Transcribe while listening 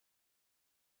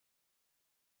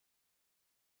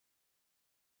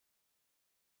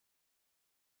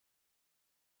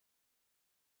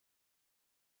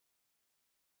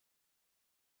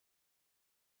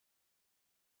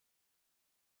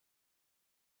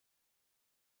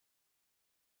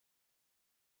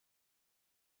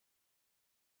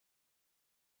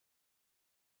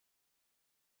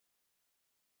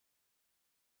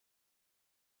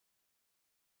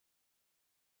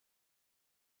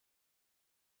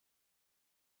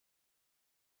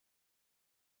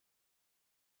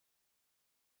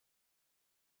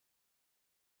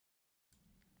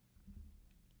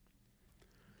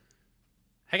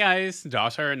Hey guys,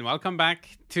 Josh here and welcome back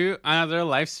to another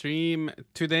live stream.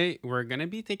 Today we're gonna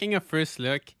be taking a first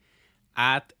look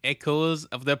at Echoes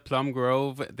of the Plum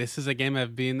Grove. This is a game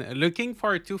I've been looking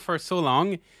forward to for so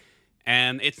long,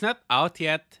 and it's not out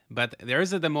yet, but there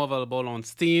is a demo available on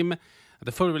Steam.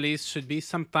 The full release should be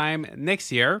sometime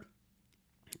next year.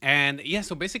 And yeah,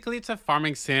 so basically it's a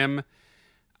farming sim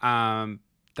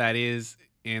that is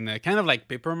in a kind of like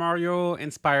Paper Mario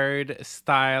inspired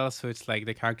style. So it's like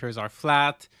the characters are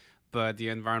flat, but the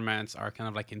environments are kind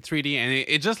of like in 3D, and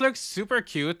it just looks super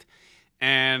cute.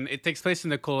 And it takes place in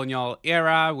the colonial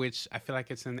era, which I feel like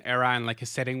it's an era and like a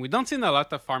setting we don't see in a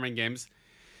lot of farming games.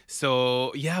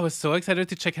 So yeah, I was so excited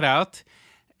to check it out.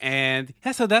 And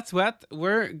yeah, so that's what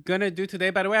we're gonna do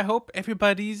today. By the way, I hope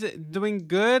everybody's doing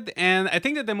good. And I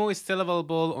think the demo is still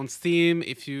available on Steam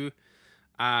if you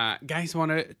guys want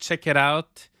to check it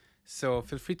out. So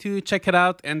feel free to check it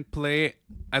out and play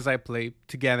as I play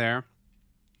together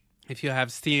if you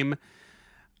have Steam.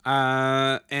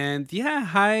 And yeah,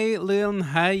 hi Lil,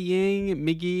 hi Ying,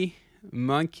 Miggy,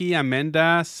 Monkey,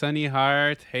 Amanda, Sunny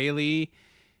Heart, Haley,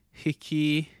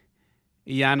 Hickey,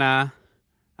 Yana.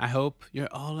 I hope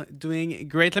you're all doing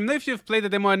great. Let me know if you've played the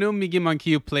demo. I know Miggy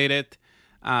Monkey, you played it.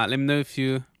 Let me know if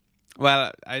you...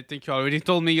 Well, I think you already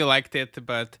told me you liked it,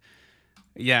 but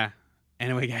yeah.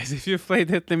 Anyway, guys, if you've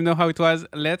played it, let me know how it was.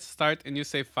 Let's start a new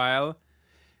save file.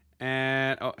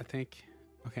 And, oh, I think...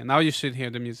 Okay, now you should hear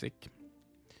the music.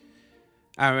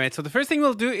 Alright, so the first thing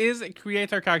we'll do is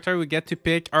create our character. We get to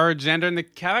pick our gender, and the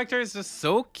character is just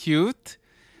so cute.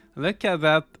 Look at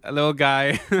that little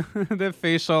guy. The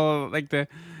facial, like the...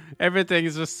 Everything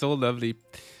is just so lovely.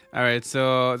 All right,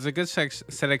 so it's a good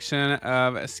selection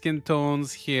of skin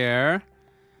tones here.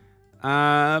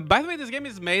 By the way, this game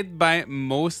is made by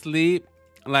mostly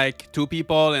like 2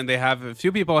 people, and they have a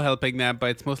few people helping them,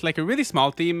 but it's mostly like a really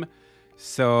small team.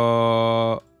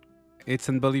 So it's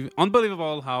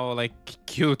unbelievable how like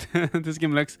cute this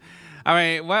game looks. All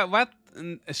right, what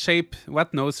shape,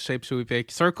 what nose shape should we pick?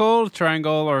 Circle,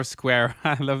 triangle, or square?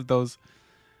 I love those.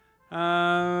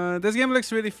 This game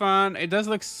looks really fun. It does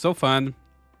look so fun.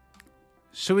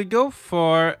 Should we go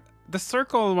for the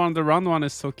circle one? The round one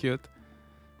is so cute.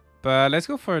 But let's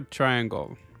go for a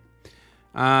triangle.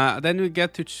 Then we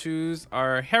get to choose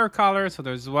our hair color. So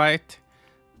there's white,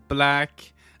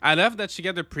 black. I love that you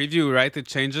get the preview, right? It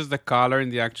changes the color in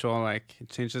the actual, like, it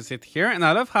changes it here. And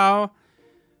I love how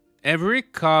every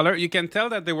color, you can tell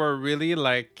that they were really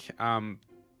like,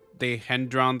 they hand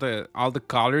drawn all the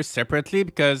colors separately,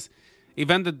 because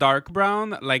even the dark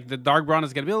brown, like the dark brown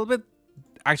is gonna be a little bit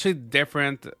actually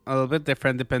different, a little bit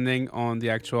different depending on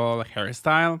the actual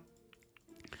hairstyle.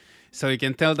 So you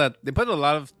can tell that they put a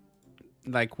lot of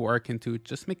like work into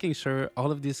just making sure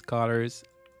all of these colors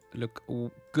look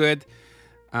good.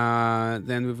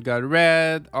 Then we've got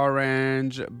red,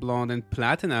 orange, blonde, and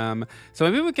platinum. So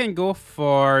maybe we can go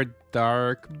for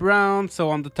dark brown. So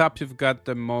on the top you've got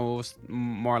the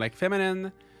more like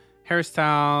feminine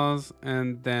hairstyles,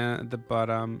 and then at the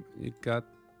bottom you got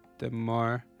the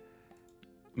more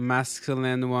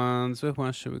masculine ones. Which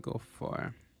one should we go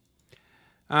for?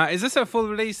 Is this a full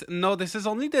release? No, this is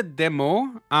only the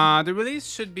demo. The release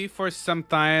should be for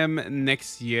sometime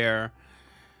next year.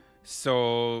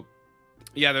 So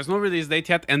yeah, there's no release date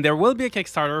yet, and there will be a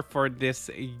Kickstarter for this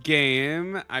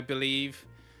game, I believe.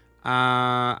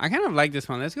 I kind of like this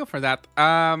one. Let's go for that.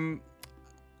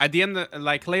 At the end,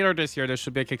 like later this year, there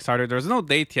should be a Kickstarter. There's no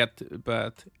date yet,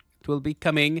 but it will be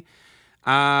coming.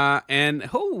 And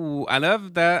oh, I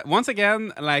love that. Once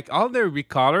again, like all the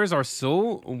recolors are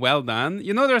so well done.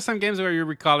 You know, there are some games where you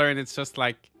recolor and it's just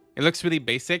like, it looks really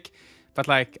basic, but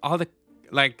like all the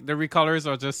recolors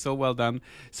are just so well done.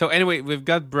 So anyway, we've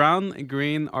got brown,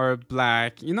 green, or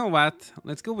black. You know what?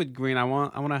 Let's go with green. I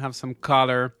want to have some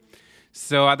color.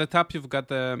 So at the top, you've got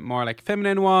the more like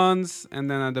feminine ones, and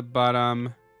then at the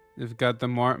bottom, you've got the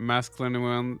more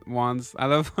masculine ones. I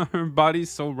love her body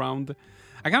so round.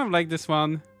 I kind of like this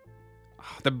one.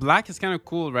 Oh, the black is kind of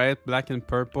cool, right? Black and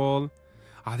purple.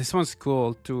 Oh, this one's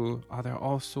cool too. Oh, they're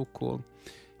all so cool.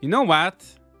 You know what?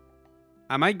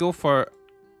 I might go for...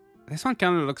 This one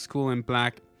kind of looks cool in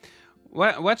black.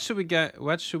 What should we get?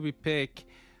 What should we pick?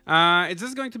 Is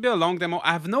this going to be a long demo?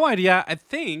 I have no idea. I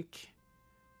think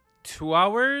 2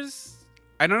 hours.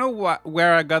 I don't know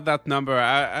where I got that number.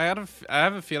 I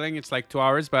have a feeling it's like 2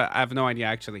 hours, but I have no idea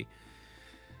actually.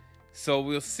 So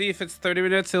we'll see. If it's 30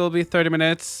 minutes, it will be 30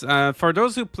 minutes. For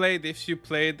those who played, if you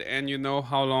played and you know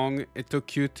how long it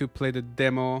took you to play the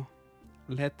demo,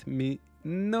 let me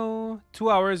know. 2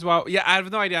 hours. Wow. Yeah, I have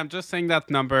no idea. I'm just saying that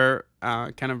number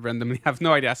kind of randomly. I have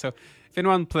no idea. So if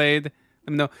anyone played,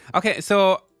 let me know. Okay,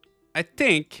 so I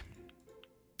think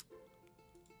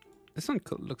This one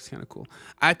looks kind of cool.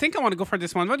 I think I want to go for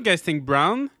this one. What do you guys think?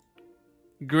 Brown,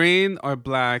 green, or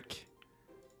black?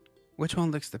 Which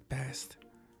one looks the best?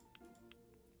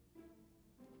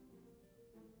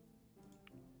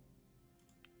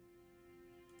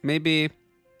 Maybe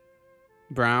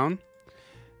brown.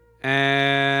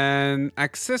 And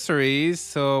accessories.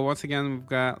 So once again, we've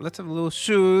got lots of little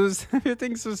shoes.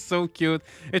 Everything's just so cute.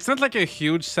 It's not like a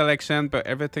huge selection, but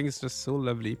everything's just so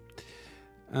lovely.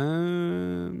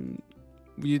 You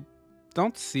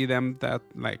don't see them that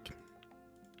like.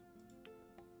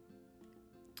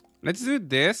 Let's do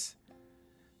this.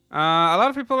 A lot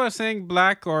of people are saying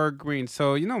black or green.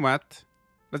 So you know what?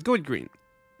 Let's go with green.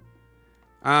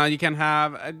 You can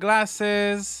have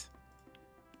glasses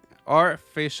or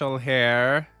facial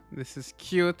hair. This is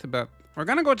cute, but we're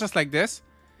gonna go just like this.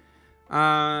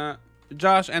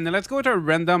 Josh, and then let's go with our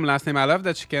random last name. I love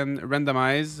that you can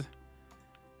randomize.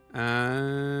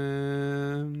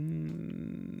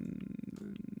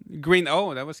 Green.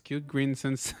 Oh, that was cute. Green,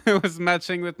 since it was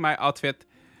matching with my outfit.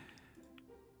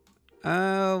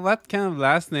 What kind of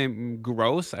last name?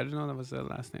 Gross. I don't know that was the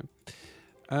last name.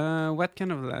 What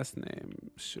kind of last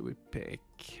name should we pick?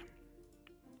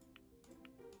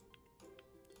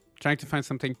 Trying to find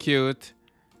something cute,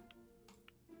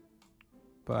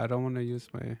 but I don't want to use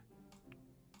my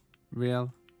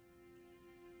real.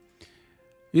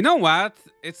 You know what?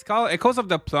 It's called Echoes of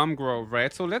the Plum Grove,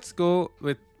 right? So let's go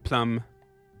with Plum.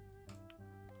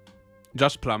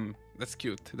 Josh Plum. That's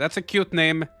cute. That's a cute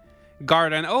name.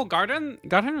 Garden. Oh, Garden.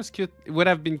 Garden was cute. It would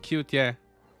have been cute, yeah.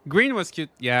 Green was cute,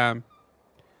 yeah.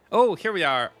 Oh, here we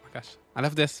are. Oh my gosh, I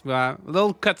love this.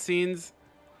 Little cutscenes.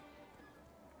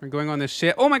 We're going on this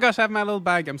shit. Oh my gosh, I have my little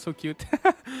bag. I'm so cute.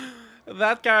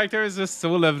 That character is just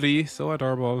so lovely, so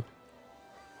adorable.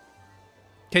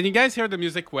 Can you guys hear the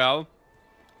music well?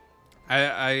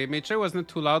 I made sure it wasn't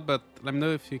too loud, but let me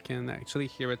know if you can actually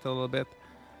hear it a little bit.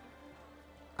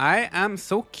 I am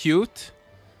so cute.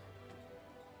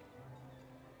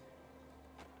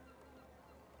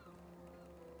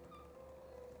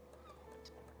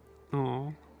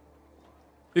 Oh.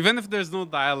 Even if there's no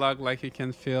dialogue, like you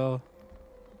can feel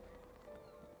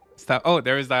stuff. Oh,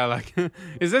 there is dialogue.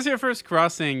 Is this your first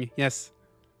crossing? Yes.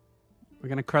 We're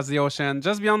gonna cross the ocean.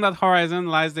 Just beyond that horizon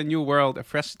lies the new world, a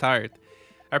fresh start.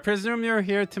 I presume you're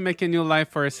here to make a new life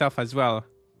for yourself as well.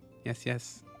 Yes,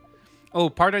 yes. Oh,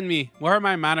 pardon me. What are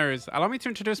my manners? Allow me to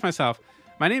introduce myself.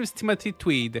 My name is Timothy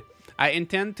Tweed. I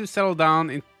intend to settle down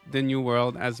in the new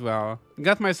world as well.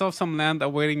 Got myself some land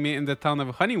awaiting me in the town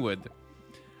of Honeywood.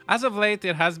 As of late,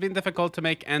 it has been difficult to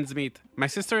make ends meet. My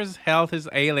sister's health is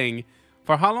ailing.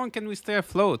 For how long can we stay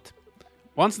afloat?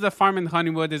 Once the farm in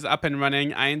Honeywood is up and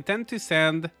running, I intend to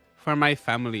send for my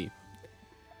family.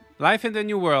 Life in the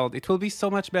new world. It will be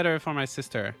so much better for my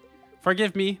sister.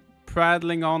 Forgive me,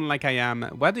 prattling on like I am.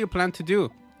 What do you plan to do?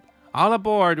 All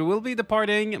aboard. We will be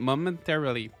departing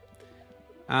momentarily.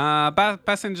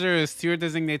 Passengers to your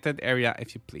designated area,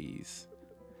 if you please.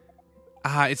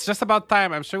 It's just about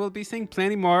time. I'm sure we'll be seeing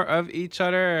plenty more of each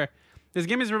other. This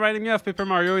game is reminding me of Paper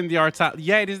Mario in the art style.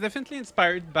 Yeah, it is definitely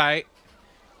inspired by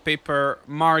Paper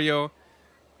Mario.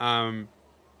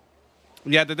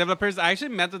 Yeah, the developers, I actually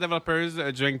met the developers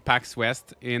during PAX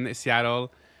West in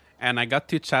Seattle, and I got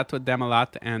to chat with them a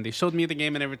lot, and they showed me the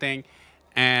game and everything.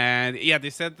 And yeah,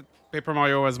 they said that Paper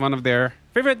Mario was one of their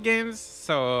favorite games,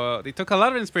 so they took a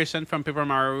lot of inspiration from Paper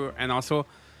Mario and also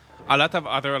a lot of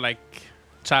other like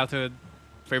childhood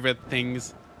favorite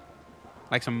things,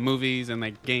 like some movies and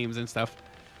like games and stuff.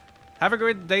 Have a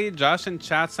great day, Josh and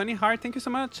chat. Sunny Heart, thank you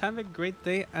so much. Have a great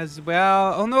day as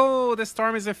well. Oh no, the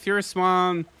storm is a fierce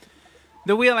one.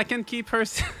 The wheel, I can keep her.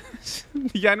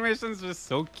 The animation's just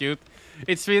so cute.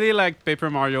 It's really like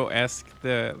Paper Mario-esque,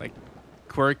 the like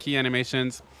quirky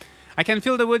animations. I can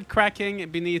feel the wood cracking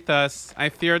beneath us. I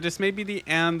fear this may be the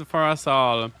end for us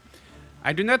all.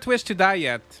 I do not wish to die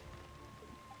yet.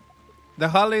 The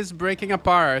hull is breaking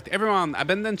apart. Everyone,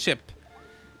 abandon ship.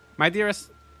 My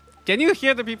dearest... Can you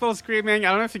hear the people screaming? I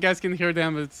don't know if you guys can hear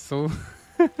them, but it's so...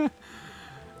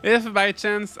 If by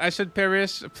chance I should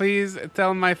perish, please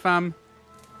tell my fam.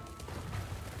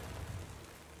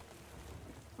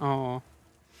 Oh.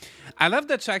 I love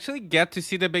that you actually get to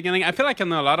see the beginning. I feel like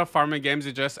in a lot of farming games,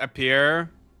 you just appear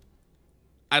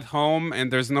at home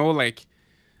and there's no like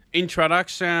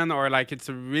introduction, or like it's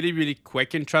a really, really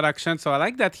quick introduction. So I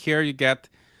like that here you get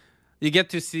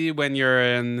to see when you're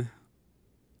in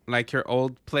like your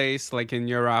old place, like in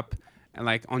Europe, and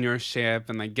like on your ship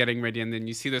and like getting ready, and then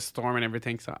you see the storm and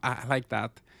everything. So I like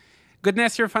that.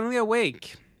 Goodness, you're finally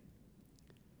awake.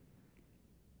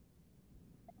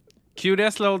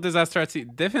 Cutest little disaster at sea.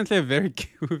 Definitely a very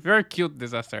cute, very cute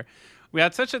disaster. We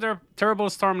had such a terrible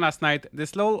storm last night.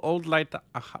 This little old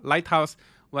lighthouse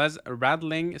was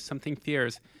rattling something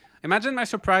fierce. Imagine my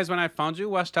surprise when I found you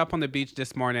washed up on the beach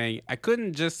this morning. I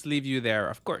couldn't just leave you there,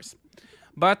 of course.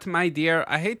 But, my dear,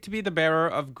 I hate to be the bearer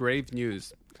of grave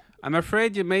news. I'm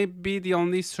afraid you may be the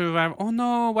only survivor. Oh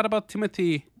no, what about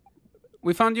Timothy?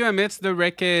 We found you amidst the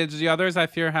wreckage. The others, I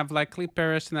fear, have likely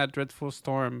perished in that dreadful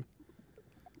storm.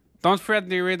 Don't fret,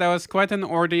 dearie. That was quite an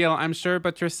ordeal, I'm sure,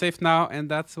 but you're safe now, and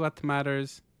that's what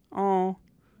matters. Oh,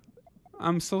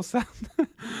 I'm so sad.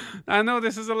 I know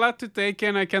this is a lot to take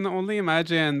in, I can only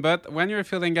imagine, but when you're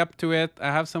feeling up to it, I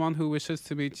have someone who wishes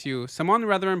to meet you. Someone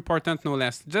rather important, no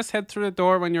less. Just head through the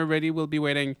door when you're ready. We'll be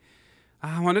waiting.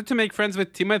 I wanted to make friends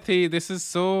with Timothy. This is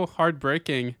so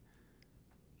heartbreaking.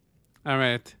 All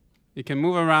right. You can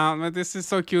move around, but this is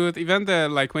so cute. Even the,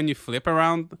 like, when you flip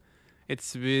around,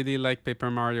 it's really like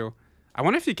Paper Mario. I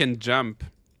wonder if you can jump.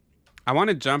 I want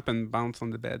to jump and bounce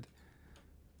on the bed.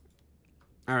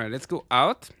 All right, let's go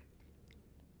out.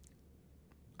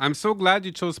 I'm so glad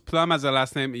you chose Plum as a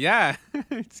last name. Yeah,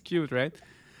 it's cute, right?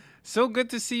 So good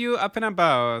to see you up and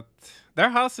about.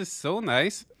 Their house is so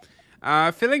nice.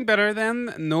 Feeling better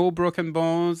then? No broken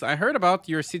bones. I heard about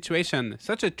your situation.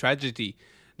 Such a tragedy.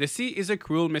 The sea is a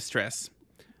cruel mistress.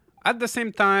 At the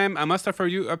same time, I must offer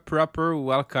you a proper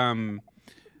welcome.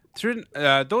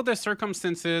 Though the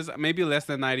circumstances may be less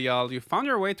than ideal, you found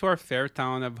your way to our fair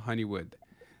town of Honeywood.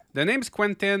 The name's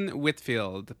Quentin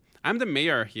Whitfield. I'm the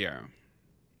mayor here.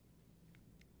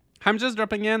 I'm just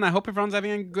dropping in. I hope everyone's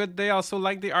having a good day. Also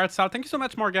like the art style. Thank you so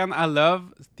much, Morgan. I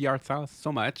love the art style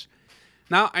so much.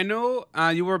 Now, I know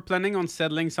you were planning on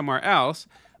settling somewhere else,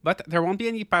 but there won't be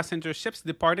any passenger ships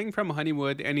departing from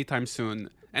Honeywood anytime soon.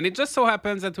 And it just so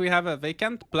happens that we have a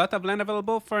vacant plot of land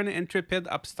available for an intrepid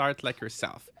upstart like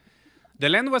yourself. The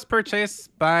land was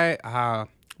purchased by...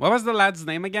 what was the lad's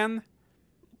name again?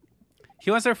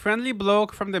 He was a friendly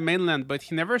bloke from the mainland, but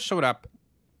he never showed up.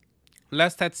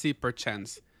 Lost at sea,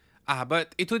 perchance.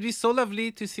 But it would be so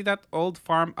lovely to see that old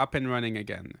farm up and running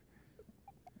again.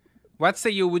 What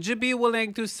say you? Would you be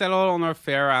willing to settle on our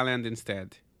fair island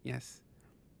instead? Yes.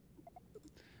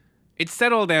 It's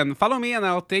settled then. Follow me and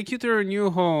I'll take you to your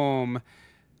new home.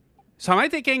 So am I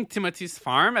taking Timothy's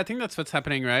farm? I think that's what's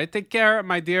happening, right? Take care,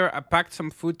 my dear. I packed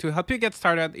some food to help you get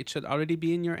started. It should already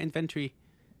be in your inventory.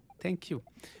 Thank you.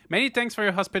 Many thanks for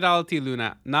your hospitality,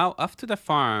 Luna. Now off to the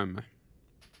farm.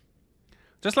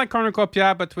 Just like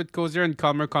Cornucopia, but with cozier and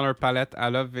calmer color palette. I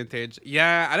love vintage.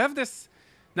 Yeah, I love this.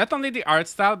 Not only the art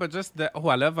style, but just the... Oh,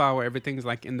 I love how everything's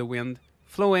like in the wind.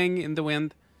 Flowing in the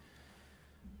wind.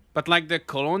 But like the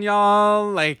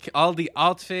colonial, like all the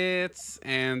outfits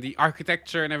and the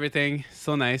architecture and everything.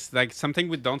 So nice. Like something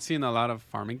we don't see in a lot of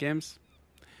farming games.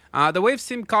 The waves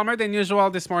seem calmer than usual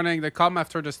this morning. The calm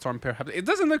after the storm, perhaps. It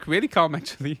doesn't look really calm,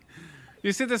 actually.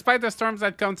 You see, despite the storms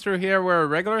that come through here, we're a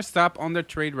regular stop on the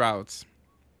trade routes.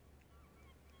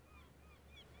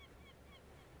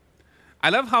 I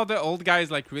love how the old guy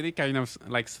is like really kind of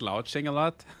like slouching a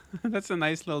lot. That's a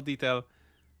nice little detail.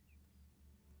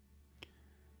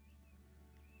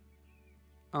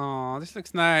 Oh, this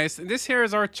looks nice. This here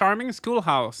is our charming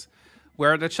schoolhouse,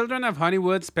 where the children of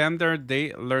Honeywood spend their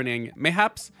day learning.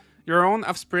 Mayhaps your own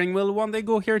offspring will one day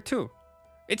go here too.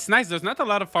 It's nice. There's not a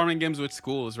lot of farming games with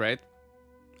schools, right?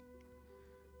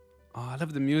 Oh, I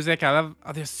love the music. I love...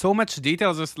 Oh, there's so much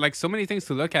details. There's like so many things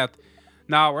to look at.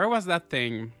 Now, where was that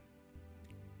thing?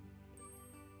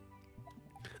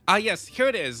 Ah, yes, here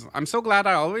it is. I'm so glad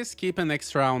I always keep an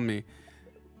extra on me.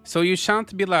 So you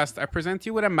shan't be lost. I present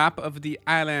you with a map of the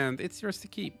island. It's yours to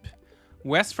keep.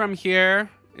 West from here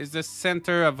is the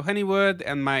center of Honeywood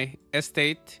and my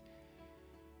estate.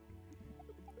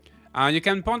 You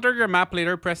can ponder your map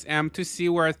later. Press M to see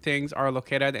where things are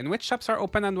located and which shops are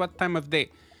open and what time of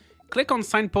day. Click on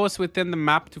signposts within the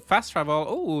map to fast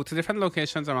travel to different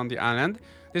locations around the island.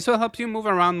 This will help you move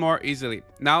around more easily.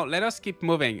 Now, let us keep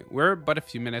moving. We're but a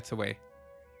few minutes away.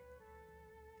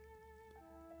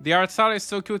 The art style is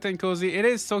so cute and cozy. It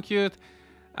is so cute.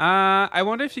 I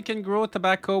wonder if you can grow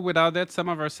tobacco without it. Some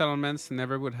of our settlements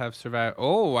never would have survived.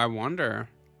 Oh, I wonder.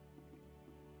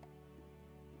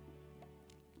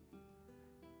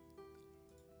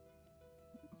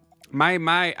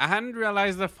 My, I hadn't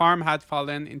realized the farm had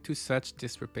fallen into such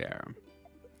disrepair.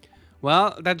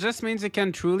 Well, that just means you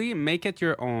can truly make it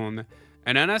your own.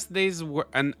 An honest day's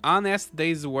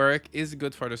work is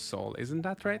good for the soul, isn't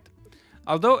that right?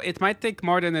 Although it might take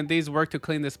more than a day's work to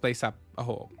clean this place up.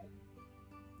 Oh.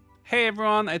 Hey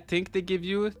everyone, I think they give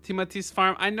you Timothy's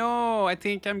farm. I know, I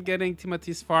think I'm getting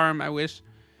Timothy's farm. I wish.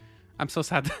 I'm so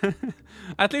sad.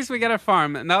 At least we get a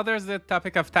farm. Now there's the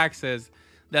topic of taxes.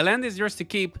 The land is yours to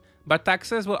keep, but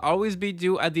taxes will always be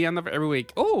due at the end of every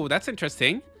week. Oh, that's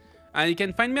interesting. You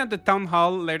can find me at the town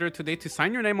hall later today to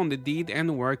sign your name on the deed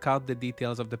and work out the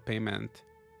details of the payment.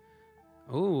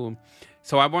 Oh,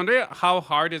 so I wonder how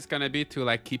hard it's gonna be to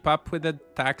like keep up with the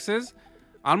taxes.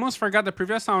 Almost forgot the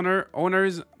previous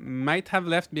owners might have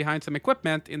left behind some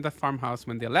equipment in the farmhouse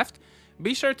when they left.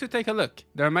 Be sure to take a look.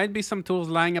 There might be some tools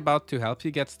lying about to help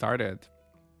you get started.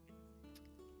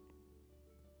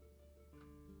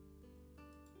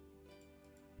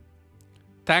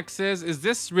 Taxes, is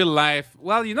this real life?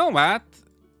 Well, you know what?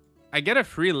 I get a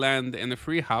free land and a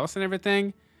free house and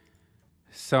everything.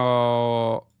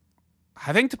 So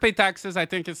having to pay taxes, I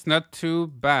think it's not too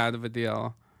bad of a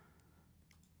deal.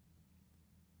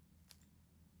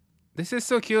 This is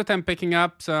so cute. I'm picking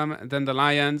up some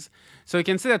dandelions. So you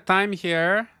can see the time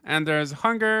here, and there's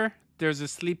hunger. There's a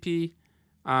sleepy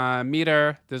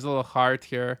meter. There's a little heart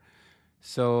here.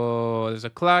 So there's a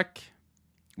clock.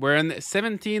 We're in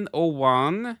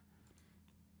 1701.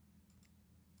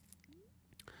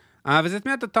 Visit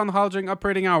me at the town hall during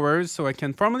operating hours so I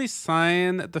can formally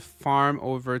sign the farm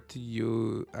over to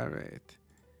you. All right.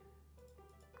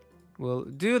 We'll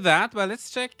do that, but let's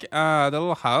check the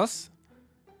little house.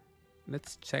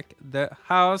 Let's check the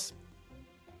house.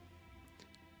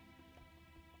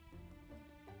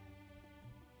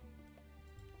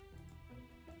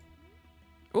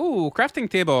 Ooh, crafting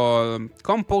table,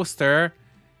 composter,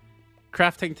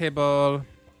 crafting table,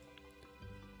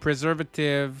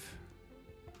 preservative,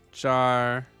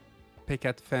 jar,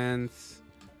 picket fence.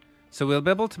 So we'll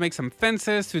be able to make some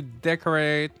fences to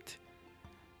decorate.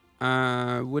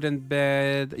 Wooden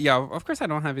bed. Yeah, of course I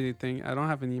don't have anything. I don't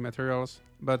have any materials.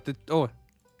 But oh,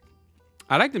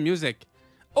 I like the music.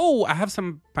 Oh, I have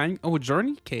some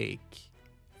journey cake.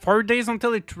 4 days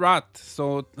until it rot.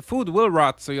 So the food will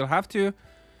rot. So you'll have to.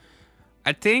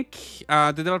 I think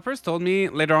the developers told me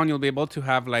later on you'll be able to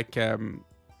have like a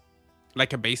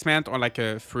basement or like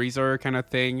a freezer kind of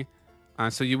thing.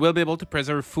 So you will be able to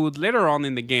preserve food later on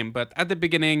in the game. But at the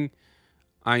beginning,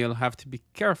 you'll have to be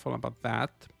careful about that.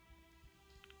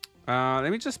 Let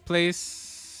me just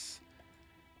place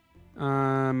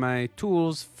my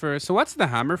tools first. So what's the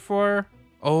hammer for?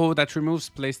 Oh, that removes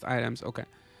placed items. Okay.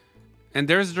 And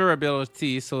there's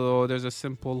durability. So there's a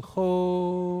simple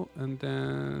hoe. And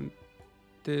then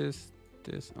this.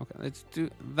 Okay, let's do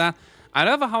that. I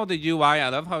love how the UI, I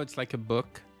love how it's like a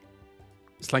book.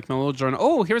 It's like my little journal.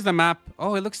 Oh, here's the map.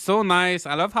 Oh, it looks so nice.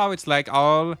 I love how it's like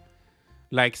all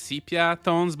like sepia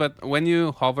tones. But when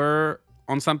you hover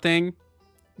on something,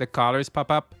 the colors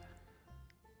pop up.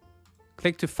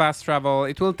 Click to fast travel.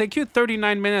 It will take you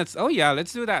 39 minutes. Oh yeah,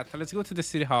 let's do that. Let's go to the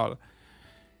city hall.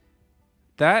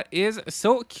 That is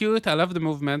so cute. I love the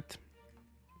movement.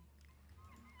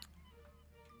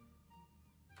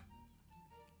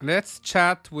 Let's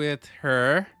chat with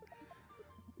her.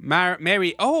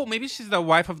 Mary. Oh, maybe she's the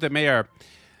wife of the mayor.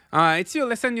 It's you.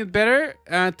 Listen, you'd better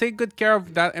take good care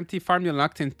of that empty farm you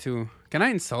locked into. Can I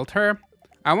insult her?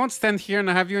 I won't stand here and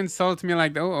have you insult me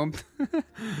like, oh.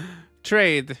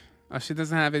 Trade. Oh, she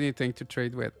doesn't have anything to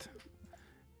trade with.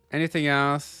 Anything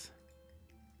else?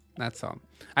 That's all.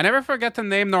 I never forget the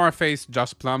name nor her face,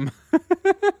 Josh Plum.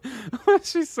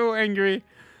 She's so angry.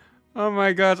 Oh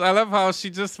my gosh. I love how she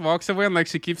just walks away and like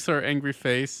she keeps her angry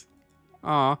face.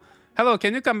 Aw. Hello,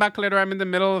 can you come back later? I'm in the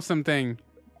middle of something.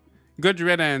 Good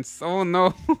riddance. Oh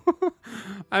no.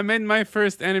 I made my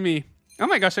first enemy. Oh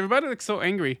my gosh, everybody looks so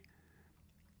angry.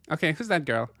 Okay, who's that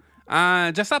girl?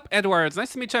 Jessup Edwards.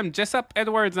 Nice to meet you. I'm Jessup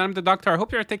Edwards and I'm the doctor. I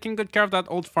hope you're taking good care of that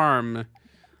old farm.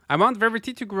 I want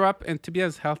Verity to grow up and to be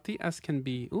as healthy as can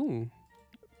be. Ooh.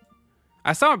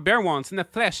 I saw a bear once in the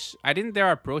flesh. I didn't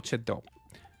dare approach it though.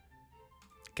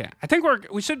 Okay, I think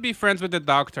we should be friends with the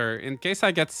doctor. In case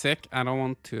I get sick, I don't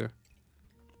want to.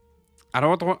 I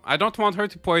don't want her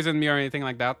to poison me or anything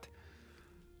like that.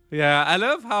 Yeah, I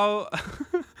love how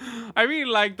I really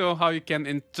like though how you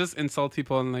can just insult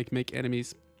people and like make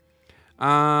enemies.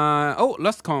 Oh,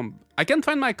 lost comb. I can't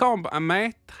find my comb. I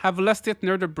might have lost it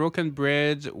near the broken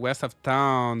bridge west of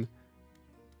town.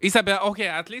 Isabel. Okay,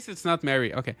 at least it's not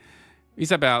Mary. Okay,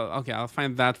 Isabel. Okay, I'll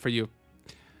find that for you.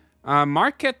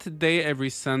 Market day every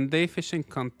Sunday. Fishing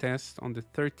contest on the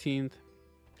 13th.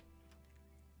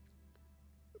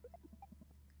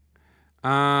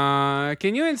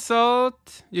 Can you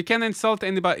insult? You can insult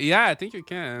anybody. Yeah, I think you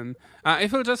can.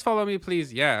 If you'll just follow me,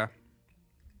 please. Yeah.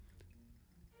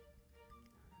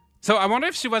 So I wonder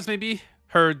if she was maybe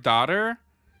her daughter.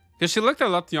 Because she looked a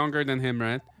lot younger than him,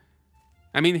 right?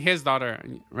 I mean, his daughter,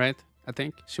 right? I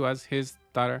think she was his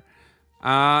daughter.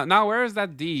 Now, where is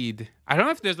that deed? I don't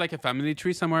know if there's like a family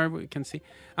tree somewhere we can see.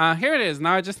 Here it is.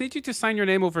 Now, I just need you to sign your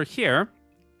name over here.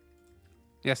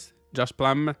 Yes, Josh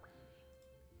Plum.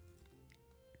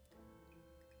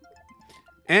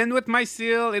 And with my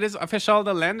seal, it is official.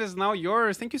 The land is now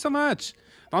yours. Thank you so much.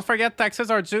 Don't forget,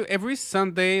 taxes are due every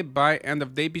Sunday by end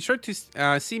of day. Be sure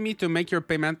to see me to make your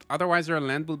payment. Otherwise, your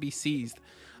land will be seized.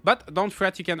 But don't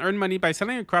fret, you can earn money by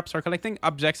selling your crops or collecting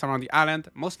objects around the island.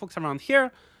 Most folks around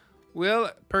here will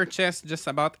purchase just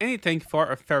about anything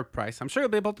for a fair price. I'm sure you'll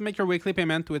be able to make your weekly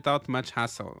payment without much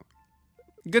hassle.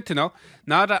 Good to know.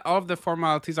 Now that all of the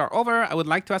formalities are over, I would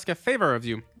like to ask a favor of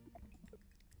you.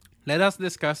 Let us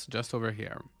discuss just over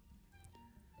here.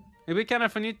 It'd be kind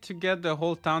of funny to get the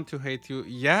whole town to hate you.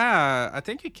 Yeah, I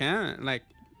think you can. Like,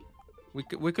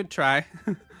 we could try.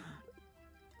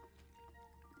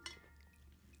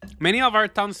 Many of our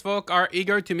townsfolk are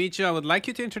eager to meet you. I would like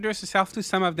you to introduce yourself to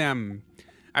some of them.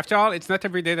 After all, it's not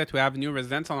every day that we have new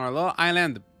residents on our little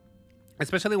island,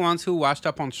 especially ones who washed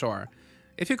up on shore.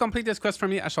 If you complete this quest for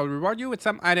me, I shall reward you with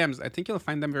some items. I think you'll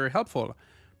find them very helpful.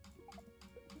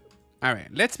 All right,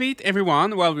 let's meet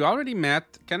everyone. Well, we already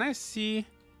met. Can I see?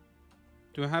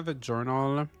 Do I have a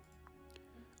journal?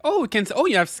 Oh, we can. Oh,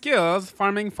 you have skills: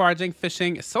 farming, foraging,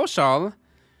 fishing, social,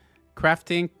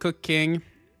 crafting, cooking,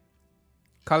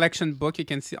 collection book. You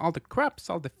can see all the crops,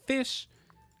 all the fish.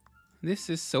 This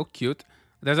is so cute.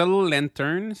 There's a little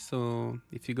lantern, so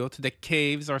if you go to the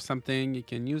caves or something, you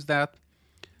can use that.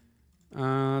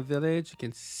 Village, you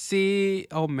can see.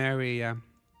 Oh, Mary, yeah.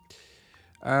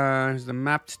 Here's the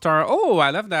map tutorial. Oh,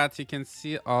 I love that. You can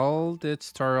see all the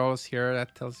tutorials here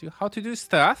that tells you how to do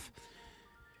stuff.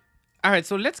 All right,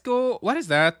 so let's go. What is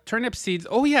that? Turnip seeds.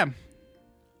 Oh, yeah.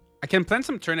 I can plant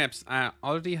some turnips. I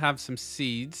already have some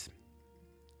seeds.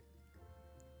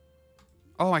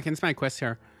 Oh, I can see my quest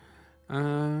here.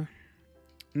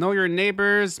 Know your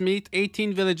neighbors, meet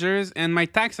 18 villagers, and my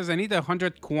taxes, I need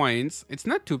 100 coins. It's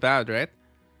not too bad, right?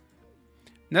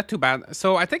 Not too bad.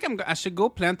 So I think I should go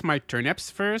plant my turnips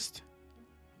first.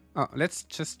 Oh, let's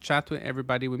just chat with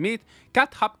everybody we meet.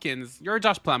 Cat Hopkins. You're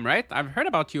Josh Plum, right? I've heard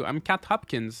about you. I'm Cat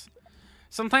Hopkins.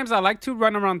 Sometimes I like to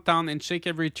run around town and shake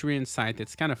every tree in sight.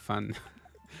 It's kind of fun.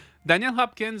 Daniel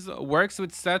Hopkins works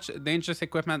with such dangerous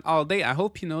equipment all day. I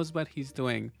hope he knows what he's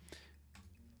doing.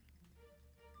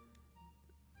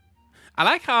 I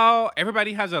like how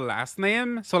everybody has a last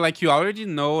name. So like you already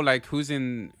know like who's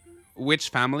in which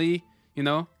family. You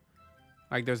know,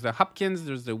 like there's the Hopkins,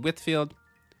 there's the Whitfield,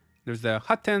 there's the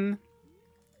Hutton.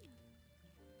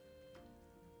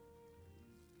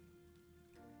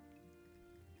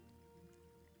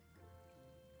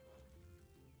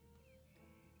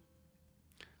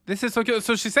 This is so cute.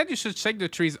 So she said you should shake the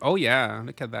trees. Oh yeah,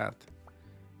 look at that.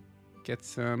 Get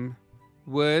some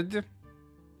wood.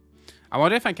 I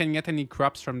wonder if I can get any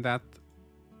crops from that.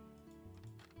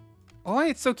 Oh,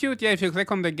 it's so cute. Yeah, if you click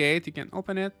on the gate, you can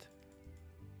open it.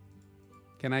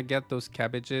 Can I get those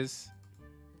cabbages?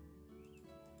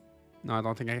 No, I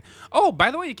don't think I can. Oh, by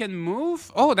the way, you can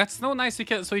move. Oh, that's so nice. You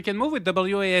can move with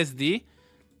WASD,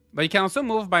 but you can also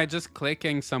move by just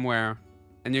clicking somewhere.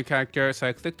 And your character, so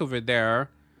I clicked over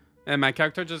there, and my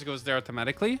character just goes there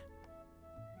automatically.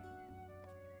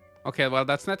 Okay, well,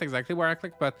 that's not exactly where I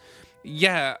clicked, but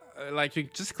yeah, like you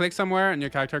just click somewhere and your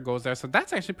character goes there. So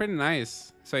that's actually pretty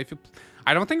nice. So if you,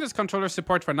 I don't think there's controller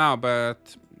support for now,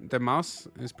 but the mouse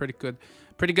is pretty good.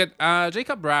 Pretty good.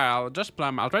 Jacob Ryle, Josh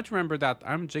Plum. I'll try to remember that.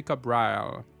 I'm Jacob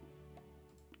Ryle.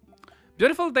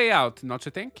 Beautiful day out, don't you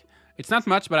think? It's not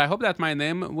much, but I hope that my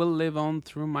name will live on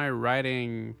through my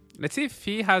writing. Let's see if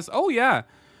he has... Oh, yeah.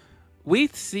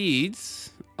 Wheat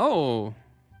seeds. Oh.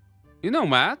 You know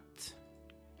what?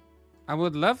 I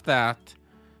would love that.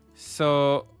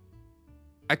 So,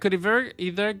 I could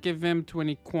either give him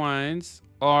 20 coins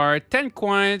or 10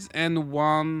 coins and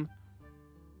 1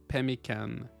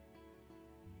 pemmican.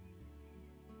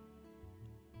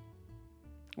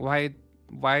 Why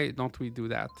don't we do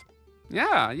that?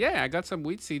 Yeah, I got some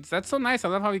wheat seeds. That's so nice. I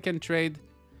love how you can trade.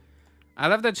 I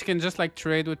love that you can just like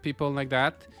trade with people like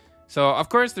that. So, of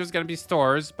course, there's going to be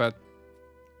stores, but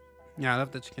yeah, I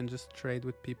love that you can just trade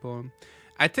with people.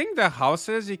 I think the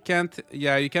houses, you can't...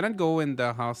 Yeah, you cannot go in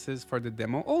the houses for the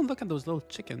demo. Oh, look at those little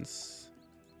chickens.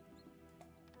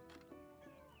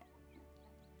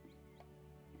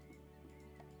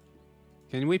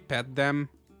 Can we pet them?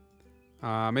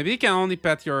 Maybe you can only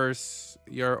pet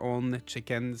your own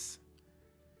chickens.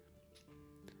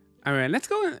 All right, let's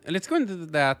go into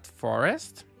that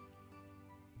forest.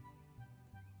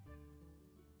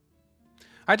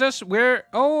 Hi Josh,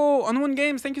 Unwin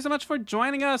Games, thank you so much for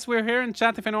joining us. We're here in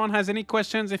chat if anyone has any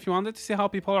questions. If you wanted to see how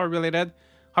people are related,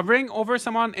 hovering over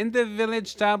someone in the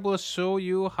village tab will show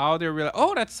you how they're related.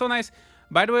 Oh, that's so nice.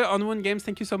 By the way, Onwin Games,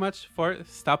 thank you so much for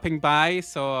stopping by.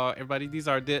 So everybody, these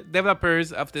are the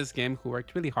developers of this game who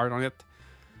worked really hard on it.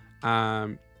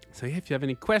 So yeah, if you have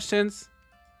any questions,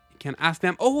 you can ask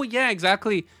them. Oh yeah,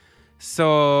 exactly.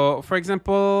 So for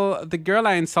example, the girl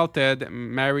I insulted,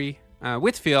 Mary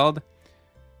Whitfield.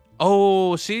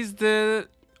 Oh, she's the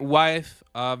wife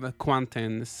of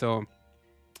Quentin. So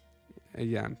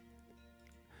yeah.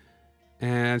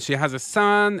 And she has a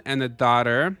son and a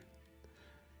daughter.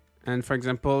 And for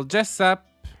example, Jessup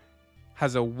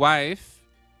has a wife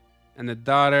and a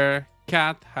daughter.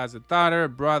 Kat has a daughter, a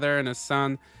brother, and a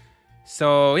son.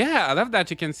 So yeah, I love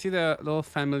that. You can see the little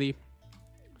family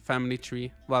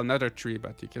tree. Well, not a tree,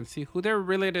 but you can see who they're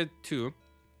related to.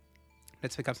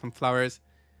 Let's pick up some flowers.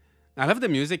 I love the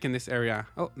music in this area.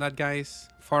 Oh, that guy's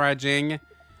foraging.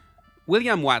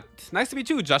 William Watt. Nice to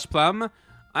meet you, Josh Plum.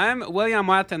 I'm William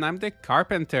Watt, and I'm the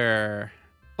carpenter.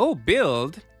 Oh,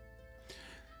 build.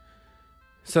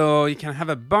 So you can have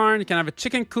a barn, you can have a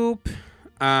chicken coop.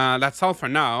 That's all for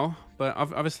now. But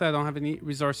obviously I don't have any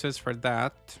resources for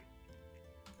that.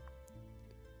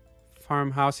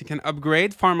 Farmhouse, you can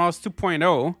upgrade. Farmhouse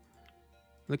 2.0.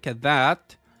 Look at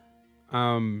that.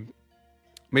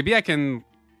 Maybe I can...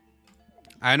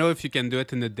 I don't know if you can do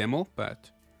it in the demo,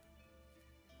 but...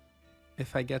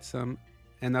 if I get some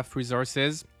enough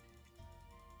resources.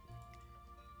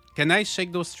 Can I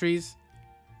shake those trees?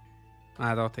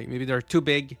 I don't think. Maybe they're too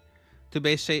big to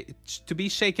be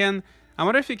shaken. I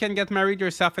wonder if you can get married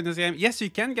yourself in this game. Yes, you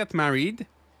can get married.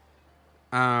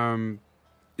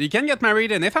 You can get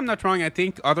married, and if I'm not wrong, I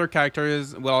think other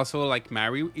characters will also like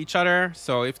marry each other.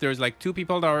 So if there's like two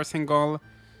people that are single,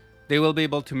 they will be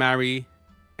able to marry,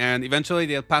 and eventually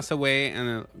they'll pass away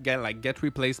and get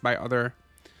replaced by other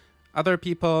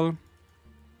people.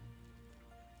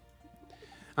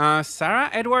 Sarah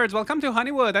Edwards, welcome to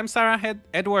Honeywood. I'm Sarah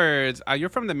Edwards. You're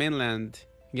from the mainland.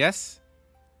 Yes?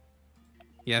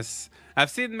 Yes. I've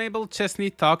seen Mabel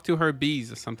Chesney talk to her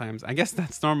bees sometimes. I guess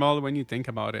that's normal when you think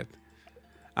about it.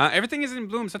 Everything is in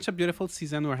bloom. Such a beautiful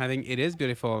season we're having. It is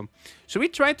beautiful. Should we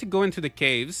try to go into the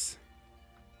caves?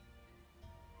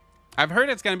 I've heard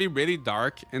it's going to be really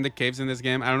dark in the caves in this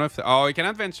game. I don't know if... oh, you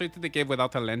cannot venture to the cave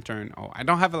without a lantern. Oh, I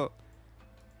don't have a...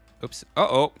 oops.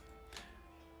 Uh-oh.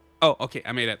 Oh, okay,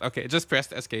 I made it. Okay, just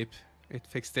pressed escape. It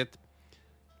fixed it.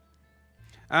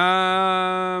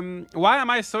 Why am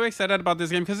I so excited about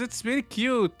this game? Because it's really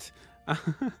cute.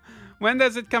 When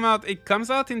does it come out? It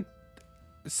comes out in...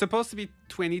 it's supposed to be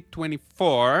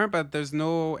 2024, but there's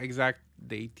no exact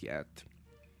date yet.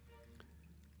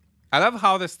 I love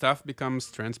how the stuff becomes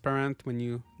transparent when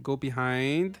you go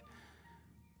behind.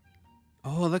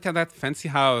 Oh, look at that fancy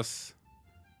house.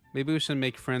 Maybe we should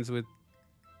make friends with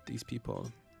these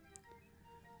people.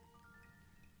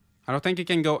 I don't think you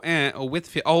can go in. Oh,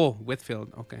 Whitfield. Oh,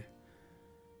 Whitfield. Okay.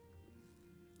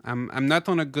 I'm not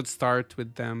on a good start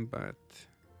with them, but...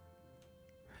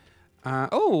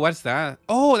 oh, what's that?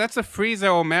 Oh, that's a freezer.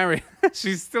 Oh, Mary.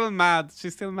 She's still mad.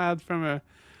 She's still mad from a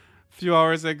few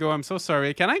hours ago. I'm so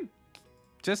sorry. Can I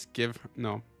just give...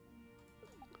 no.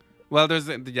 Well, there's...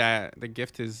 yeah, the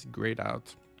gift is grayed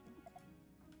out.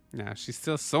 Yeah, she's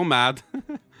still so mad.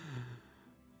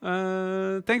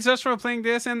 Thanks Josh for playing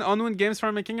this, and Onwin Games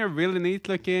for making a really neat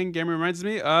looking game. Reminds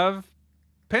me of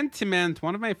Pentiment,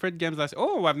 one of my favorite games last...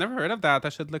 oh, I've never heard of that. I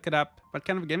should look it up. What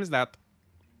kind of game is that?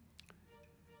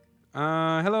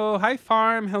 Hello. Hi,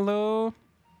 farm. Hello.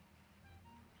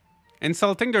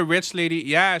 Insulting the rich lady.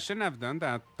 Yeah, I shouldn't have done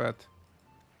that, but...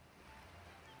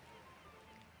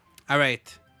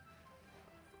 alright.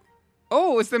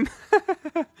 Oh, it's the...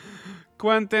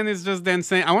 Quentin is just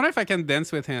dancing. I wonder if I can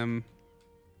dance with him.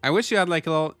 I wish you had like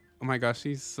a little... oh my gosh,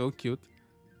 he's so cute.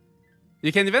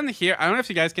 You can even hear... I don't know if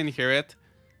you guys can hear it.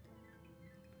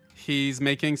 He's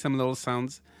making some little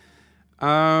sounds.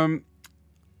 Okay,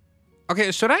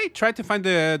 should I try to find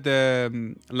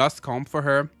the lost comb for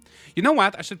her? You know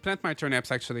what? I should plant my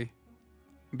turnips actually.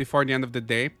 Before the end of the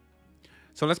day.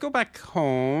 So let's go back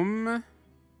home.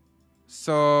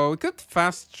 So we could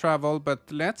fast travel,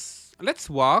 but let's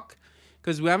walk.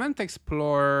 Because we haven't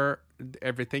explored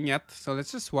everything yet, so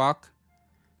let's just walk.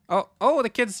 Oh, the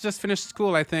kids just finished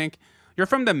school, I think. You're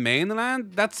from the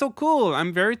mainland? That's so cool.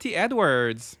 I'm Verity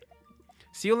Edwards.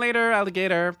 See you later,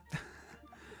 alligator.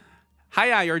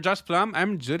 Hiya, you're Josh Plum.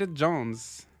 I'm Judith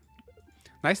Jones.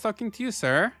 Nice talking to you,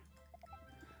 sir.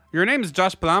 Your name is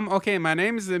Josh Plum? Okay, my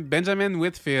name is Benjamin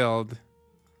Whitfield.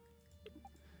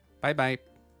 Bye-bye.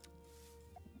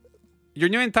 You're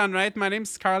new in town, right? My name's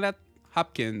Scarlett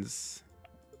Hopkins.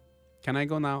 Can I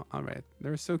go now? All right.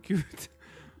 They're so cute.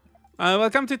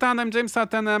 Welcome to town. I'm James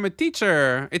Sutton. I'm a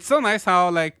teacher. It's so nice how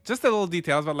like just the little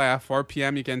details, but like at 4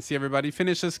 p.m. you can see everybody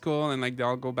finishes school and like they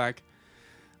all go back.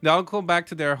 They all go back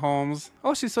to their homes.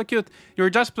 Oh, she's so cute. You're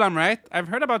Josh Plum, right? I've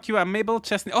heard about you. I'm Mabel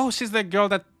Chesney. Oh, she's the girl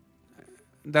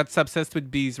that's obsessed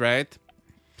with bees, right?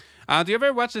 Do you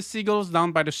ever watch the seagulls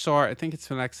down by the shore? I think it's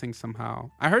relaxing somehow.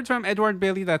 I heard from Edward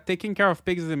Bailey that taking care of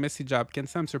pigs is a messy job. Can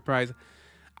say I'm surprised.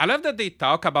 I love that they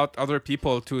talk about other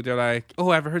people too. They're like, oh,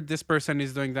 I've heard this person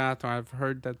is doing that, or I've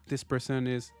heard that this person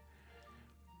is.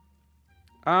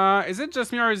 Is it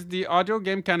just me or is the audio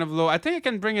game kind of low? I think I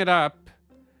can bring it up.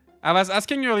 I was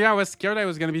asking you earlier. I was scared I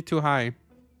was gonna be too high.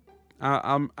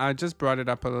 I just brought it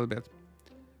up a little bit.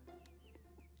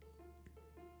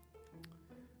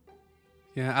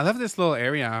 Yeah, I love this little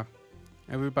area.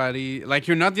 Everybody, like,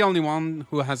 you're not the only one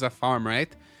who has a farm,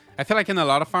 right? I feel like in a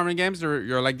lot of farming games,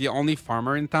 you're like the only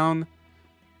farmer in town.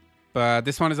 But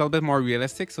this one is a little bit more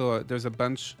realistic, so there's a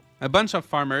bunch of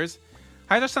farmers.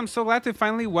 Hi Josh, I'm so glad to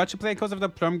finally watch you play Echoes of the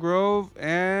Plum Grove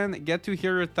and get to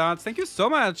hear your thoughts. Thank you so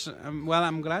much. Well,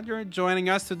 I'm glad you're joining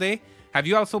us today. Have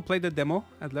you also played the demo?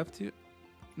 I'd love to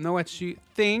know what you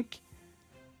think.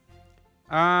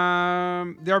 They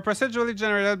are procedurally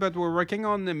generated, but we're working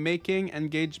on the making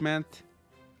engagement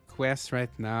quest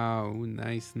right now. Ooh,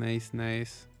 nice, nice,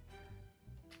 nice.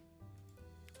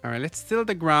 All right, let's till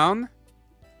the ground.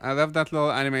 I love that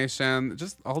little animation.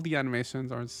 Just all the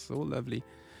animations are so lovely.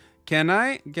 Can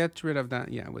I get rid of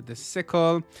that? Yeah, with the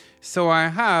sickle. So I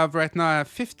have right now I have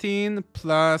 15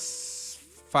 plus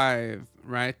 5,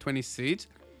 right? 20 seeds.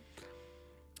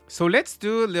 So let's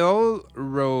do little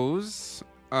rows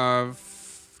of.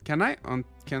 Can I? Oh,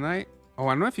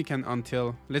 I don't know if you can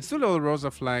until. Let's do little rows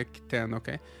of like 10.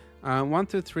 Okay. 1,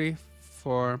 2, 3,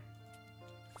 4,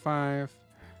 5,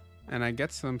 and I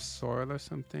get some soil or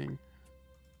something.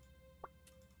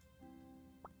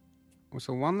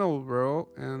 So one little row,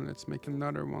 and let's make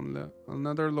another one,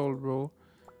 another little row.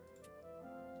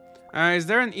 Is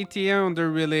there an ETA on the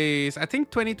release? I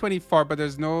think 2024, but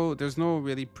there's no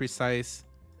really precise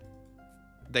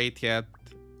date yet.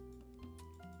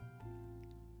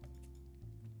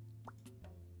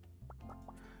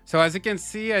 So as you can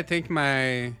see, I think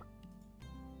my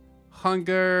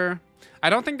hunger. I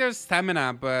don't think there's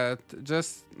stamina, but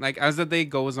just like as the day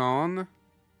goes on,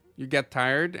 you get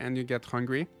tired and you get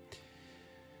hungry.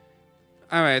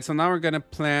 All right, so now we're gonna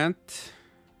plant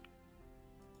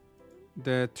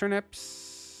the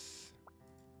turnips.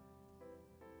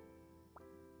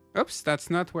 Oops, that's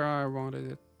not where I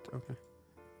wanted it. Okay.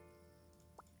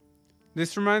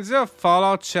 This reminds me of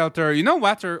Fallout Shelter. You know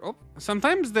what? Oh,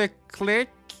 sometimes I click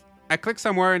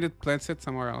somewhere and it plants it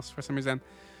somewhere else for some reason.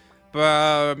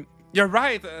 But you're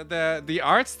right. The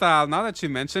art style, now that you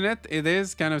mention it, it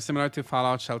is kind of similar to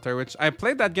Fallout Shelter, which I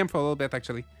played that game for a little bit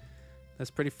actually. That's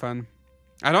pretty fun.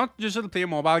 I don't usually play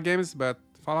mobile games, but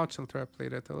Fallout Shelter, I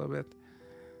played it a little bit.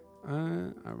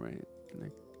 All right,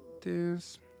 like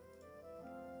this.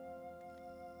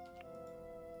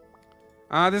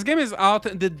 This game is out.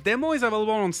 The demo is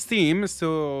available on Steam,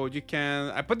 so you can.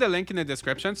 I put the link in the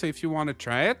description, so if you want to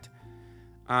try it,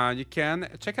 you can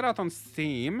check it out on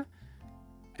Steam.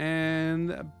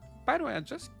 And by the way, I'm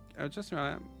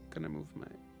gonna move my.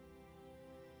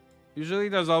 Usually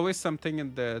there's always something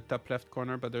in the top left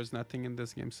corner, but there's nothing in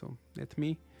this game, so let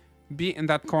me be in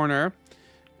that corner.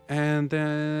 And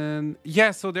then,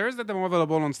 yeah, so there's the demo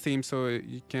available on Steam, so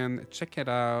you can check it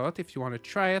out if you want to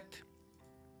try it.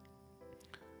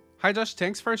 Hi Josh,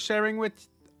 thanks for sharing with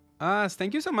us.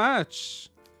 Thank you so much.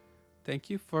 Thank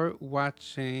you for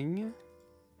watching.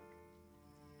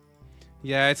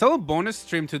 Yeah, it's a little bonus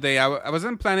stream today. I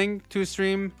wasn't planning to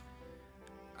stream.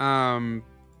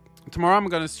 Tomorrow I'm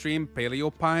gonna stream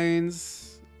Paleo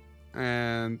Pines,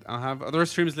 and I'll have other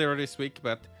streams later this week,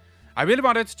 but I really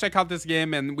wanted to check out this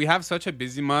game, and we have such a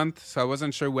busy month, so I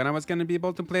wasn't sure when I was gonna be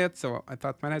able to play it, so I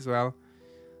thought might as well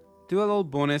do a little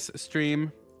bonus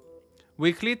stream.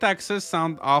 Weekly taxes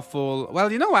sound awful.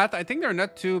 Well, you know what? I think they're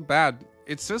not too bad.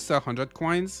 It's just 100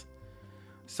 coins,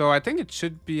 so I think it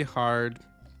should be hard.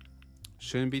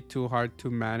 Shouldn't be too hard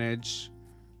to manage.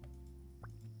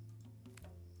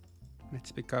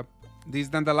 Let's pick up these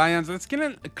dandelions. Let's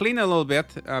clean a little bit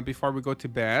before we go to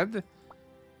bed.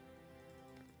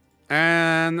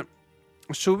 And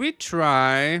should we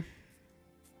try?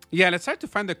 Yeah, let's try to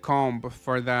find a comb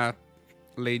for that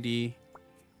lady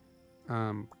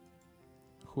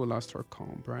who lost her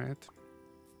comb, right?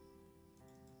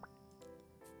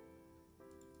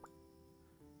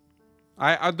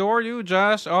 I adore you,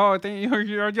 Josh. Oh, I think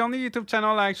you're the only YouTube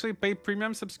channel I actually pay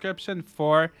premium subscription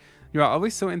for. You are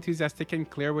always so enthusiastic and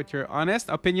clear with your honest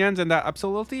opinions, and that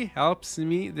absolutely helps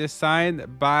me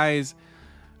decide buys.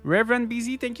 Reverend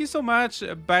BZ, thank you so much.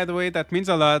 By the way, that means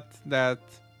a lot that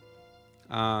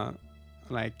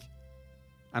like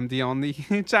I'm the only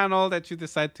channel that you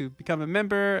decide to become a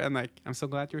member, and like I'm so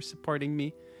glad you're supporting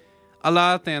me a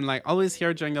lot and like always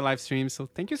here during the live stream. So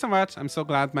thank you so much. I'm so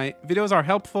glad my videos are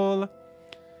helpful.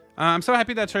 I'm so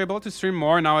happy that you're able to stream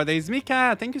more nowadays.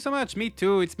 Mika, thank you so much. Me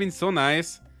too. It's been so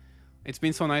nice. It's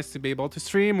been so nice to be able to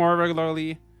stream more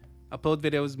regularly, upload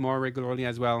videos more regularly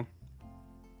as well.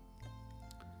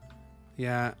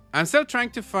 Yeah, I'm still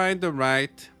trying to find the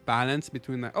right balance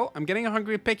between like, oh, I'm getting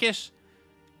hungry, pickish.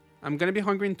 I'm gonna be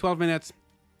hungry in 12 minutes.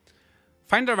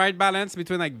 Find the right balance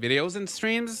between like videos and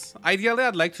streams. Ideally,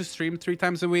 I'd like to stream 3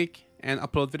 times a week and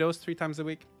upload videos 3 times a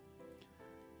week.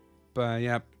 But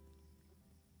yeah.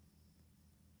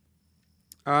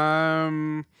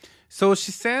 So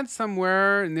she said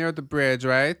somewhere near the bridge,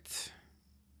 right?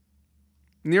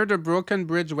 Near the broken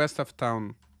bridge west of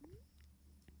town.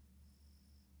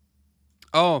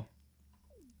 Oh.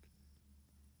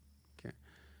 Okay.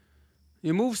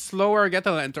 You move slower, get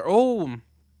a lantern. Oh.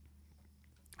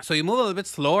 So you move a little bit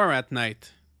slower at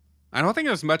night. I don't think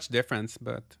there's much difference,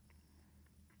 but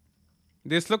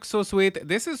this looks so sweet.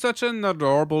 This is such an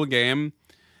adorable game.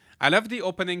 I love the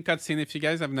opening cutscene. If you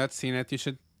guys have not seen it, you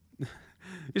should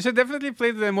you should definitely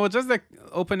play the demo. Just the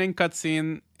opening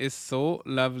cutscene is so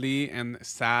lovely and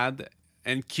sad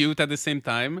and cute at the same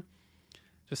time.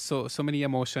 Just so many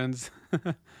emotions.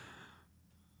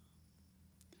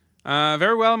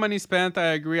 Very well, money spent.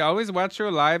 I agree. I always watch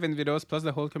your live and videos, plus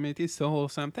the whole community is so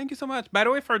wholesome. Thank you so much. By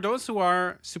the way, for those who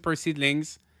are super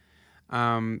seedlings,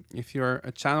 if you're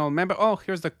a channel member, oh,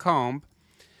 here's the comp.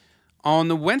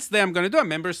 On Wednesday, I'm gonna do a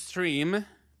member stream,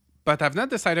 but I've not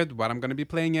decided what I'm gonna be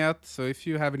playing yet. So if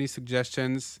you have any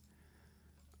suggestions,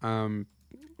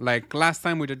 like last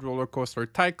time we did Roller Coaster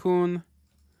Tycoon.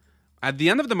 At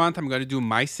the end of the month, I'm gonna do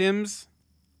My Sims,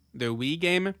 the Wii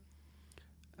game.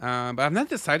 But I've not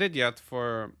decided yet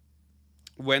for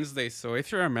Wednesday. So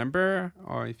if you're a member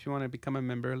or if you want to become a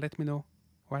member, let me know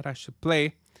what I should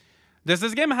play. Does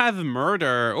this game have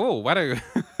murder? Oh, what a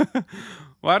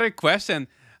what a question.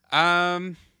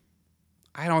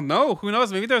 I don't know. Who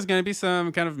knows? Maybe there's going to be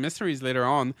some kind of mysteries later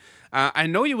on. I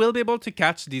know you will be able to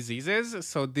catch diseases.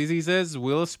 So diseases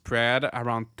will spread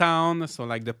around town. So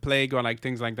like the plague or like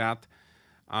things like that.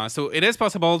 So it is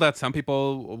possible that some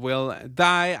people will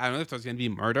die. I don't know if there's going to be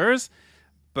murders,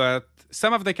 but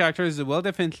some of the characters will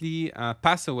definitely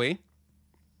pass away.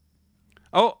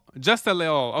 Oh, just a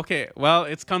little. Okay, well,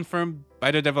 it's confirmed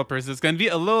by the developers. It's going to be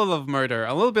a little of murder,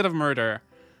 a little bit of murder.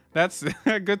 That's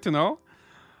good to know.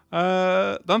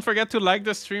 Don't forget to like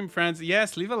the stream, friends.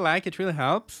 Yes, leave a like. It really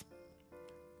helps.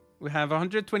 We have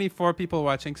 124 people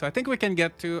watching, so I think we can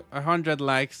get to 100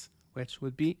 likes, which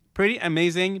would be pretty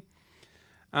amazing.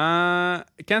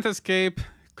 Can't escape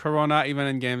Corona even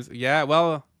in games. Yeah,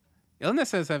 well,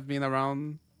 illnesses have been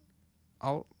around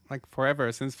all like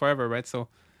since forever, right? So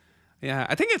yeah,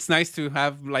 I think it's nice to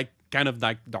have like kind of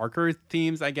like darker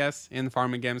themes, I guess, in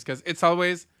farming games, because it's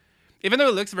always, even though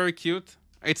it looks very cute,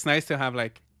 it's nice to have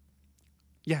like,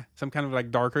 yeah, some kind of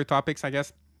like darker topics, I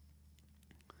guess.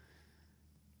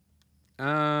 There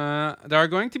are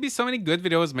going to be so many good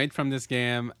videos made from this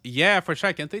game. Yeah, for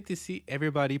sure. I can't wait to see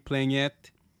everybody playing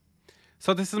it.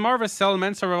 So this is more of a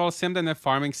settlement survival sim than a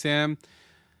farming sim.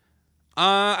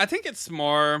 I think it's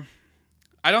more...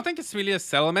 I don't think it's really a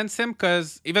settlement sim,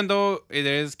 because even though it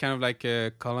is kind of like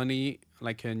a colony,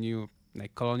 like a new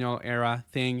like colonial era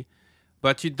thing,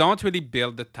 but you don't really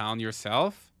build the town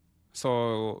yourself.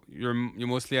 So you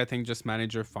mostly, I think, just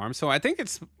manage your farm. So I think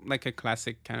it's like a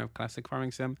classic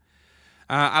farming sim.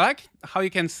 I like how you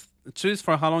can choose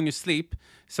for how long you sleep.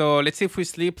 So let's say if we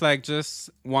sleep like just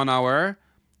 1 hour,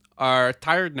 our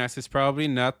tiredness is probably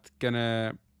not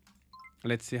gonna.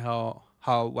 Let's see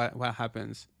what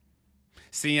happens.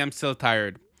 See, I'm still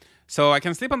tired, so I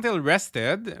can sleep until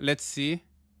rested. Let's see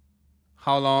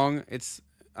how long. It's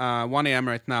 1 a.m.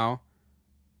 right now.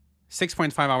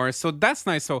 6.5 hours. So that's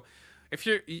nice. So if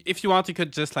you want, you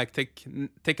could just like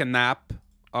take a nap,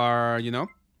 or you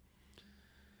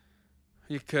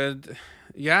could,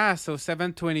 yeah. So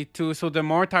 7:22. So the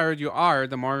more tired you are,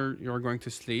 the more you're going to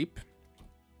sleep.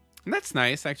 And that's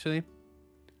nice, actually.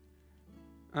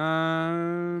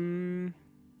 I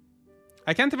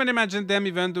can't even imagine them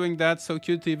even doing that. So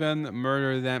cute to even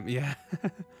murder them. Yeah.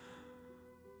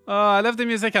 Oh, I love the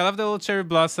music. I love the little cherry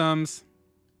blossoms.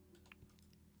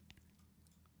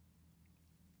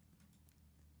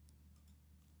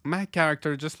 My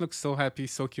character just looks so happy,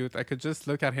 so cute. I could just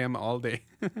look at him all day.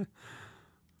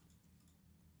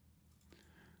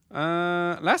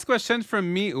 Last question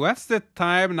from me. What's the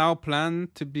time now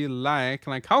planned to be like?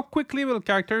 Like, how quickly will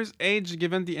characters age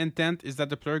given the intent is that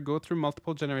the player go through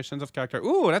multiple generations of character?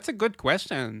 Ooh, that's a good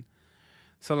question.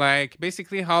 So, like,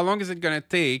 basically, how long is it gonna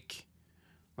take,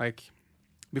 like,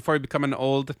 before you become an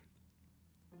old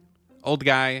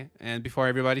guy and before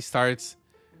everybody starts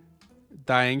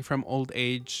dying from old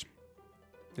age?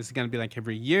 Is it gonna be like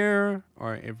every year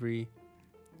or every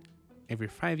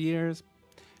 5 years?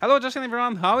 Hello, Josh and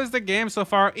everyone. How is the game so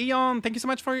far? Eon, thank you so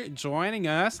much for joining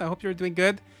us. I hope you're doing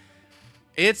good.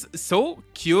 It's so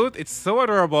cute. It's so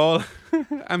adorable.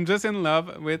 I'm just in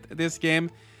love with this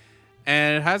game.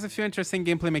 And it has a few interesting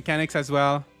gameplay mechanics as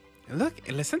well. Look,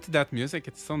 listen to that music.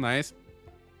 It's so nice.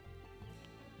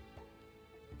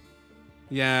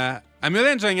 Yeah, I'm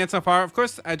really enjoying it so far. Of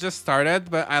course, I just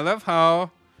started, but I love how...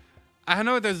 I don't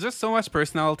know, there's just so much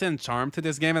personality and charm to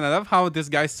this game. And I love how this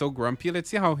guy's so grumpy.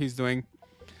 Let's see how he's doing.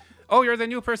 Oh, you're the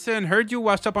new person. Heard you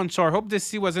washed up on shore. Hope this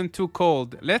sea wasn't too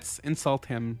cold. Let's insult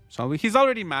him, shall we? He's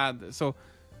already mad, so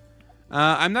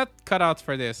I'm not cut out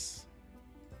for this.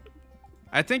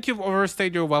 I think you've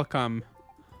overstayed your welcome.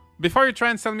 Before you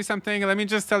try and sell me something, let me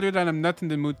just tell you that I'm not in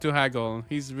the mood to haggle.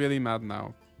 He's really mad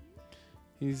now.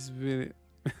 He's really...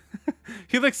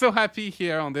 He looks so happy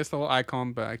here on this little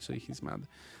icon, but actually he's mad.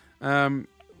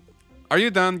 Are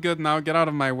you done? Good now. Get out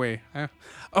of my way.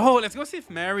 Oh, let's go see if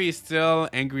Mary is still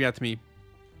angry at me.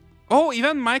 Oh,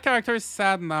 even my character is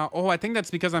sad now. Oh, I think that's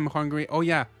because I'm hungry. Oh,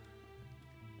 yeah.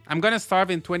 I'm gonna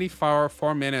starve in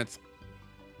 24 minutes.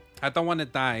 I don't want to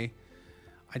die.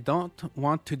 I don't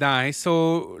want to die.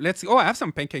 So let's... Oh, I have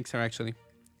some pancakes here, actually.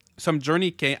 Some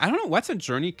journey cake. I don't know. What's a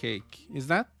journey cake? Is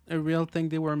that a real thing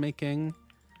they were making?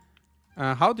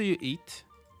 How do you eat?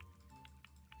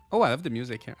 Oh, I love the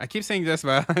music here. I keep saying this,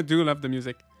 but I do love the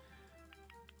music.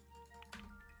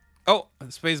 Oh,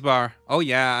 spacebar. Oh,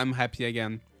 yeah, I'm happy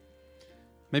again.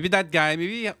 Maybe that guy,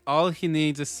 maybe all he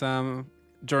needs is some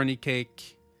journey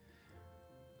cake.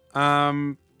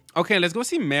 Okay, let's go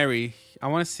see Mary. I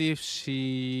want to see if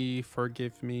she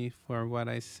forgive me for what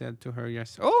I said to her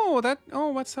yesterday. Oh,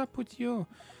 what's up with you?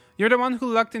 You're the one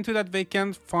who lucked into that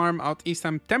vacant farm out east.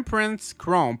 I'm Temperance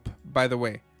Crump, by the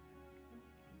way.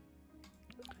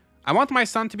 I want my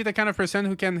son to be the kind of person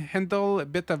who can handle a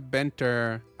bit of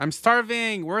banter. I'm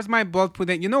starving. Where's my blood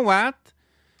pudding? You know what?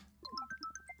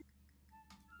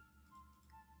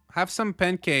 Have some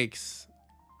pancakes.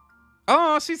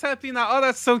 Oh, she's happy now. Oh,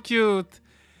 that's so cute.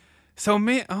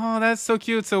 Oh, that's so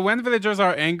cute. So when villagers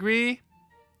are angry,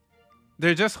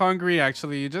 they're just hungry,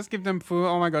 actually. You just give them food.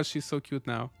 Oh my gosh, she's so cute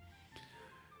now.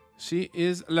 She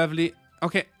is lovely.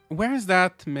 Okay, where is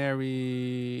that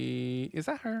Mary? Is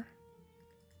that her?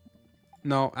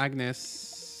 No,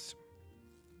 Agnes.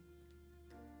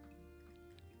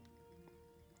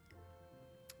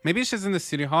 Maybe she's in the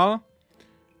city hall.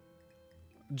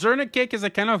 Journey cake is a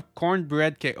kind of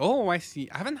cornbread cake. Oh, I see.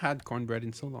 I haven't had cornbread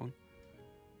in so long.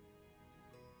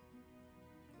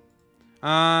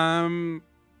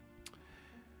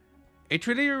 It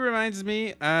really reminds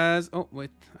me as... Oh, wait.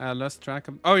 I lost track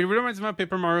of... Oh, it really reminds me of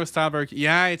Paper Mario style work.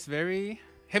 Yeah, it's very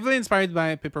heavily inspired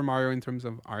by Paper Mario in terms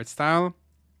of art style.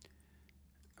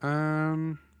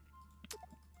 I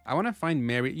want to find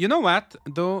Mary. You know what,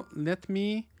 though? Let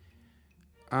me...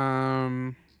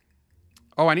 Oh,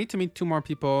 I need to meet 2 more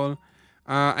people.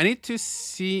 I need to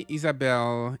see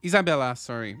Isabella,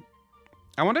 sorry.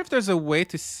 I wonder if there's a way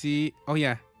to see... Oh,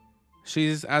 yeah.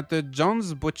 She's at the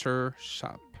Jones Butcher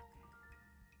shop.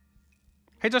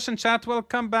 Hey, Josh and chat,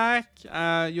 welcome back.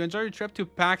 You enjoyed your trip to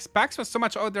PAX. PAX was so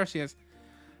much... Oh, there she is.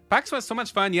 PAX was so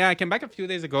much fun. Yeah, I came back a few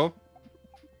days ago.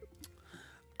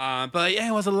 But yeah,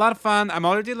 it was a lot of fun. I'm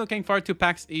already looking forward to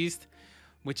PAX East,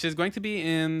 which is going to be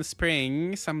in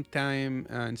spring, sometime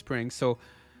in spring. So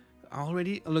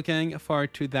already looking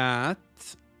forward to that.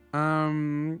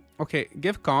 Okay,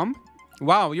 give calm.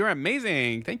 Wow, you're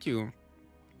amazing. Thank you.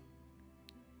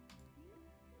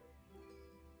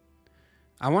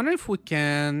 I wonder if we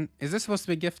can... Is this supposed to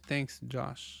be a gift? Thanks,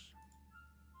 Josh.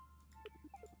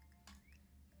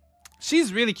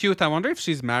 She's really cute. I wonder if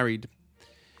she's married.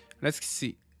 Let's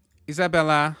see.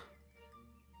 Isabella.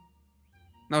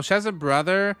 No, she has a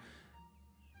brother.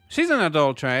 She's an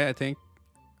adult, right? I think.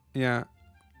 Yeah.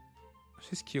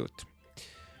 She's cute.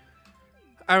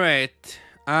 All right.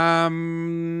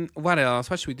 What else?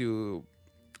 What should we do?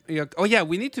 Oh, yeah.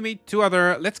 We need to meet 2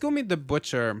 other... Let's go meet the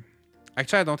butcher.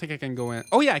 Actually, I don't think I can go in.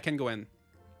 Oh, yeah, I can go in.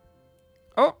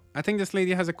 Oh, I think this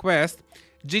lady has a quest.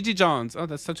 Gigi Jones. Oh,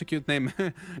 that's such a cute name.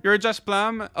 You're Josh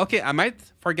Plum. Okay, I might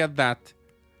forget that.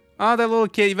 Oh, the little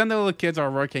kid. Even the little kids are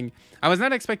working. I was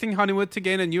not expecting Hollywood to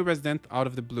gain a new resident out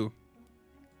of the blue.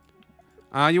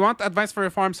 You want advice for your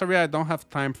farm? Sorry, I don't have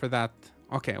time for that.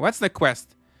 Okay, what's the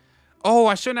quest? Oh,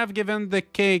 I shouldn't have given the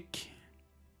cake.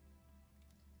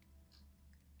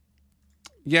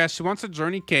 Yeah, she wants a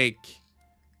journey cake.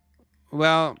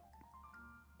 Well,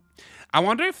 I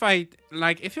wonder if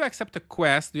if you accept a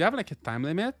quest, do you have like a time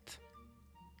limit?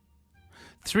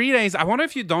 3 days. I wonder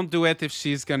if you don't do it, if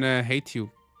she's gonna hate you.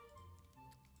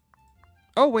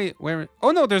 Oh, wait, where?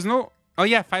 Oh, no, there's no. Oh,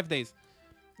 yeah, 5 days.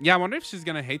 Yeah, I wonder if she's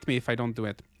gonna hate me if I don't do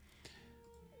it.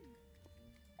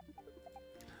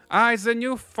 It's a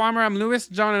new farmer. I'm Louis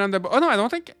John, and I'm the. Oh, no, I don't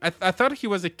think. I thought he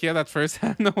was a kid at first. I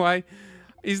don't know why.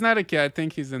 He's not a kid. I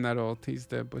think he's an adult. He's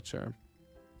the butcher.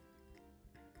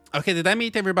 Okay, did I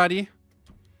meet everybody?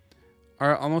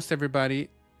 Or almost everybody.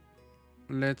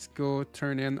 Let's go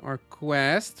turn in our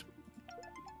quest.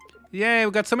 Yay,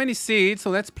 we got so many seeds, so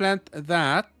let's plant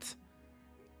that.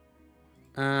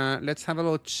 Let's have a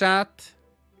little chat.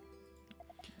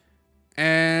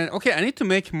 And okay, I need to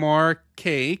make more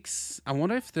cakes. I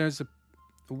wonder if there's a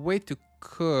way to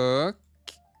cook.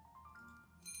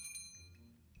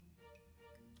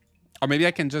 Or maybe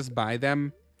I can just buy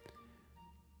them.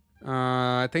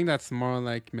 I think that's more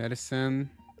like medicine.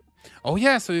 Oh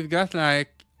yeah, so we've got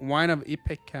like wine of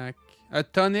ipecac, a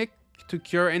tonic to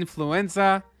cure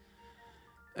influenza,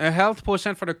 a health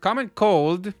potion for the common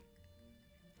cold,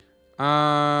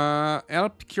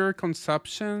 help cure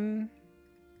consumption,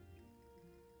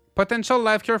 potential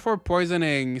life cure for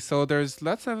poisoning. So there's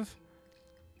lots of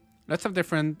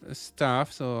different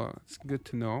stuff. So it's good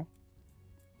to know.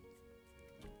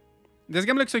 This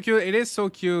game looks so cute. It is so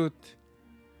cute.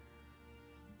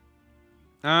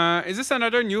 Is this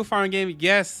another new farm game?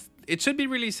 Yes. It should be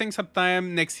releasing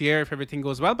sometime next year if everything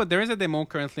goes well, but there is a demo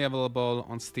currently available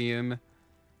on Steam.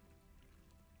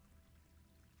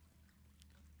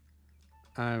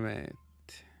 Alright.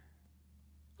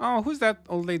 Oh, who's that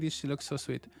old lady? She looks so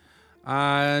sweet.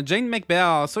 Jane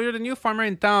McBell. So you're the new farmer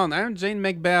in town. I'm Jane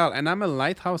McBell, and I'm a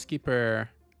lighthouse keeper.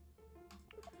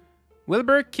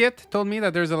 Wilbur Kit told me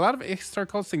that there's a lot of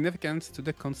historical significance to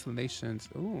the constellations.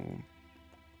 Ooh.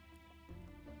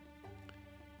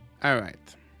 Alright.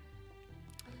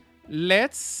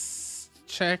 Let's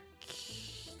check.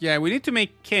 Yeah, we need to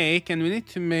make cake and we need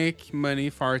to make money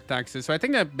for our taxes. So I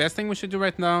think the best thing we should do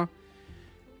right now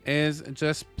is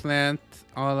just plant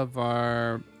all of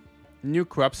our new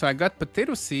crops. So I got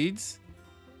potato seeds,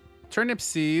 turnip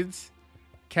seeds,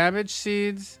 cabbage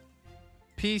seeds,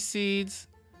 pea seeds,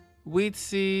 wheat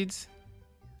seeds,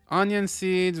 onion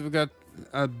seeds. We got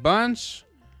a bunch.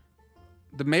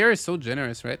 The mayor is so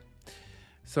generous, right?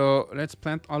 So let's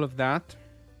plant all of that.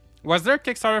 Was there a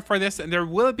Kickstarter for this? There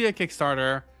will be a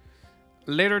Kickstarter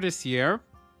later this year.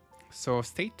 So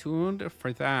stay tuned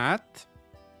for that.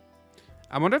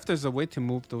 I wonder if there's a way to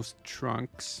move those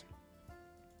trunks.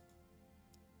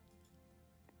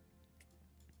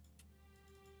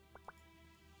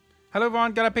 Hello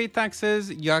everyone, gotta pay taxes.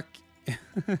 Yuck.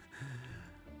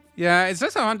 Yeah, it's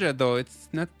just 100 though. It's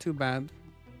not too bad.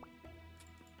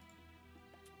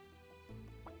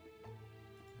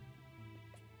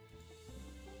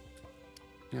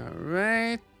 All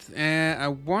right, and I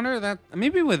wonder that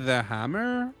maybe with the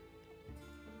hammer.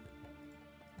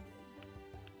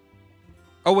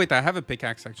 Oh wait, I have a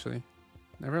pickaxe actually.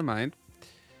 Never mind.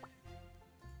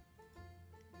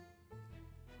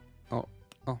 Oh,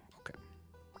 okay.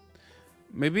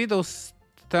 Maybe those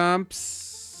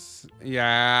stumps.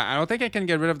 Yeah, I don't think I can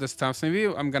get rid of the stumps. Maybe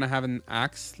I'm gonna have an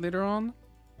axe later on.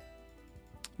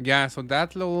 Yeah, so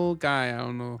that little guy, I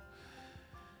don't know.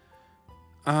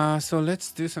 So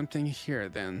let's do something here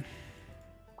then.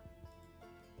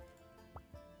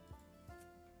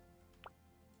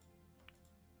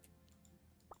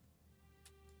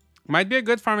 Might be a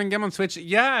good farming game on Switch.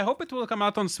 Yeah, I hope it will come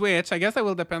out on Switch. I guess that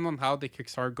will depend on how the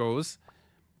Kickstarter goes.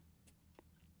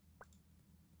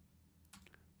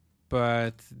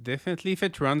 But definitely if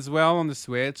it runs well on the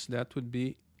Switch, that would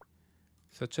be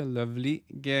such a lovely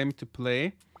game to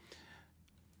play.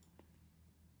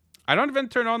 I don't even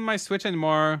turn on my Switch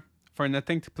anymore for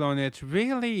nothing to play on it.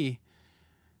 Really?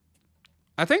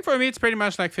 I think for me, it's pretty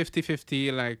much like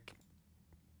 50-50. Like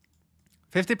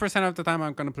 50% of the time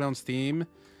I'm going to play on Steam.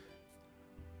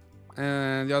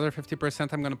 And the other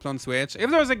 50% I'm going to play on Switch. If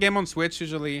there's a game on Switch,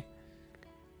 usually...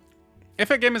 If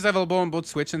a game is available on both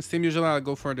Switch and Steam, usually I'll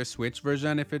go for the Switch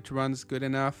version if it runs good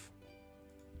enough.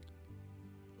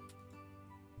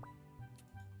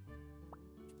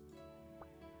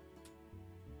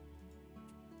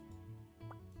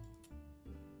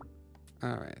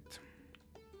 All right.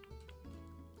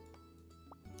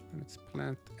 Let's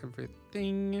plant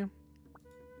everything.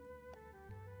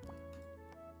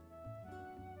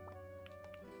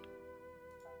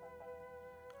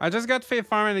 I just got Fae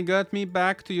Farm and it got me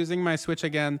back to using my Switch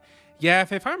again. Yeah,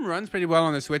 Fae Farm runs pretty well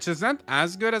on the Switch. It's not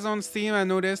as good as on Steam, I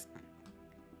noticed.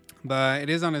 But it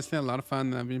is honestly a lot of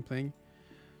fun. I've been playing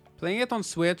it on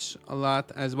Switch a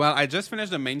lot as well. I just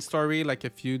finished the main story like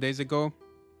a few days ago.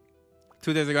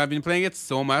 2 days ago. I've been playing it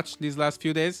so much these last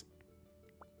few days.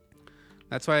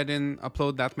 That's why I didn't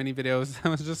upload that many videos. I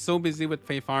was just so busy with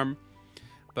Fae Farm.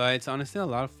 But it's honestly a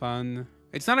lot of fun.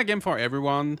 It's not a game for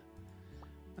everyone.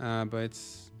 But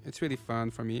it's really fun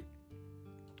for me.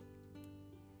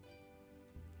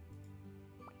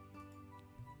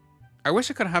 I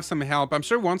wish I could have some help. I'm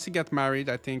sure once you get married,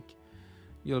 I think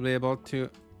you'll be able to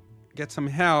get some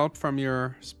help from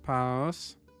your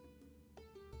spouse.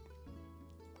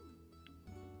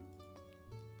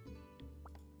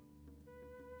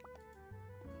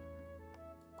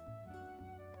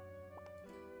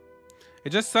 It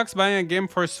just sucks buying a game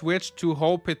for Switch to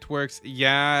hope it works.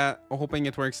 Yeah, hoping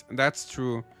it works. That's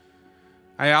true.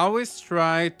 I always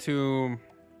try to...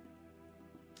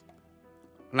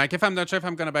 Like, if I'm not sure if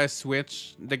I'm gonna buy a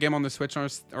Switch, the game on the Switch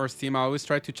or Steam, I always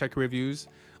try to check reviews.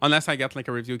 Unless I get, like,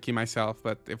 a review key myself.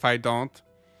 But if I don't,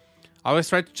 I always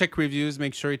try to check reviews,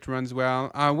 make sure it runs well.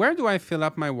 Where do I fill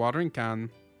up my watering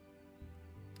can?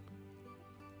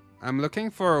 I'm looking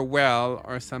for a well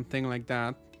or something like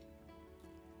that.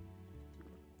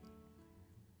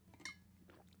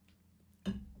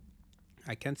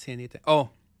 I can't see anything. Oh,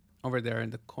 over there in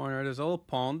the corner, there's a little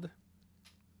pond.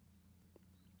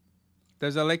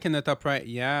 There's a lake in the top right.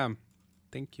 Yeah,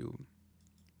 thank you.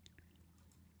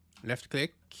 Left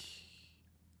click.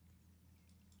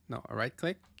 No, a right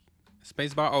click.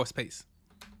 Space bar. Oh, space.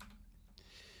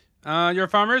 Your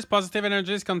farmer's positive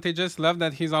energy is contagious. Love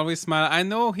that he's always smiling. I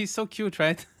know, he's so cute,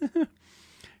 right?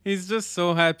 He's just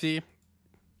so happy.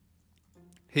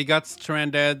 He got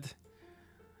stranded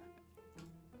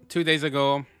 2 days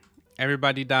ago.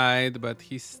 Everybody died, but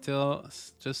he's still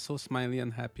just so smiley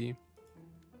and happy.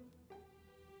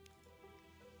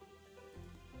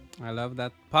 I love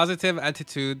that positive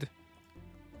attitude.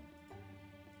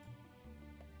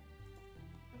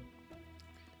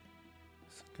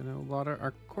 So gonna water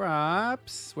our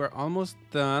crops. We're almost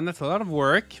done. That's a lot of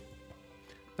work.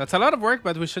 That's a lot of work,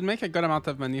 but we should make a good amount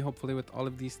of money, hopefully, with all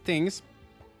of these things.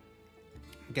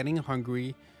 I'm getting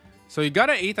hungry. So you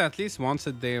gotta eat at least once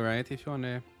a day, right? If you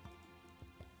wanna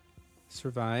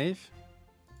survive.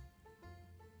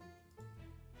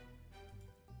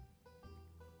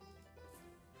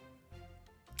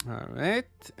 All right,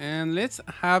 and let's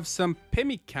have some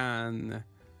pemmican.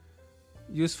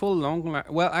 Useful long.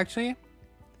 Well, actually,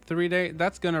 3 days.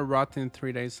 That's gonna rot in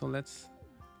 3 days. So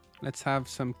let's have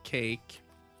some cake.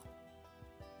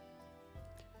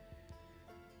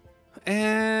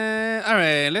 And all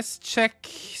right, let's check.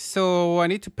 So I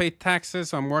need to pay taxes.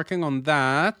 So I'm working on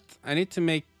that. I need to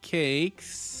make cakes.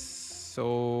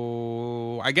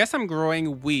 So I guess I'm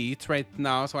growing wheat right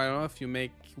now. So I don't know if you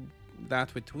make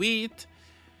that with wheat.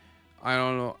 I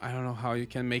don't know how you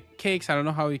can make cakes. I don't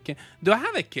know how you can. Do I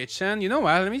have a kitchen? You know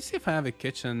what? Let me see if I have a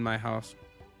kitchen in my house.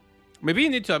 Maybe you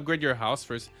need to upgrade your house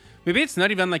first. Maybe it's not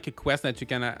even like a quest that you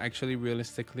can actually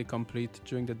realistically complete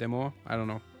during the demo. I don't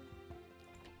know.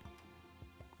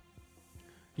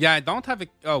 Yeah, I don't have a...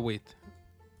 Oh, wait.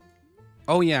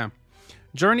 Oh, yeah.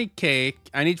 Journey cake.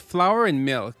 I need flour and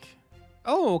milk.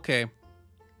 Oh, okay.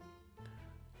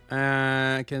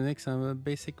 I can make some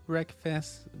basic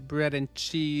breakfast. Bread and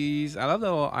cheese. I love the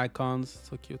little icons.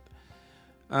 So cute.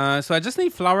 So I just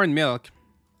need flour and milk.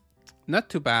 Not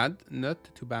too bad. Not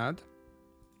too bad.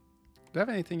 Do I have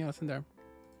anything else in there?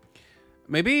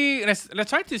 Maybe let's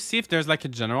try to see if there's like a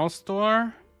general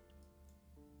store.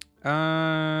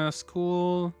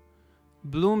 School.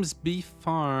 Bloom's Beef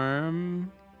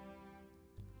Farm.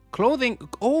 Clothing.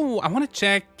 Oh, I want to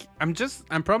check. I'm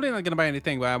probably not gonna buy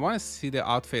anything, but I want to see the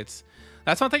outfits.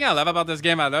 That's one thing I love about this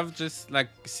game. I love just like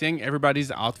seeing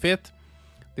everybody's outfit.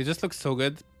 They just look so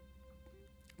good.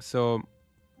 So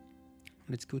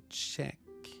let's go check.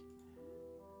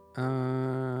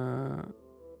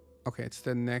 Okay, it's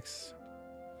the next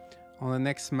on the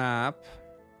next map.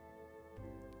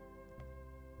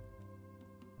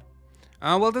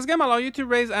 Will this game allow you to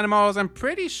raise animals? I'm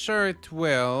pretty sure it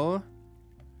will.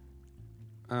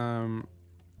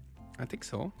 I think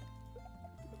so.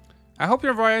 I hope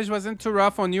your voyage wasn't too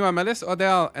rough on you. I'm Alice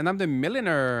Odell, and I'm the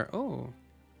millionaire. Oh.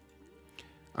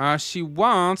 She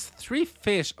wants 3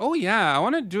 fish. Oh, yeah. I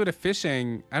want to do the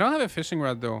fishing. I don't have a fishing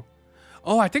rod, though.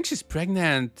 Oh, I think she's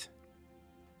pregnant.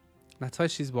 That's why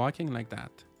she's walking like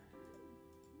that.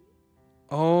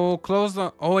 Oh, closed.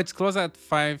 Oh, it's closed at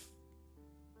 5.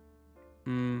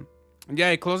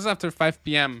 Yeah, it closes after 5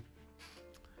 p.m.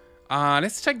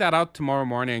 Let's check that out tomorrow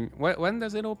morning. When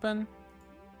does it open?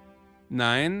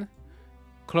 9.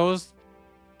 Closed.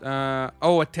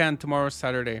 At 10 tomorrow,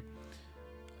 Saturday.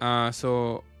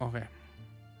 So okay.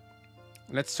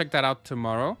 Let's check that out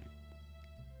tomorrow.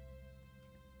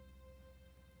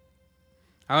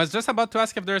 I was just about to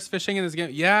ask if there's fishing in this game.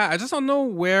 Yeah, I just don't know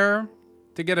where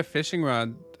to get a fishing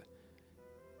rod.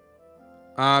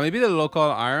 Maybe the local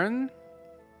iron.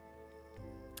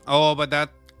 Oh, but that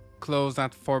closed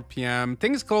at 4 p.m.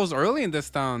 Things close early in this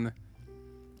town.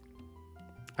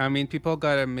 I mean, people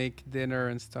gotta make dinner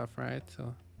and stuff, right?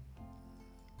 So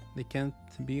they can't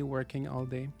be working all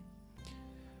day.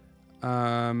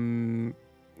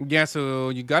 Yeah, so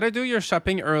you gotta do your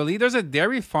shopping early. There's a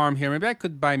dairy farm here. Maybe I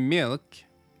could buy milk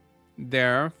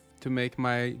there to make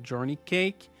my journey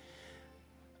cake.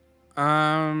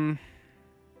 You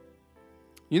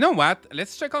know what?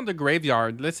 Let's check on the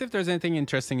graveyard. Let's see if there's anything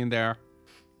interesting in there.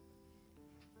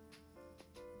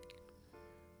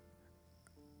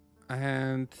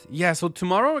 And yeah, so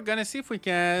tomorrow we're gonna see if we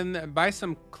can buy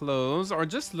some clothes or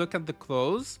just look at the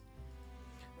clothes.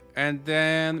 And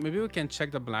then maybe we can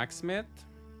check the blacksmith.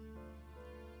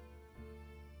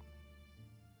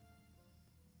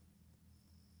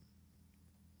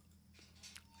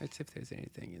 Let's see if there's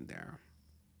anything in there.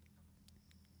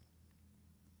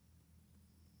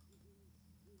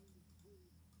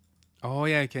 Oh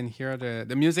yeah, you can hear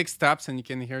the music stops and you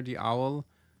can hear the owl.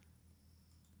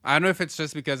 I don't know if it's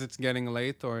just because it's getting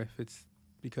late or if it's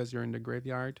because you're in the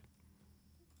graveyard.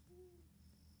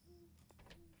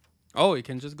 Oh, you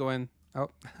can just go in.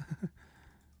 Oh.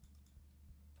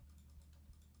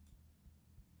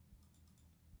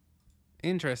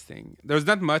 Interesting. There's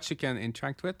not much you can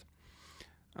interact with.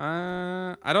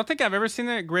 I don't think I've ever seen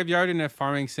a graveyard in a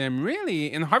farming sim.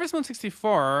 Really? In Harvest Moon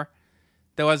 64,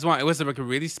 there was one. It was like a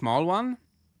really small one.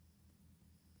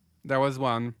 There was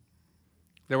one.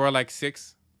 There were like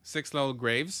six little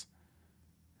graves.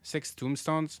 6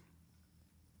 tombstones.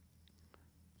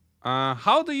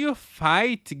 How do you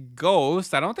fight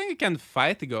ghosts? I don't think you can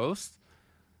fight ghosts.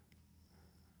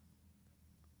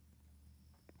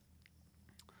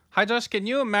 Hi Josh, can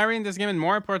you marry in this game? And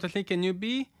more importantly, can you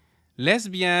be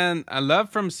lesbian? A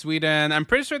love from Sweden. I'm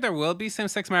pretty sure there will be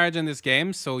same-sex marriage in this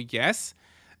game, so yes.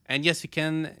 And yes, you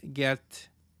can get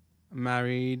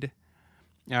married.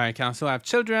 You can also have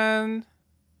children.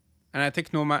 And I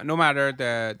think no matter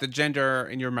the gender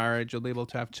in your marriage, you'll be able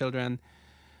to have children.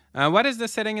 What is the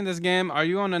setting in this game? Are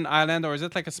you on an island or is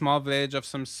it like a small village of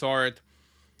some sort?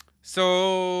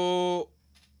 So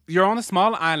you're on a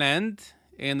small island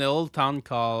in the old town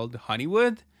called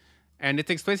Honeywood. And it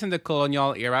takes place in the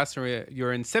colonial era. So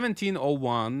you're in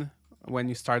 1701 when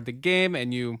you start the game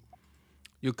and you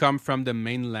come from the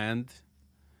mainland.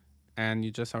 And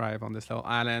you just arrive on this little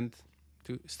island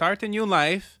to start a new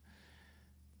life.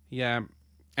 Yeah.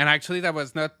 And actually, that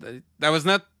was not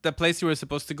the place you were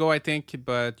supposed to go, I think.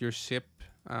 But your ship,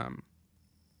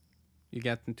 you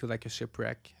get into like a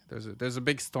shipwreck. There's a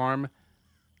big storm,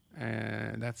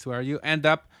 and that's where you end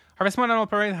up. Harvest Moon Animal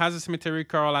Parade has a cemetery.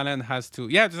 Coral Island has 2.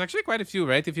 Yeah, there's actually quite a few,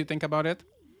 right? If you think about it.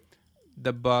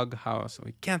 The bug house.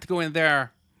 We can't go in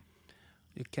there.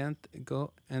 You can't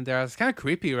go in there. It's kind of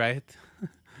creepy, right?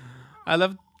 I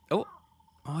love.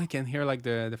 Oh, you can hear like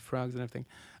the frogs and everything.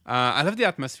 I love the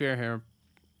atmosphere here.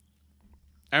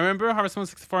 I remember Harvest Moon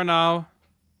 64 now.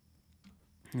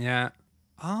 Yeah.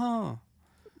 Oh.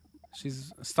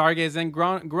 She's stargazing.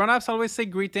 Grown-ups always say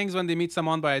greetings when they meet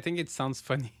someone, but I think it sounds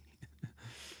funny.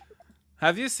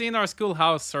 Have you seen our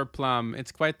schoolhouse, Sir Plum?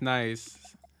 It's quite nice.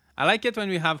 I like it when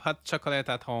we have hot chocolate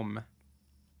at home.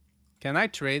 Can I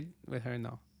trade with her?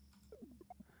 No.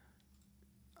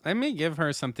 Let me give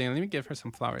her something. Let me give her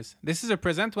some flowers. This is a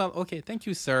present? Well, okay. Thank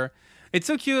you, sir. It's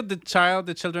so cute.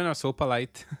 The children are so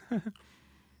polite.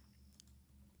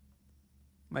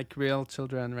 Like real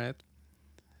children, right?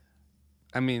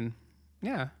 I mean,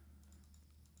 yeah.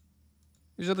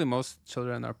 Usually most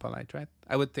children are polite, right?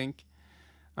 I would think.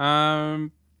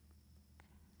 Animal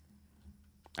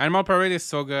Parade is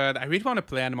so good. I really want to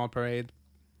play Animal Parade.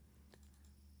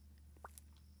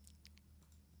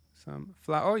 Some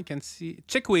flower. Oh, you can see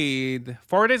chickweed.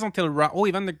 4 days until rot. Oh,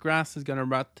 even the grass is gonna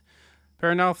rot.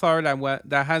 Perennial flower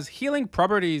that has healing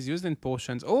properties used in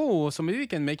potions. Oh, so maybe you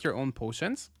can make your own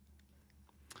potions.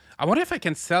 I wonder if I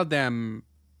can sell them.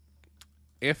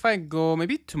 If I go,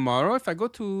 maybe tomorrow, if I go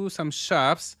to some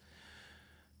shops.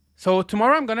 So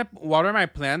tomorrow I'm gonna water my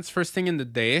plants first thing in the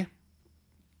day.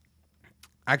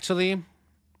 Actually,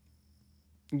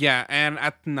 yeah, and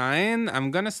at 9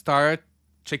 I'm gonna start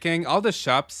checking all the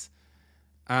shops.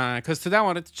 Because today I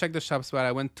wanted to check the shops, but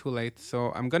I went too late.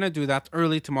 So I'm gonna do that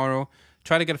early tomorrow.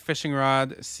 try to get a fishing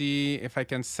rod, see if I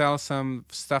can sell some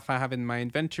stuff I have in my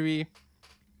inventory.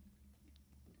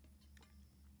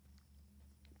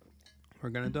 We're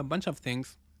gonna do a bunch of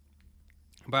things.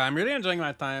 But I'm really enjoying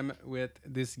my time with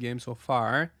this game so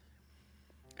far.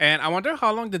 And I wonder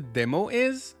how long the demo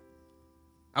is.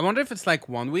 I wonder if it's like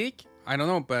 1 week. I don't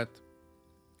know, but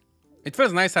it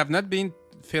feels nice. I've not been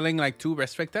feeling like too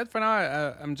restricted for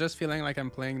now. I'm just feeling like I'm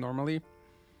playing normally.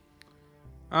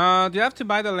 Do you have to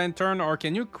buy the lantern or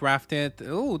can you craft it?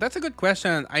 Oh, that's a good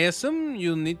question. I assume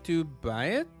you need to buy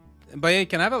it. But you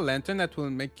can have a lantern that will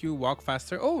make you walk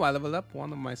faster. Oh, I leveled up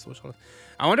one of my socials.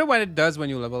 I wonder what it does when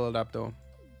you level it up though.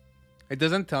 It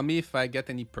doesn't tell me if I get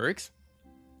any perks.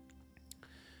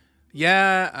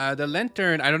 Yeah, the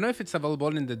lantern. I don't know if it's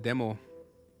available in the demo.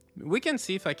 We can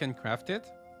see if I can craft it.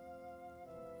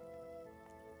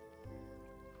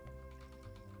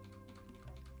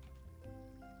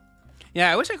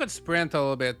 Yeah, I wish I could sprint a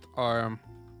little bit or...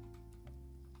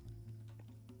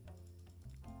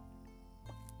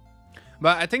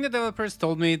 But I think the developers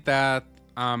told me that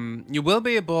you will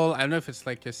be able... I don't know if it's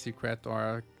like a secret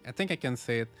or... I think I can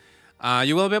say it.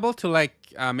 You will be able to like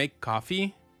make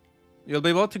coffee. You'll be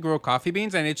able to grow coffee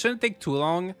beans and it shouldn't take too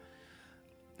long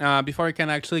before you can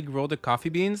actually grow the coffee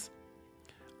beans.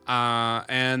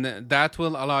 And that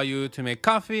will allow you to make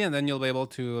coffee and then you'll be able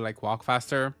to like walk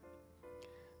faster.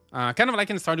 Kind of like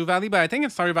in Stardew Valley, but I think in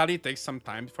Stardew Valley it takes some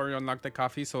time before you unlock the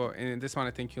coffee. So in this one,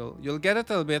 I think you'll get it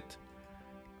a little bit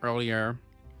earlier.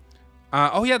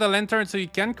 Oh yeah, the lantern. So you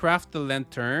can craft the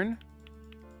lantern.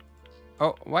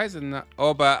 Oh, why is it not?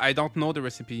 Oh, but I don't know the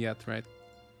recipe yet, right?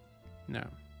 No.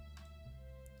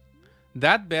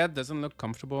 That bed doesn't look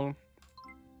comfortable.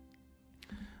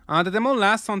 The demo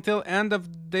lasts until end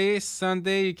of day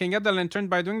Sunday. You can get the lantern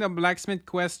by doing the blacksmith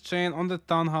quest chain on the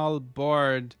town hall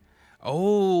board.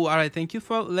 Oh, all right. Thank you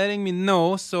for letting me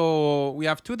know. So we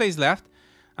have 2 days left.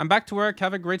 I'm back to work.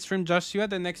 Have a great stream, Josh. You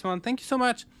at the next one. Thank you so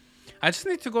much. I just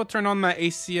need to go turn on my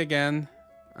AC again.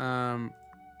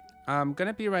 I'm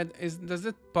gonna be right. Does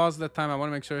it pause the time? I want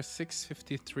to make sure.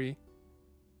 6:53.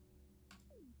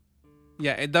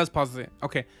 Yeah, it does pause it.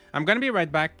 Okay, I'm gonna be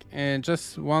right back in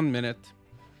just 1 minute.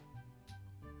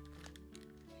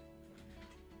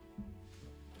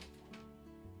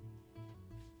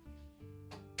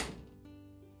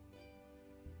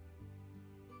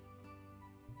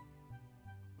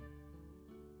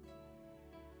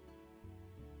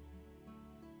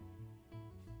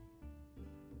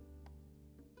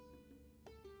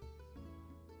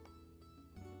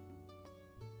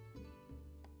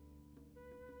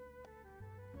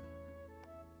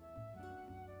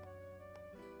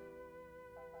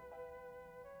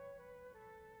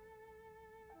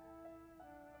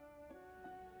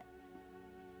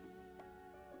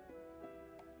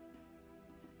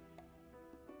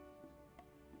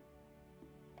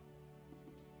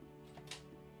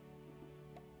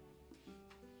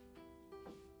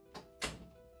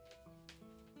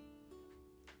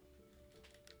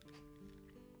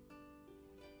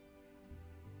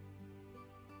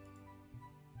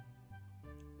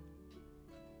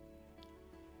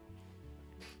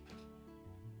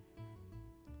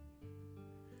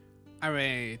 All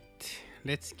right,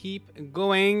 let's keep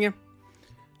going.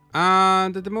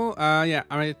 The demo, yeah,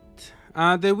 all right.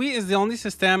 The Wii is the only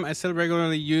system I still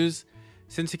regularly use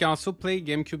since you can also play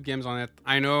GameCube games on it.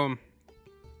 I know.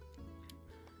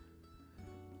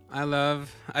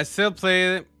 I still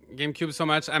play GameCube so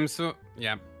much.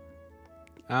 Yeah.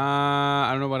 I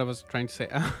don't know what I was trying to say.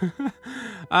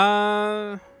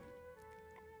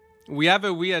 We have a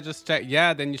Wii, I just checked.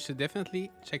 Yeah, then you should definitely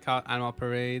check out Animal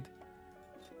Parade.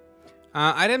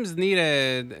 Items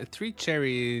needed. 3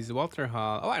 cherries. Walter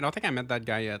Hall. Oh, I don't think I met that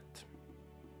guy yet.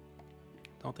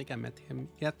 Don't think I met him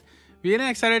yet. Really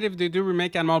excited if they do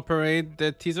remake Animal Parade.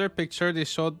 The teaser picture they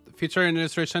showed feature an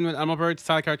illustration with Animal Parade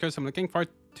style characters. I'm looking forward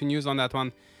to news on that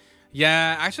one.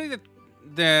 Yeah, actually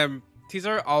the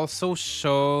teaser also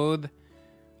showed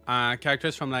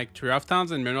characters from like Tree of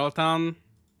Towns and Mineral Town.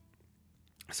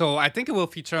 So I think it will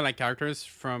feature like characters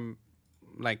from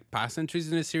like past entries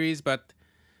in the series, but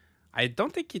I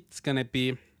don't think it's gonna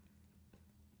be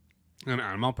an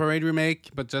Animal Parade remake,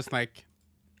 but just like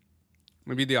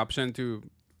maybe the option to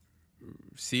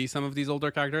see some of these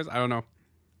older characters. I don't know.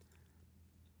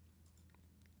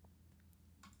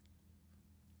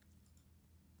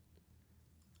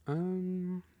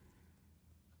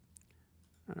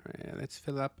 All right, let's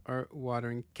fill up our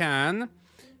watering can.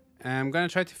 I'm gonna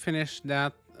try to finish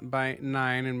that by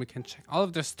 9 and we can check all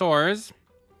of the stores.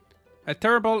 A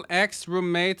terrible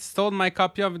ex-roommate stole my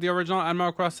copy of the original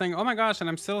Animal Crossing. Oh my gosh, and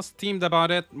I'm still steamed about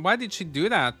it. Why did she do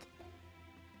that?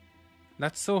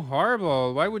 That's so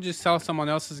horrible. Why would you sell someone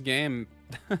else's game?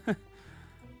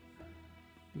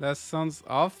 That sounds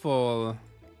awful.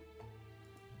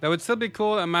 That would still be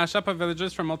cool. A mashup of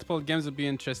villagers from multiple games would be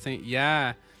interesting.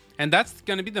 Yeah. And that's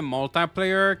going to be the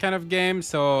multiplayer kind of game.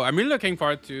 So I'm really looking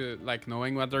forward to like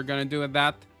knowing what they're going to do with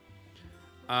that.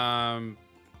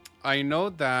 I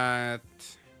know that...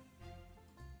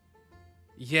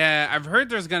 Yeah, I've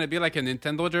heard there's going to be like a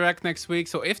Nintendo Direct next week.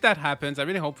 So if that happens, I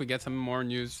really hope we get some more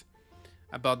news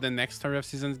about the next Story of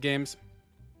Seasons games.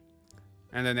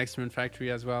 And the next Moon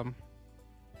Factory as well.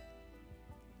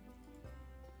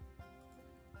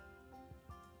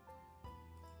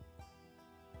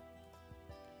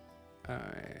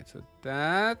 Alright, so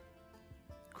that...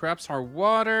 Crops are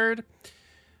watered.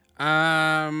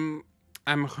 I'm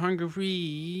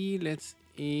hungry. Let's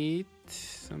eat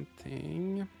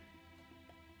something.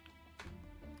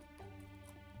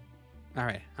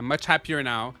 Alright, I'm much happier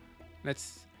now.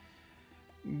 Let's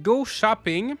go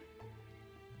shopping.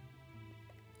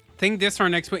 Think this or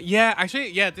next week. Yeah,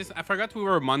 actually, yeah, this I forgot we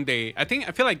were Monday. I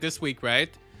feel like this week, right?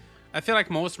 I feel like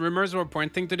most rumors were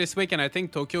pointing to this week, and I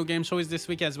think Tokyo Game Show is this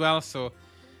week as well. So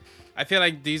I feel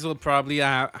like these will probably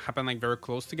happen like very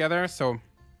close together. So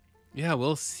yeah,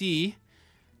 we'll see.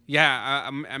 Yeah,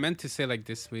 I meant to say like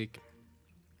this week.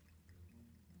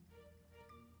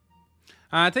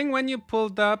 I think when you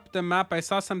pulled up the map, I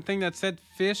saw something that said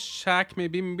Fish Shack.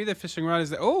 Maybe the fishing rod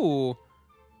is there. Oh,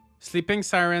 Sleeping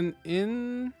Siren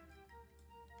Inn.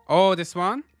 Oh, this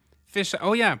one? Fish.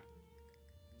 Oh, yeah.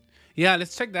 Yeah,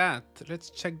 let's check that. Let's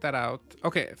check that out.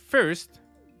 Okay, first,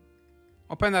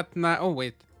 open at 9. Oh,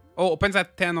 wait. Oh, opens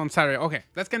at 10 on Saturday. Okay,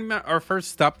 that's going to be our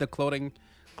first stop, the clothing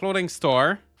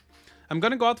store. I'm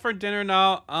going to go out for dinner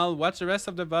now. I'll watch the rest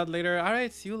of the VOD later. All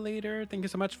right, see you later. Thank you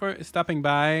so much for stopping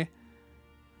by.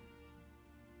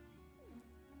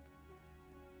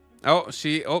 Oh,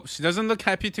 she doesn't look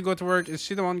happy to go to work. Is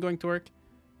she the one going to work?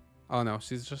 Oh, no,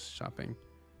 she's just shopping.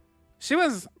 She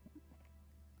was...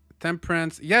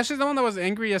 Temperance. Yeah, she's the one that was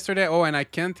angry yesterday. Oh, and I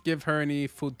can't give her any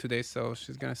food today, so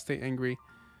she's gonna stay angry.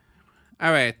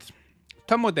 All right.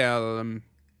 Top model.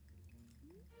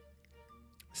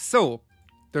 So,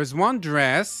 there's one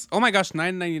dress. Oh my gosh,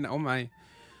 $9.99. Oh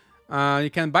my.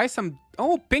 You can buy some...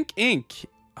 Oh, pink ink.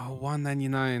 Oh,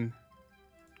 $1.99.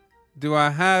 Do I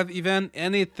have even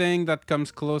anything that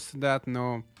comes close to that?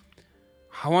 No.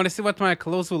 I want to see what my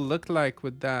clothes will look like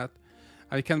with that.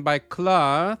 I can buy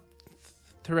cloth.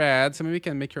 Thread, so maybe you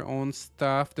can make your own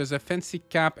stuff. There's a fancy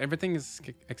cap. Everything is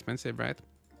expensive, right?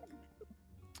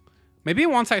 Maybe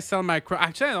once I sell my crop.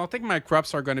 Actually, I don't think my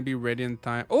crops are going to be ready in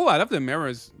time. Oh, I love the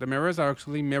mirrors. The mirrors are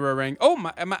actually mirroring. Oh,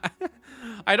 my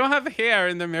I don't have hair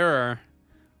in the mirror.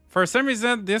 For some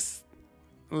reason, this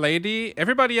lady,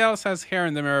 everybody else has hair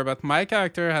in the mirror, but my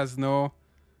character has no...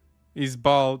 He's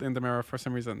bald in the mirror for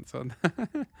some reason. So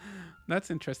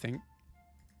that's interesting.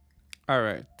 All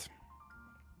right.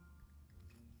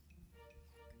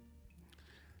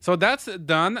 So that's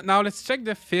done. Now let's check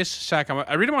the fish shack.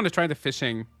 I really want to try the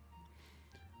fishing.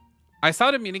 I saw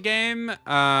the minigame.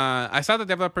 I saw the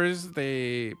developers.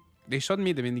 They showed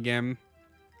me the minigame.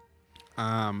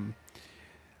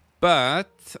 But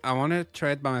I want to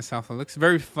try it by myself. It looks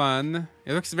very fun.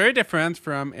 It looks very different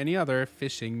from any other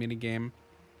fishing minigame.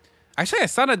 Actually, I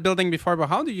saw that building before, but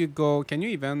how do you go? Can you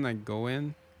even like go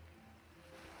in?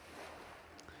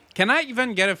 Can I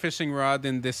even get a fishing rod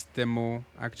in this demo,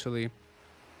 actually?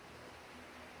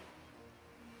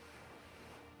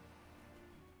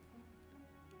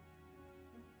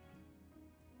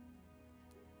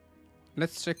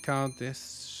 Let's check out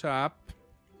this shop.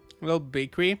 Little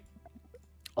bakery.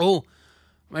 Oh,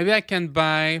 maybe I can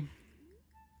buy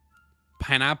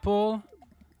pineapple.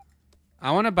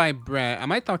 I want to buy bread.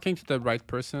 Am I talking to the right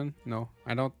person? No,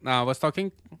 I don't. No, I was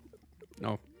talking.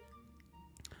 No.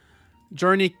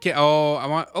 Journey cake. Oh, I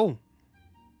want. Oh.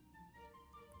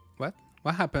 What?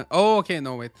 What happened? Oh, okay.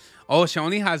 No, wait. Oh, she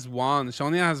only has one. She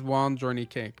only has one journey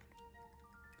cake.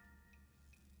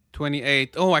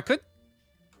 28. Oh, I could.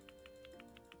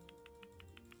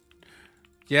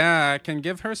 Yeah, I can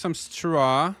give her some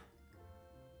straw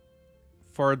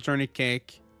for a journey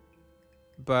cake.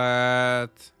 But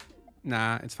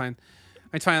nah, it's fine.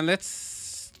 It's fine.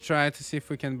 Let's try to see if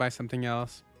we can buy something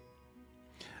else.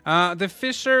 The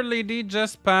fisher lady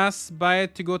just passed by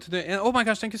to go to the inn. Oh my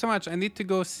gosh, thank you so much. I need to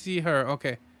go see her.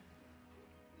 Okay.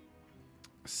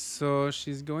 So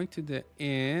she's going to the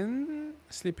inn.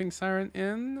 Sleeping Siren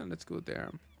Inn. Let's go there.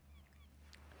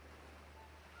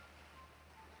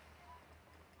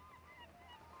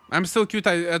 I'm so cute.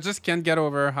 I just can't get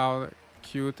over how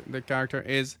cute the character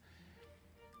is.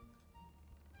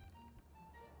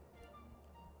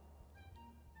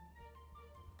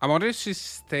 I wonder if she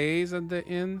stays at the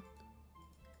inn.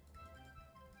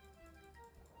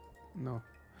 No.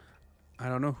 I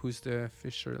don't know who's the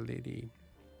fisher lady.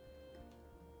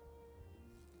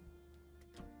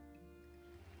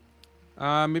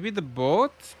 Maybe the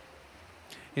boat?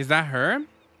 Is that her?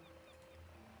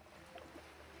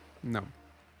 No.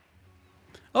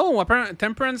 Oh, apparently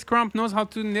Temperance Crump knows how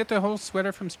to knit a whole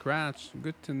sweater from scratch.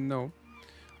 Good to know.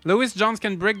 Louis Jones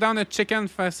can break down a chicken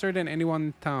faster than anyone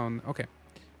in town. Okay.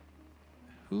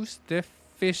 Who's the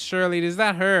fisher lady? Is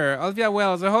that her? Olivia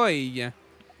Wells, ahoy!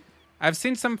 I've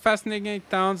seen some fascinating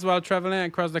towns while traveling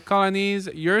across the colonies.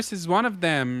 Yours is one of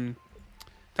them.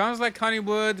 Towns like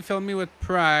Honeywood fill me with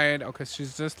pride. Okay,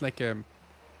 she's just like a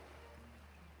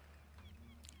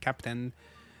captain.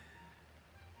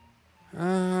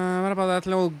 What about that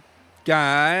little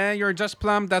guy? You're just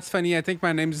Plum. That's funny. I think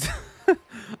my name's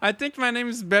I think my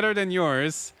name's better than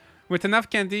yours. With enough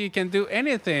candy, you can do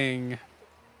anything.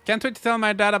 Can't wait to tell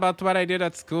my dad about what I did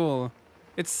at school.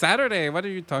 It's Saturday. What are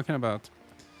you talking about?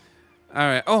 All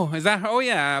right. Oh, is that her? Oh,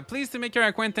 yeah. Pleased to make your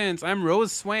acquaintance. I'm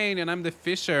Rose Swain, and I'm the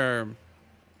fisher.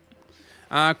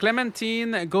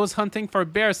 Clementine goes hunting for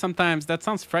bears sometimes. That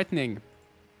sounds frightening.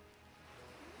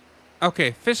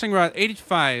 Okay, fishing rod,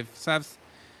 85. So I have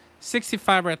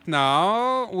 65 right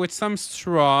now with some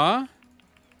straw.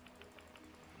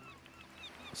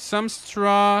 Some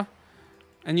straw.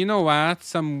 And you know what?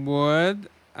 Some wood.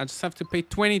 I just have to pay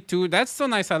 22. That's so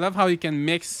nice. I love how you can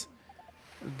mix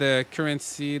the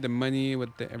currency, the money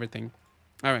with the everything.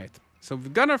 All right. So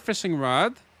we've got our fishing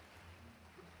rod.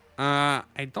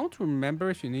 I don't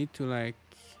remember if you need to like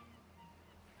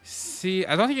see.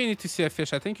 I don't think you need to see a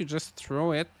fish. I think you just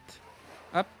throw it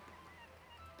up.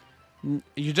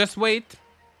 You just wait.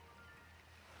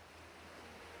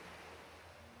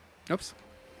 Oops.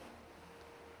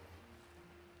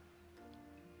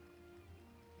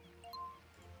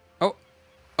 Oh.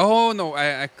 Oh no,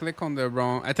 I click on the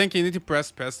wrong. I think you need to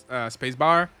press space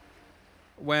bar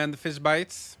when the fish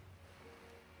bites.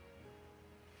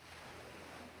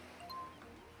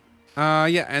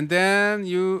 Yeah, and then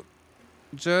you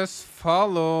just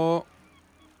follow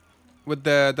with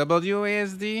the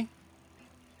WASD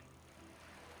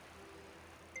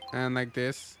and like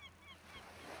this.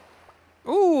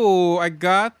 Ooh, I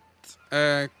got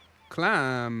a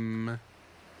clam.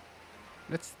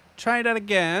 Let's try that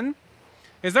again.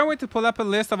 Is there a way to pull up a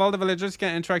list of all the villagers you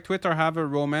can interact with or have a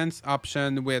romance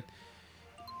option with?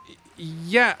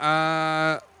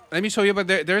 Yeah, let me show you, but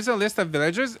there's a list of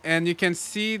villagers and you can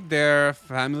see their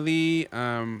family,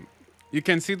 you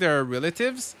can see their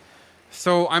relatives.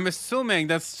 So I'm assuming,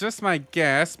 that's just my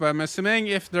guess, but I'm assuming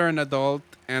if they're an adult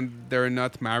and they're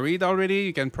not married already,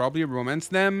 you can probably romance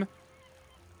them.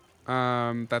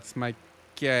 That's my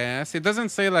guess. It doesn't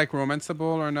say like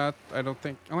romanceable or not, I don't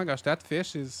think. Oh my gosh, that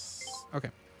fish is... Okay.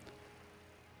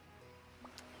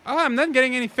 Oh, I'm not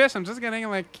getting any fish. I'm just getting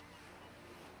like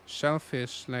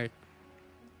shellfish, like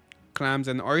clams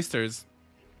and oysters.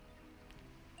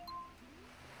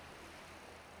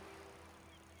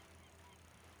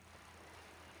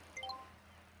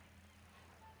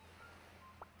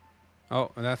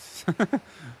 Oh, that's...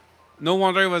 No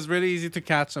wonder it was really easy to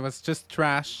catch. It was just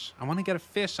trash. I want to get a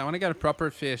fish. I want to get a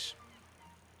proper fish.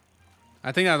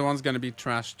 I think that one's going to be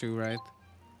trash too, right?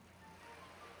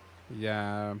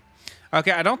 Yeah.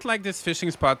 Okay, I don't like this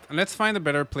fishing spot. Let's find a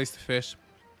better place to fish.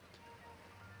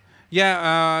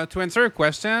 Yeah, to answer your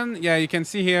question, yeah, you can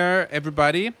see here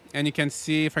everybody. And you can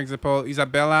see, for example,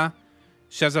 Isabella.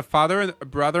 She has a father, a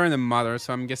brother, and a mother.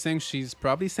 So I'm guessing she's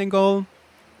probably single.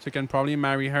 So you can probably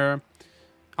marry her.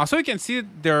 Also, you can see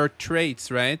their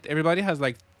traits, right? Everybody has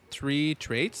like 3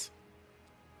 traits.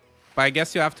 But I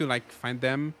guess you have to like find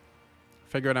them.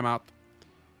 Figure them out.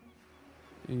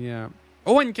 Yeah.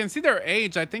 Oh, and you can see their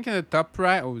age. I think in the top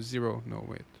right. Oh, 0. No,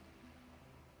 wait.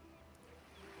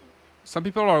 Some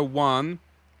people are 1.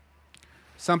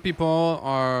 Some people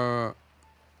are...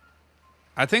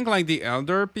 I think like the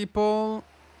elder people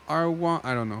are 1.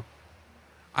 I don't know.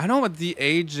 I don't know what the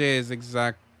age is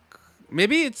exact.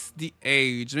 Maybe it's the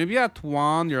age. Maybe at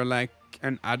 1 you're like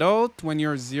an adult. When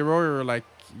you're 0 you're like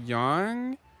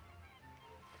young.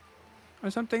 Or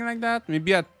something like that.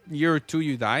 Maybe at year 2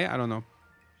 you die. I don't know.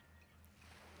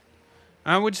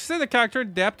 Would you say the character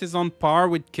depth is on par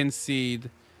with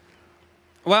Concede?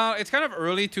 Well, it's kind of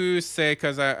early to say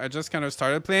because I just kind of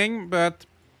started playing, but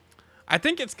I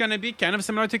think it's going to be kind of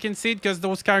similar to Concede because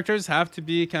those characters have to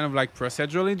be kind of like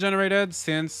procedurally generated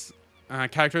since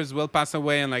characters will pass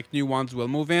away and like new ones will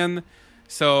move in.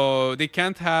 So they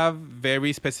can't have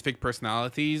very specific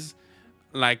personalities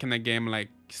like in a game like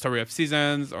Story of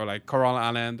Seasons or like Coral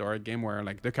Island or a game where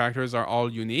like the characters are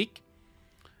all unique.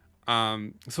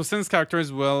 So since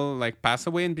characters will like pass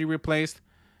away and be replaced,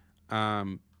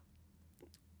 um,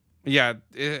 yeah,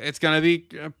 it's gonna be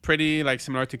pretty like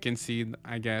similar to Kinseed,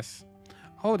 I guess.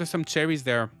 Oh, there's some cherries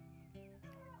there.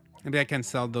 Maybe I can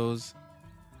sell those.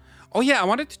 Oh yeah, I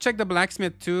wanted to check the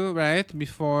blacksmith too, right?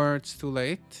 Before it's too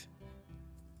late.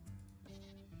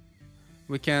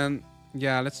 We can,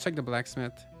 yeah, let's check the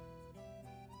blacksmith.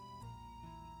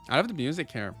 I love the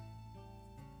music here.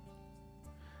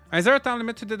 Is there a time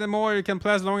limit to the demo, or you can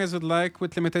play as long as you'd like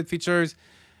with limited features?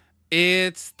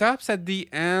 It stops at the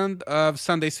end of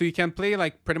Sunday, so you can play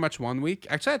like pretty much 1 week.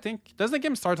 Actually, I think, does the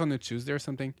game start on a Tuesday or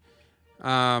something?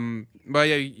 But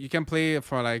yeah, you can play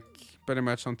for like pretty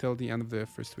much until the end of the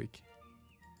first week.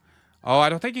 Oh, I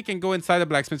don't think you can go inside the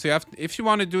blacksmith. So you have to, if you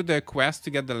want to do the quest to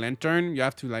get the lantern, you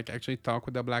have to like actually talk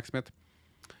with the blacksmith.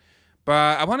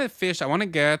 But I want to fish. I want to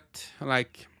get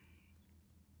like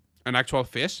an actual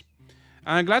fish.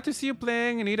 I'm glad to see you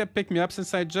playing. I need to pick me up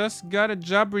since I just got a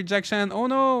job rejection. Oh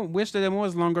no, wish the demo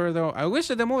was longer though. I wish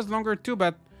the demo was longer too,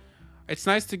 but it's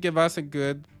nice to give us a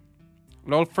good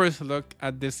little first look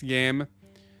at this game.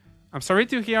 I'm sorry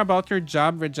to hear about your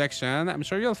job rejection. I'm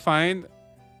sure you'll find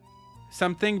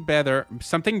something better,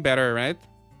 right?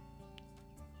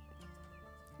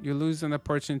 You lose an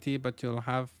opportunity, but you'll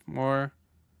have more.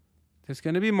 There's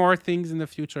going to be more things in the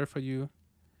future for you,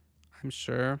 I'm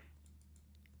sure.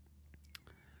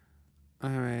 All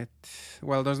right.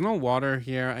 Well, there's no water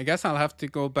here. I guess I'll have to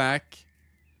go back.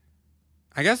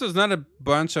 I guess there's not a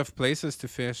bunch of places to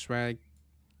fish, right?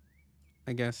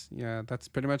 I guess, yeah, that's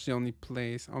pretty much the only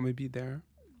place. Or maybe there.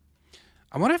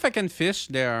 I wonder if I can fish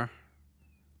there.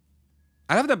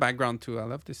 I love the background too. I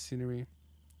love the scenery.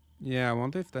 Yeah, I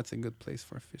wonder if that's a good place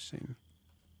for fishing.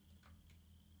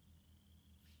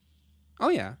 Oh,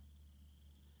 yeah.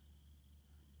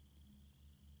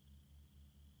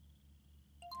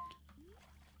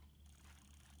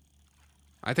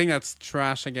 I think that's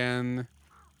trash again.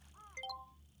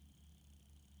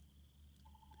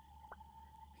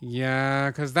 Yeah,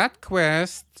 because that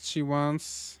quest, she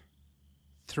wants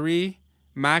 3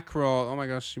 mackerel. Oh my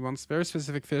gosh, she wants very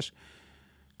specific fish.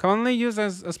 Commonly used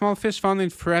as a small fish found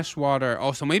in fresh water.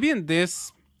 Oh, so maybe in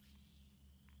this...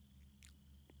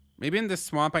 Maybe in this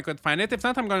swamp I could find it. If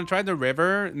not, I'm going to try the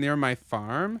river near my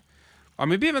farm. Or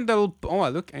maybe even the... Oh, I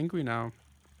look angry now.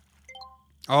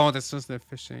 Oh, that's just the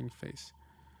fishing face.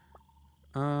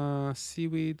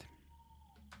 Seaweed.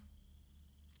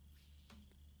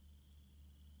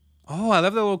 Oh, I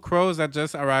love the little crows that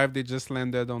just arrived. They just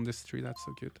landed on this tree. That's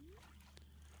so cute.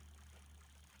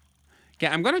 Okay,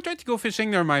 I'm gonna try to go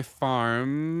fishing near my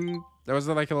farm. There was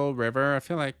like a little river. I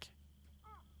feel like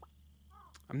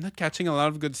I'm not catching a lot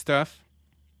of good stuff.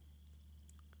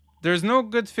 There's no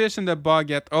good fish in the bog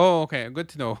yet. Oh, okay. Good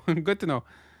to know. Good to know.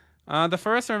 The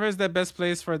forest river is the best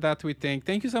place for that, we think.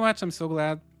 Thank you so much. I'm so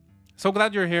glad. So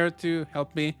glad you're here to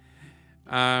help me.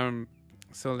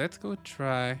 So let's go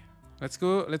try. Let's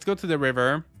go to the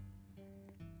river.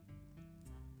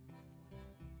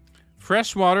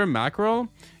 Freshwater mackerel?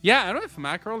 Yeah, I don't know if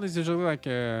mackerel is usually like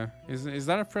a... Is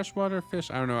that a freshwater fish?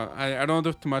 I don't know. I don't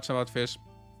know too much about fish.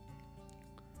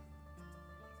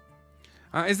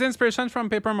 Is the inspiration from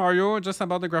Paper Mario just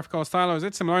about the graphical style, or is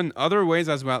it similar in other ways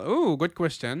as well? Ooh, good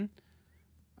question.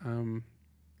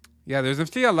 Yeah, there's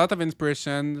actually a lot of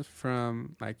inspiration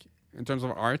from, like, in terms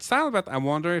of art style, but I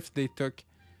wonder if they took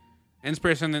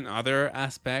inspiration in other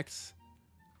aspects.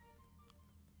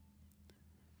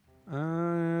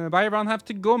 Bye everyone, have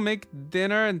to go make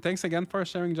dinner, and thanks again for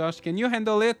sharing, Josh. Can you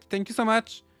handle it? Thank you so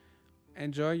much.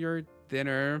 Enjoy your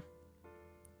dinner.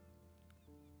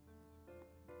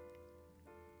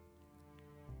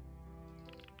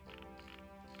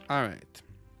 All right,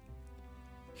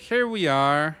 here we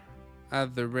are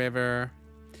at the river.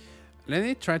 Let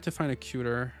me try to find a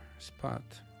cuter spot.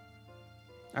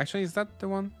 Actually, is that the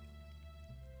one?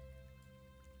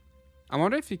 I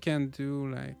wonder if you can do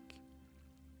like...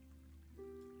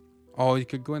 Oh, you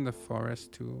could go in the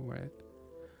forest too, right?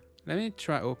 Let me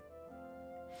try. Oh,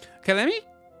 okay. Let me.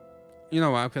 You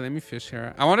know what? Okay, let me fish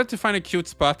here. I wanted to find a cute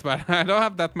spot, but I don't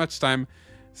have that much time.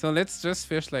 So let's just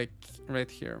fish like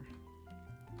right here.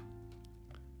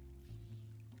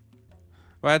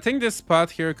 Well, I think this spot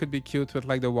here could be cute with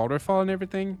like the waterfall and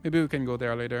everything. Maybe we can go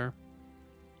there later.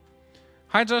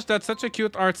 Hi, Josh. That's such a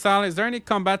cute art style. Is there any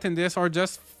combat in this or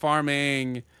just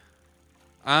farming?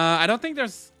 I don't think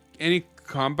there's any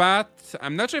combat.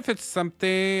 I'm not sure if it's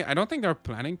something... I don't think they're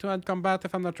planning to add combat,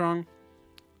 if I'm not wrong.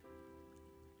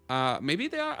 Maybe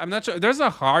they are. I'm not sure. There's a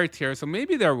heart here, so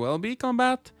maybe there will be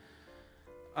combat.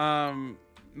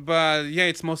 But yeah,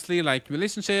 it's mostly like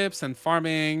relationships and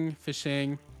farming,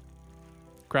 fishing,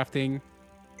 crafting.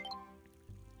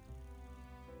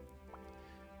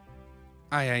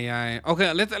 Ay, ay, ay.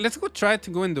 Okay, let's go try to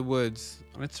go in the woods.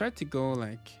 Let's try to go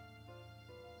like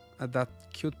at that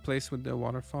cute place with the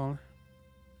waterfall.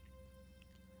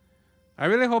 I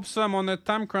really hope so. I'm on a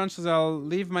time crunch as I'll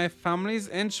leave my family's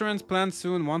insurance plan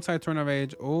soon once I turn of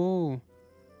age. Oh.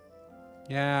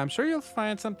 Yeah, I'm sure you'll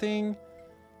find something.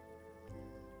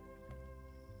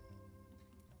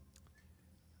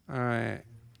 Alright.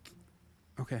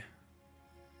 Okay.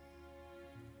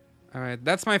 Alright,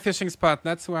 that's my fishing spot.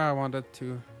 That's where I wanted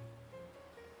to.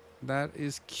 That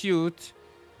is cute.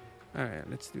 Alright,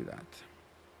 let's do that.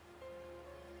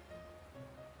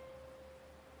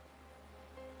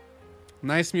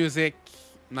 Nice music.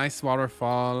 Nice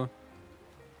waterfall.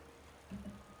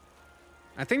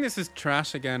 I think this is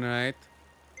trash again, right?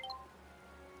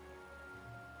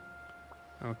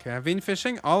 Okay, I've been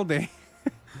fishing all day.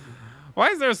 Why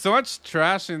is there so much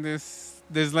trash in this?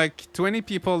 There's like 20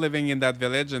 people living in that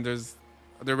village and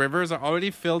the rivers are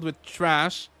already filled with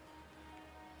trash.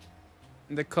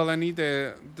 The colony,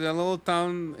 the little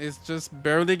town is just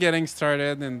barely getting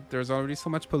started and there's already so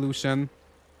much pollution.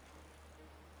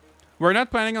 We're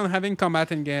not planning on having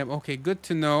combat in game. Okay, good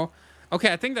to know.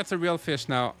 Okay, I think that's a real fish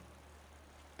now.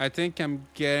 I think I'm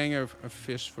getting a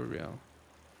fish for real.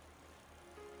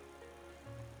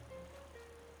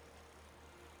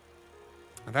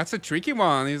 That's a tricky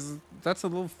one. That's a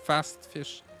little fast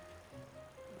fish.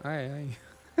 Aye,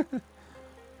 aye.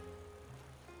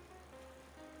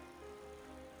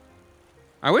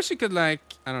 I wish you could like,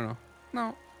 I don't know.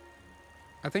 No.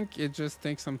 I think it just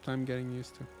takes some time getting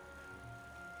used to.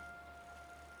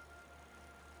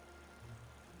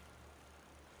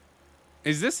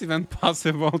 Is this even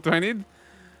possible? Do I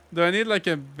need like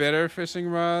a better fishing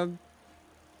rod?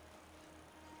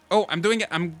 Oh, I'm doing it.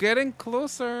 I'm getting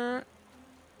closer.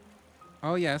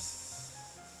 Oh,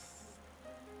 yes.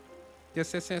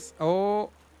 Yes, yes, yes. Oh,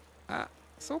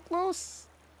 so close.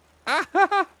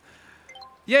 Ah,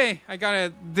 yay, I got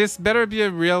it. This better be a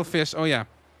real fish. Oh, yeah.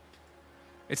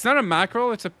 It's not a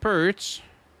mackerel, it's a perch.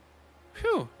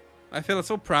 Phew. I feel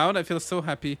so proud. I feel so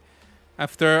happy.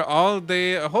 After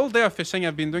a whole day of fishing,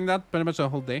 I've been doing that pretty much a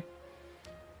whole day.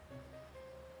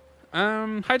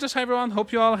 Hi Josh, hi everyone.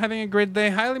 Hope you all having a great day.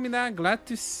 Hi Limina, glad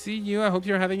to see you. I hope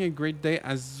you're having a great day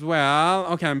as well.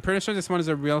 Okay, I'm pretty sure this one is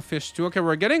a real fish too. Okay,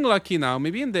 we're getting lucky now.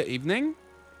 Maybe in the evening.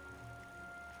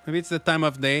 Maybe it's the time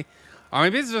of day. Or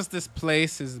maybe it's just this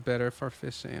place is better for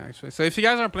fishing actually. So if you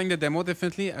guys are playing the demo,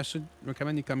 definitely I should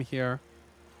recommend you come here.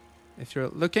 If you're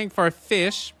looking for a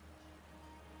fish.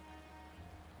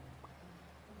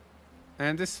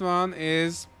 And this one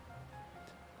is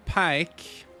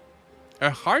pike. A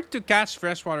hard to catch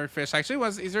freshwater fish. Actually, it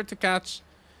was easier to catch.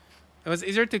 It was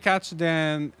easier to catch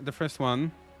than the first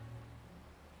one.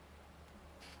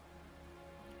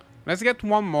 Let's get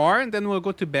one more and then we'll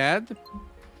go to bed.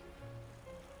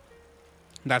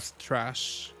 That's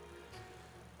trash.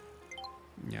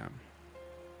 Yeah.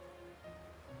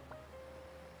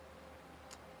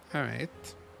 All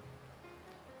right.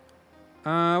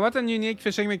 What a unique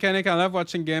fishing mechanic. I love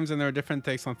watching games and there are different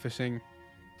takes on fishing.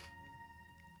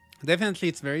 Definitely,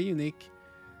 it's very unique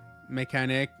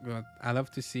mechanic. But I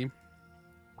love to see.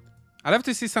 I love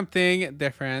to see something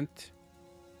different.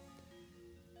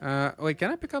 Wait,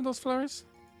 can I pick up those flowers?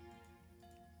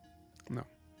 No.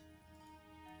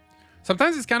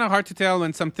 Sometimes it's kind of hard to tell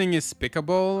when something is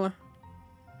pickable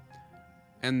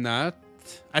and not.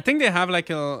 I think they have like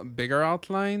a bigger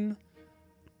outline.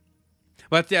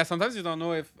 But yeah, sometimes you don't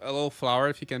know if a little flower,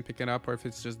 if you can pick it up or if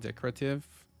it's just decorative.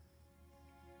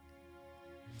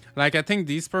 Like, I think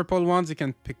these purple ones you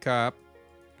can pick up.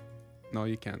 No,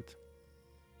 you can't.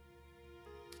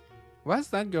 What's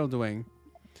that girl doing?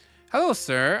 Hello,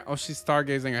 sir. Oh, she's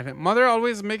stargazing at him. Mother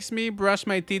always makes me brush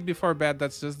my teeth before bed.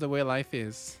 That's just the way life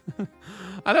is.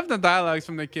 I love the dialogues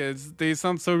from the kids. They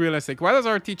sound so realistic. Why does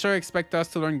our teacher expect us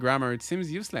to learn grammar? It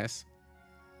seems useless.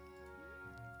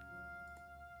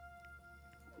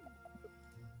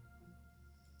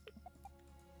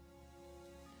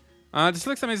 This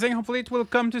looks amazing. Hopefully it will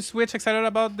come to Switch. Excited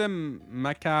about the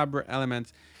macabre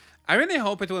elements. I really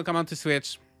hope it will come out to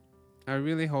Switch. I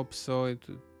really hope so. It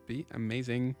would be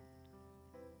amazing.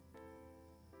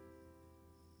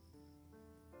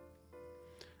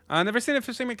 Never seen a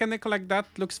fishing mechanic like that.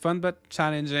 Looks fun but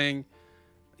challenging.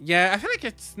 Yeah, I feel like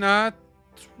it's not...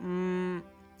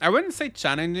 I wouldn't say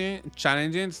challenging.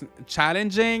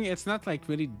 Challenging. It's not like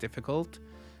really difficult.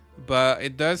 But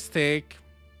it does take...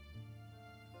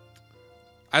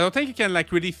 I don't think you can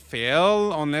like really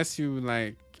fail unless you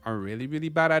like are really, really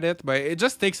bad at it. But it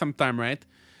just takes some time, right?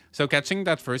 So catching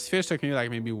that first fish took me like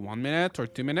maybe 1 minute or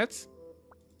 2 minutes.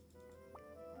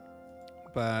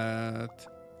 But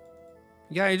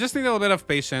Yeah, you just need a little bit of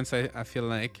patience, I feel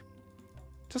like.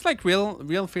 Just like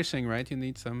real fishing, right? You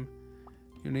need some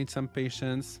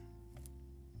patience.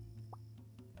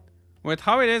 With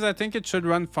how it is, I think it should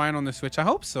run fine on the Switch. I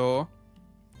hope so.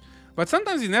 But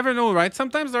sometimes you never know, right?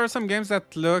 Sometimes there are some games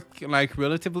that look like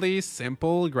relatively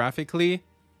simple graphically,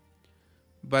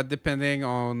 but depending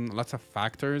on lots of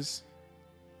factors,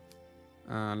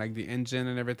 like the engine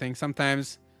and everything,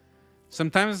 sometimes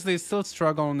they still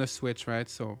struggle on the Switch, right?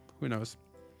 So who knows?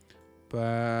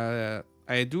 But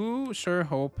I do sure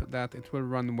hope that it will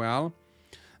run well.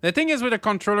 The thing is with the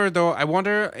controller, though, I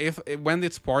wonder if when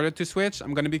it's ported to Switch,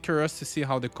 I'm gonna be curious to see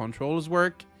how the controls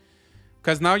work,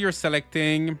 because now you're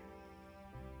selecting.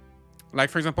 Like,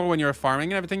 for example, when you're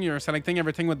farming and everything, you're selecting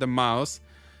everything with the mouse.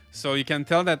 So you can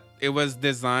tell that it was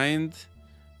designed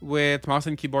with mouse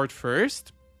and keyboard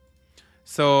first.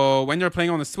 So when you're playing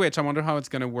on the Switch, I wonder how it's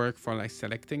going to work for, like,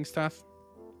 selecting stuff.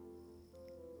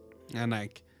 And,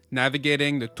 like,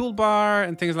 navigating the toolbar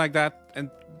and things like that. And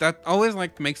that always,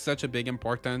 like, makes such a big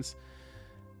importance.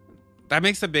 That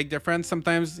makes a big difference.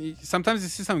 Sometimes you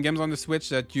see some games on the Switch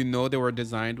that you know they were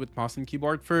designed with mouse and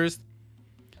keyboard first,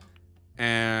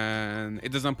 and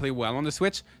it doesn't play well on the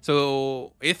Switch.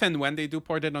 So if and when they do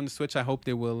port it on the Switch, I hope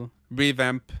they will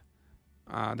revamp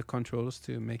the controls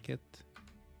to make it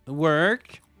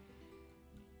work.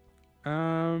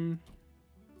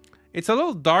 It's a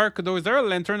little dark though. Is there a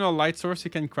lantern or light source you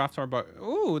can craft or buy?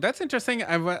 Oh, that's interesting.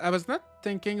 I was not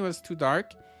thinking it was too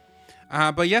dark.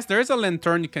 But yes, there is a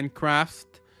lantern you can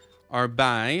craft or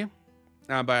buy.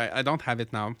 But I don't have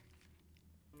it now.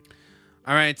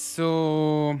 All right,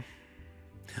 so...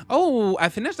 Oh, I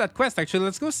finished that quest, actually.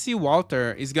 Let's go see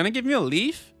Walter. He's gonna give me a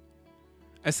leaf.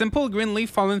 A simple green leaf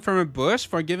fallen from a bush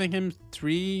for giving him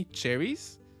 3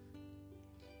 cherries.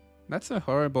 That's a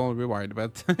horrible reward,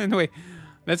 but anyway.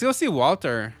 Let's go see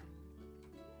Walter.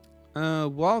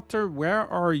 Walter, where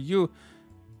are you?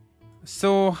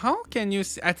 So, how can you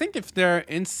see? I think if they're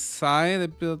inside the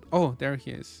build... Oh, there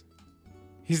he is.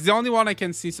 He's the only one I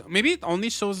can see. So maybe it only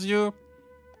shows you...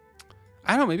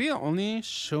 I don't know, maybe it only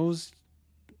shows...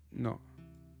 No.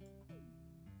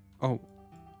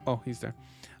 Oh, he's there.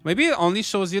 Maybe it only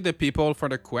shows you the people for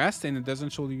the quest and it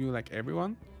doesn't show you like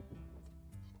everyone.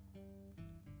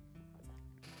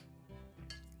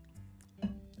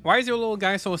 Why is your little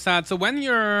guy so sad? So when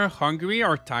you're hungry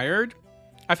or tired,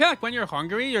 I feel like when you're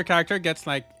hungry, your character gets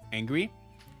like angry.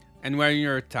 And when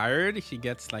you're tired, he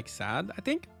gets like sad, I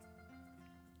think.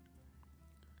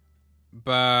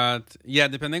 But yeah,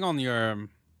 depending on your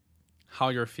how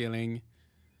you're feeling.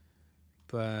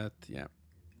 But yeah.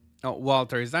 Oh,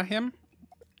 Walter, is that him?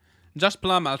 Josh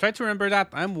Plum, I'll try to remember that.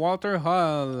 I'm Walter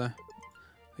Hull.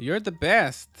 You're the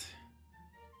best.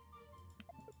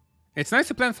 It's nice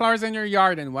to plant flowers in your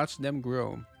yard and watch them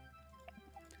grow.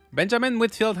 Benjamin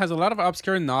Whitfield has a lot of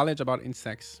obscure knowledge about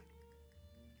insects.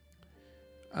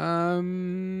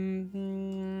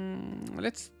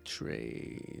 Let's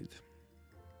trade.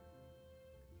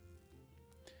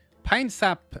 Pine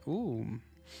sap. Ooh.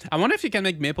 I wonder if you can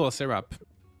make maple syrup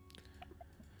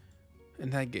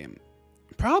in that game.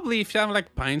 Probably if you have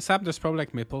like pine sap, there's probably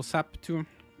like maple sap too.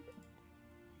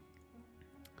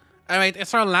 Alright,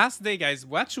 it's our last day, guys.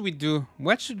 What should we do?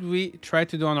 What should we try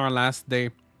to do on our last day?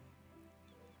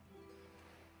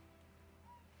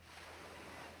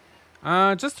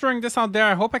 Just throwing this out there.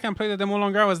 I hope I can play the demo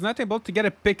longer. I was not able to get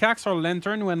a pickaxe or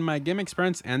lantern when my game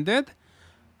experience ended.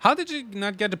 How did you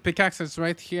not get the pickaxe? It's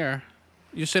right here.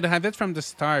 You should have it from the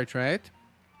start, right?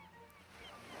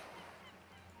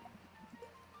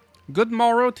 Good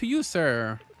morrow to you,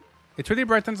 sir. It really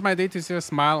brightens my day to see a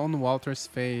smile on Walter's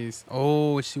face.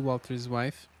 Oh, is she Walter's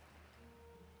wife?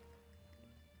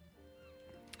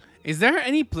 Is there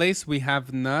any place we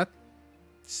have not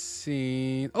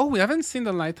seen? Oh, we haven't seen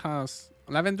the lighthouse.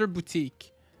 Lavender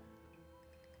Boutique.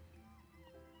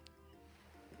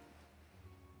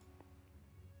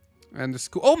 And the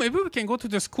school. Oh, maybe we can go to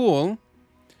the school.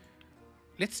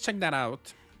 Let's check that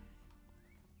out.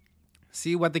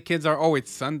 See what the kids are. Oh,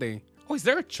 it's Sunday. Oh, is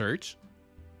there a church?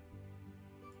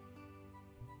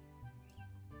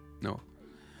 No.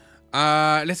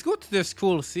 Let's go to the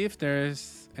school. See if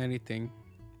there's anything.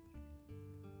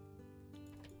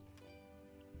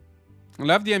 I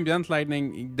love the ambient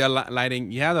lighting. The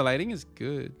lighting. Yeah, the lighting is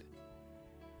good.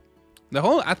 The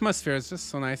whole atmosphere is just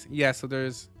so nice. Yeah, so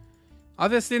there's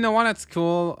obviously no one at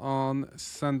school on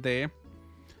Sunday.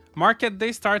 Market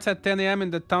day starts at 10 a.m.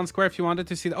 in the town square if you wanted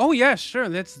to see that. Oh, yeah, sure.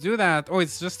 Let's do that. Oh,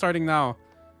 it's just starting now.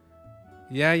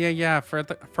 Yeah.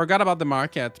 Forgot about the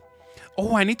market.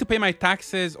 Oh, I need to pay my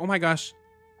taxes. Oh, my gosh.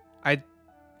 I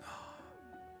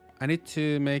need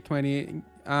to make money.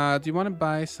 Do you want to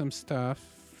buy some stuff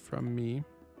from me?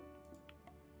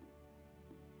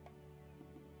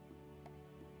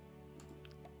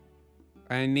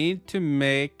 I need to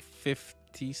make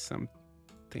 50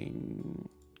 something.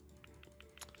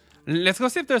 Let's go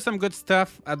see if there's some good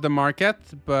stuff at the market.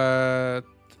 But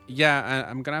yeah,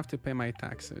 I'm gonna have to pay my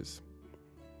taxes.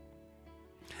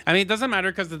 I mean, it doesn't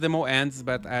matter because the demo ends.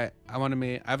 But I want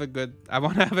to have a good. I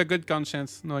want to have a good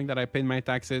conscience knowing that I paid my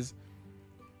taxes.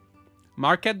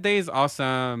 Market day is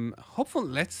awesome. Hopefully,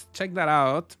 let's check that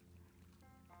out.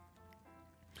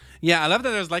 Yeah, I love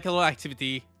that there's like a little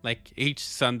activity. Like each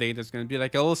Sunday, there's gonna be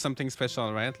like a little something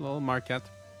special, right? A little market.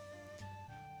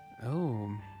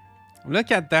 Oh,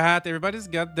 look at that! Everybody's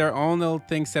got their own little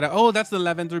thing set up. Oh, that's the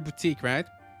lavender boutique, right?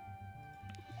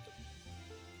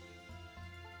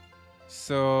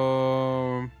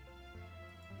 So,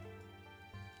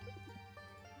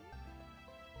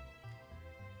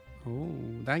 oh,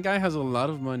 that guy has a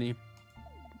lot of money.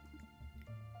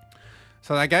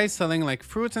 So that guy's selling like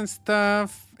fruits and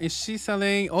stuff. Is she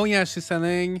selling? Oh yeah, she's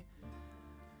selling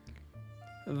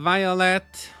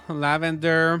violet,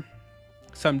 lavender,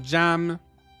 some jam.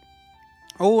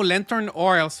 Oh, lantern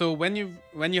oil. So when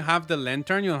you have the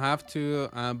lantern, you'll have to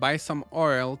buy some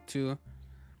oil to.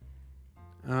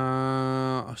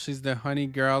 Oh, she's the honey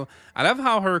girl. I love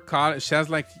how her collar. She has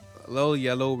like little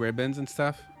yellow ribbons and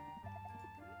stuff.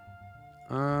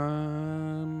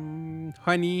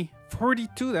 Honey,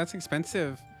 42. That's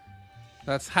expensive.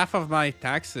 That's half of my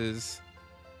taxes.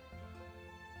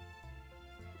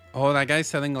 Oh, that guy's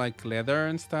selling like leather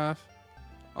and stuff.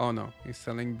 Oh no, he's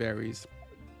selling berries.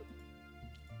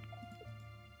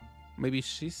 Maybe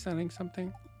she's selling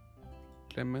something.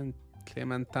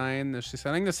 Clementine. She's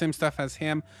selling the same stuff as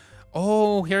him.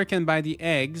 Oh, here you can buy the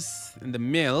eggs and the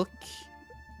milk.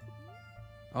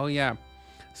 Oh yeah.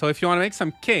 So if you want to make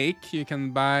some cake, you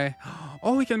can buy...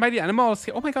 Oh, you can buy the animals.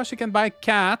 Oh my gosh, you can buy a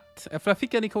cat. A fluffy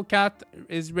calico cat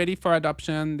is ready for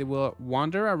adoption. They will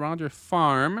wander around your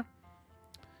farm.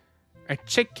 A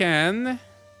chicken.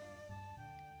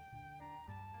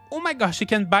 Oh my gosh, you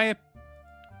can buy a...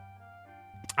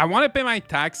 I want to pay my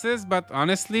taxes, but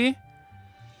honestly...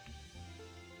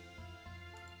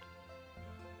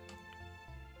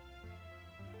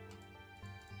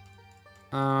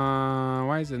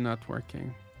 Why is it not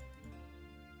working?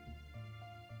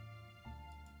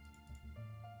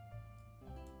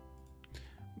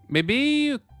 Maybe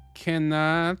you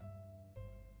cannot.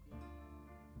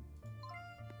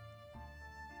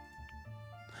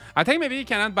 I think maybe you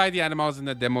cannot buy the animals in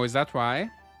the demo. Is that why?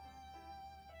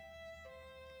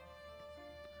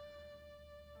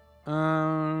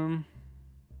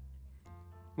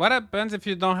 What happens if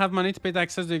you don't have money to pay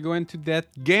taxes? You go into debt.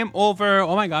 Game over.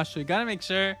 Oh my gosh! You gotta make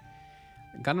sure.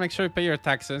 You pay your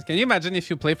taxes. Can you imagine if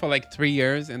you play for like 3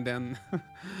 years and then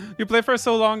you play for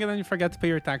so long and then you forget to pay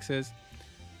your taxes?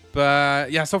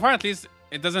 But yeah, so far at least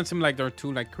it doesn't seem like they're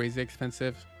too like crazy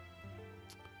expensive.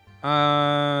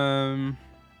 Yeah,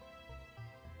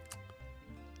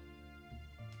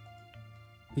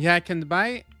 I can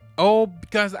buy. Oh,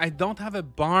 because I don't have a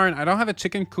barn. I don't have a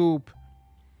chicken coop.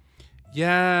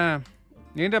 Yeah,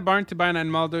 you need a barn to buy an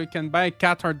animal. Though you can buy a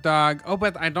cat or dog. Oh,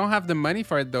 but I don't have the money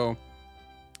for it though.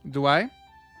 Do I?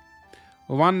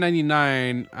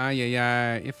 199. Ah,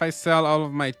 yeah. If I sell all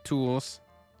of my tools.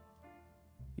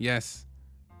 Yes.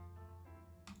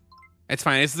 It's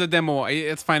fine. It's the demo.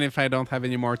 It's fine if I don't have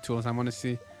any more tools. I want to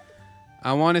see.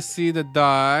 I want to see the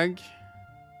dog.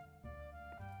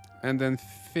 And then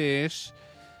fish.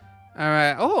 All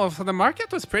right. Oh, so the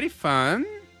market was pretty fun.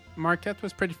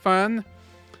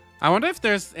 I wonder if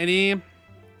there's any...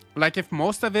 Like if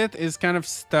most of it is kind of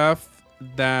stuff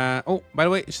that... Oh, by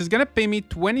the way, she's going to pay me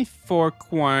 24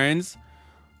 coins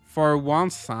for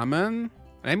 1 salmon.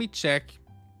 Let me check.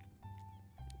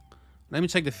 Let me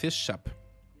check the fish shop.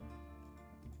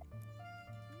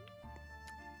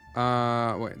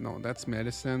 Wait, no, that's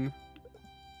medicine.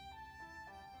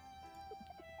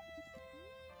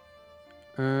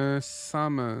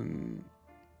 Salmon.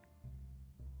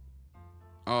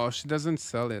 Oh, she doesn't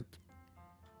sell it.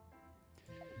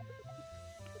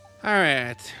 All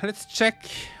right, let's check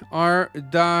our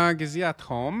dog. Is he at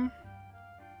home?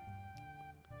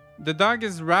 The dog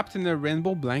is wrapped in a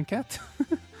rainbow blanket.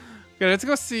 Okay, let's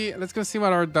go see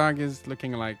what our dog is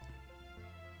looking like.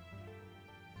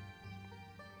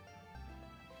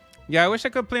 Yeah, I wish I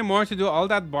could play more to do all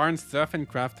that barn stuff and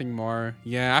crafting more.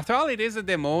 Yeah, after all, it is a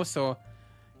demo, so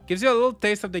gives you a little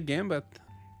taste of the game, but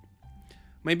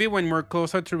maybe when we're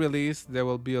closer to release, there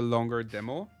will be a longer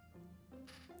demo.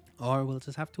 Or we'll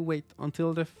just have to wait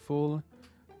until the full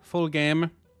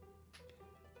game.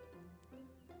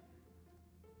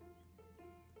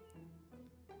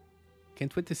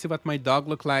 Can't wait to see what my dog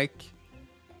look like.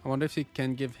 I wonder if you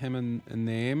can give him a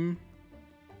name.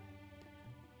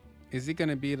 Is he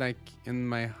gonna be like in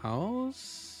my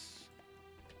house?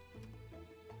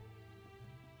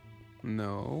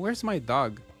 No. Where's my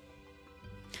dog?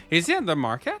 Is he at the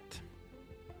market?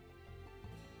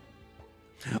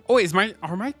 Oh,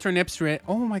 are my turnips ready?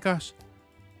 Oh my gosh.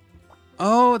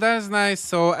 Oh, that's nice.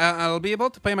 So I'll be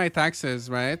able to pay my taxes,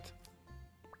 right?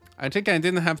 I think I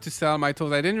didn't have to sell my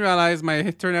toes. I didn't realize my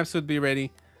turnips would be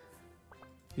ready.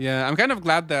 Yeah, I'm kind of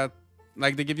glad that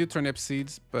like they give you turnip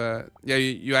seeds, but yeah,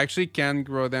 you actually can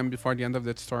grow them before the end of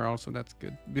the store also. That's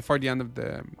good. Before the end of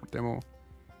the demo.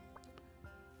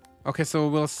 Okay, so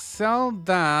we'll sell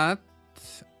that.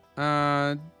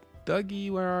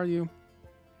 Dougie, where are you?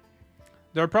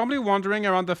 They're probably wandering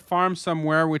around the farm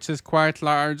somewhere, which is quite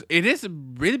large. It is a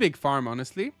really big farm,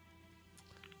 honestly.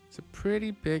 It's a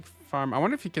pretty big farm. I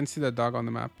wonder if you can see the dog on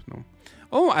the map. No.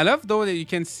 Oh, I love though that you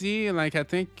can see, like, I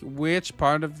think which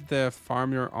part of the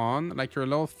farm you're on. Like your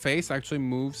little face actually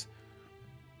moves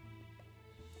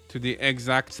to the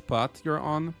exact spot you're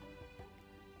on.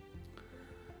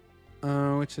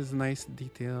 Which is a nice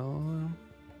detail.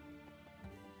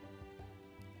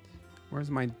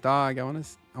 Where's my dog? I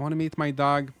want to meet my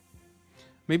dog.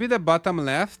 Maybe the bottom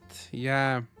left.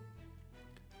 Yeah.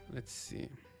 Let's see.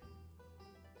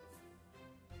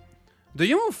 Do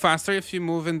you move faster if you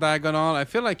move in diagonal? I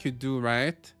feel like you do,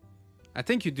 right? I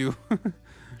think you do.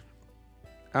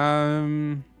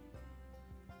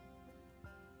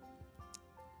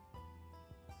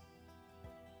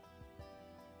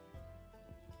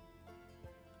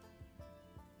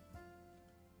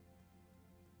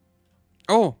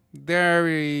 Oh, there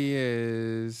he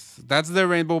is. That's the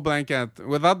rainbow blanket.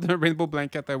 Without the rainbow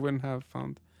blanket, I wouldn't have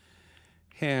found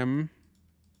him.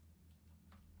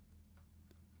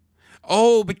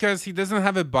 Oh, because he doesn't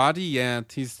have a body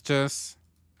yet. He's just...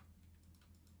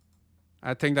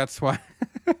 I think that's why.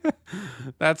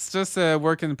 That's just a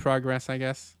work in progress, I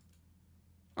guess.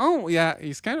 Oh, yeah.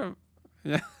 He's kind of...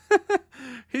 Yeah.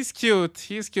 He's cute.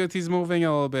 He's cute. He's moving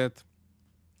a little bit.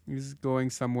 He's going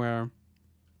somewhere.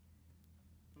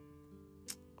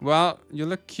 Well, you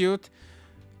look cute.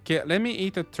 Okay, let me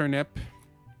eat a turnip.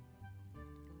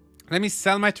 Let me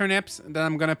sell my turnips. Then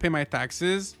I'm going to pay my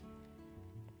taxes.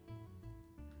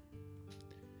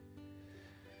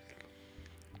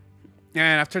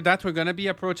 And after that, we're going to be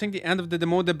approaching the end of the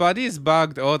demo. The body is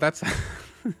bugged. Oh, that's...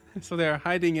 So they're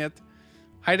hiding it.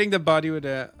 Hiding the body with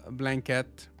a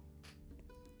blanket.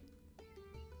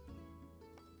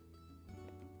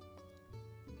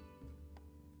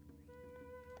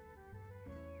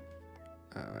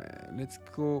 Let's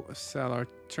go sell our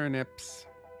turnips.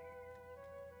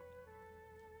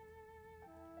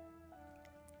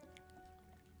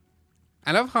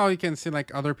 I love how you can see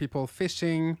like other people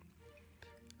fishing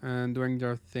and doing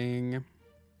their thing.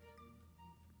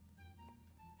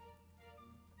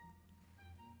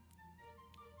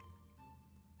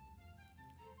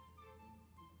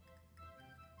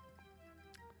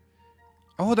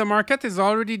 Oh, the market is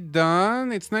already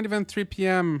done. It's not even 3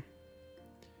 p.m.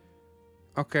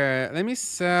 Okay, let me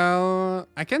sell.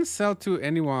 I can sell to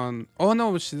anyone. Oh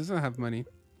no, she doesn't have money.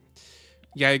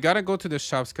 Yeah, you gotta go to the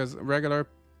shops because regular,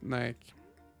 like...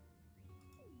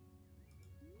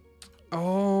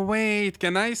 Oh wait,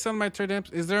 can I sell my turnips?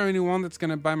 Is there anyone that's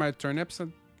gonna buy my turnips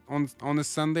on a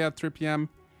Sunday at 3 p.m?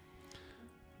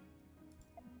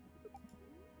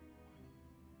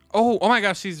 Oh my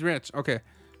gosh, she's rich. Okay,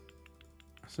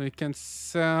 so you can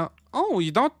sell. Oh,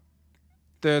 you don't.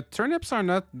 The turnips are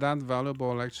not that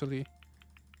valuable, actually.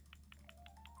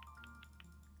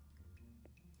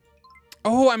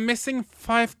 Oh, I'm missing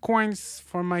 5 coins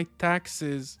for my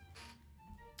taxes.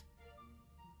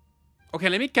 Okay,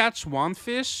 let me catch one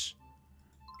fish.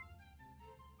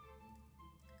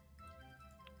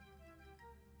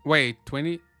 Wait,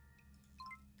 20.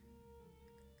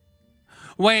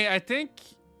 Wait, I think...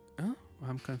 Oh,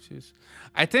 I'm confused.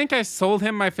 I think I sold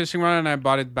him my fishing rod and I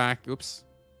bought it back. Oops.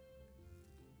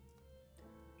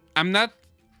 I'm not...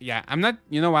 Yeah, I'm not...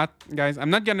 You know what, guys? I'm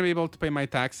not going to be able to pay my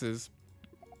taxes.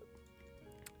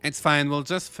 It's fine. We'll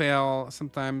just fail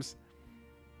sometimes.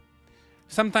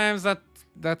 Sometimes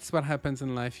that's what happens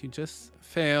in life. You just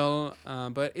fail.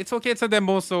 But it's okay. It's a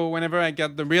demo. So whenever I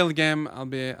get the real game,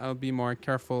 I'll be more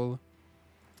careful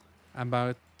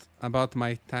about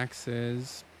my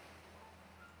taxes.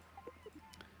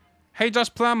 Hey,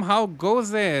 Josh Plum, how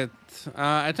goes it?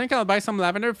 I think I'll buy some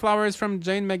lavender flowers from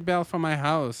Jane McBell for my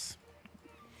house.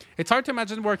 It's hard to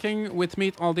imagine working with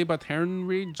meat all day, but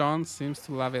Henry John seems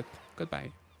to love it.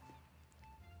 Goodbye.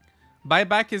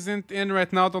 Buyback isn't in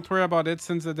right now. Don't worry about it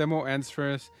since the demo ends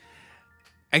first.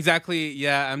 Exactly.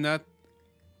 Yeah, I'm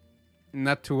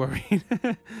not too worried.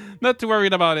 Not too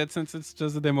worried about it since it's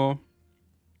just a demo.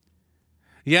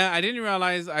 Yeah, I didn't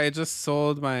realize I just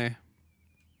sold my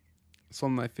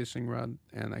fishing rod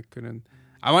and I couldn't.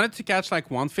 I wanted to catch like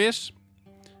one fish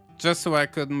just so I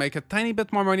could make a tiny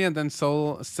bit more money and then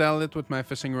sell it with my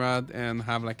fishing rod and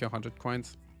have like 100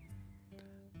 coins.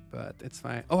 But it's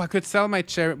fine. Oh, I could sell my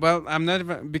cherry. Well, I'm not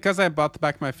even, because I bought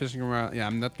back my fishing rod. Yeah,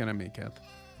 I'm not gonna make it.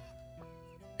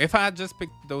 If I had just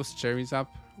picked those cherries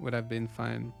up, would have been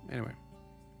fine. Anyway,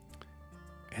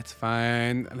 it's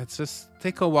fine. Let's just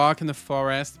take a walk in the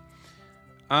forest.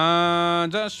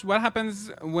 Josh, what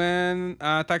happens when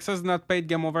taxes not paid?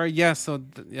 Game over. Yeah, so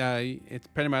yeah, it's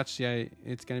pretty much, yeah,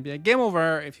 it's gonna be a game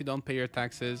over if you don't pay your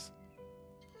taxes.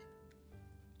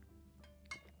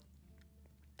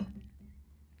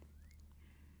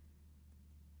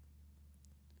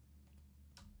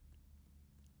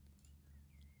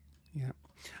 Yeah.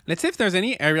 Let's see if there's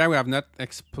any area we have not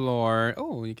explored.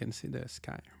 Oh, you can see the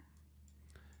sky.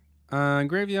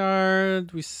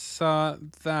 Graveyard. We saw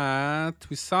that.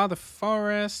 We saw the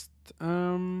forest.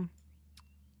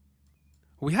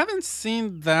 We haven't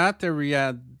seen that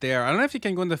area there. I don't know if you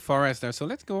can go in the forest there. So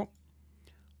let's go.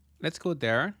 Let's go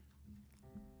there.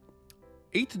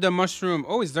 Eat the mushroom.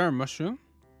 Oh, is there a mushroom?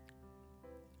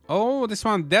 Oh, this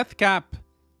one. Death cap.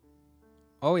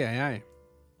 Oh, yeah.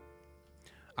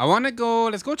 I want to go.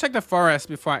 Let's go check the forest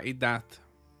before I eat that.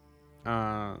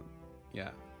 Yeah.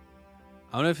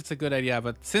 I don't know if it's a good idea,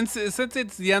 but since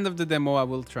it's the end of the demo, I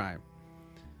will try.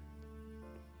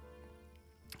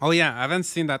 Oh yeah, I haven't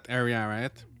seen that area,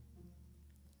 right?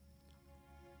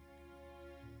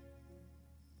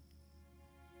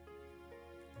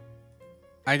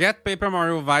 I get Paper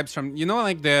Mario vibes from, you know,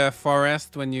 like the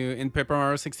forest when you in Paper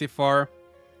Mario 64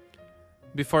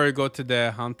 before you go to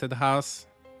the haunted house.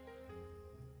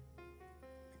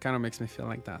 It kind of makes me feel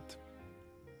like that.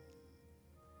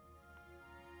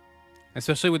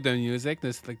 Especially with the music,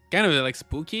 this like kind of like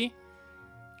spooky.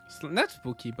 It's not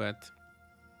spooky, but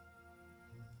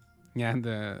yeah,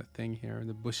 the thing here,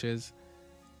 the bushes.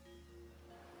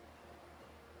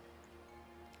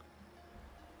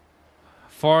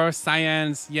 For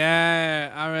science,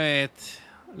 yeah. All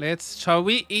right, shall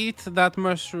we eat that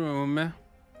mushroom?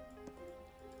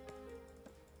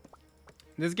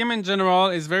 This game in general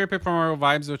is very Paper Mario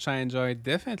vibes, which I enjoy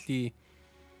definitely.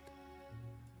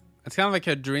 It's kind of like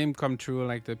a dream come true,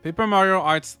 like the Paper Mario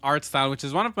art style, which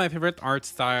is one of my favorite art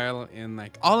style in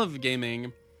like all of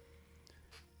gaming.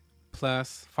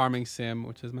 Plus farming sim,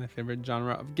 which is my favorite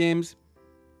genre of games.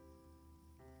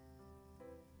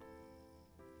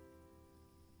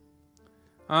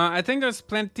 I think there's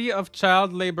plenty of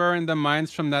child labor in the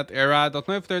mines from that era. I don't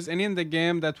know if there's any in the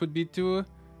game that would be too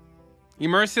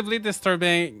immersively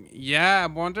disturbing. Yeah, I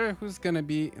wonder who's gonna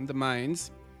be in the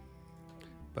mines.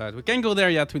 But we can't go there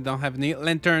yet. We don't have any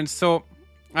lanterns. So,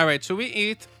 all right, should we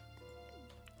eat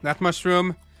that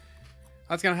mushroom?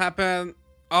 What's gonna happen?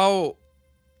 Oh,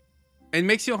 it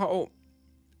makes you... Oh,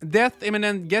 death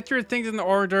imminent. Get your things in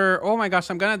order. Oh my gosh,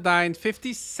 I'm gonna die in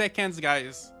 50 seconds,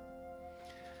 guys.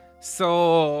 So,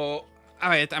 all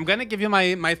right, I'm gonna give you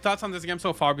my thoughts on this game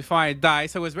so far before I die.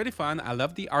 So it was really fun. I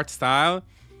love the art style.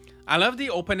 I love the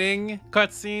opening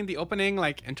cutscene. The opening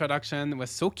like introduction was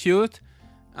so cute.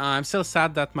 I'm still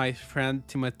sad that my friend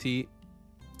Timothy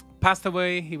passed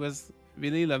away. He was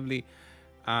really lovely.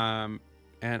 And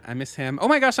I miss him. Oh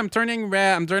my gosh, I'm turning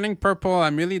red. I'm turning purple.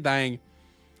 I'm really dying.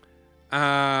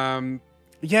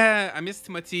 Yeah, I miss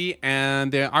Timothy.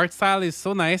 And the art style is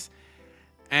so nice.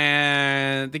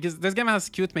 And this game has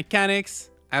cute mechanics.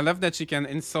 I love that you can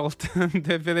insult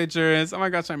the villagers. Oh my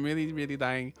gosh, I'm really, really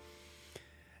dying.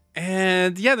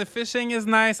 And yeah, the fishing is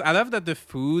nice. I love that the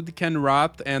food can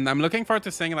rot, and I'm looking forward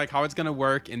to seeing like how it's gonna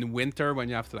work in winter when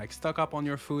you have to like stock up on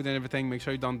your food and everything. Make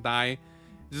sure you don't die.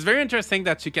 It's very interesting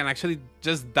that you can actually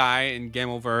just die in game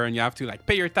over, and you have to like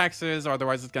pay your taxes, or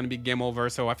otherwise it's gonna be game over.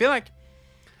 So I feel like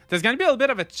there's gonna be a little bit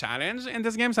of a challenge in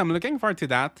this game, so I'm looking forward to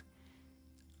that.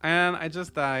 And I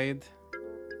just died.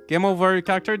 Game over. Your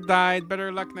character died.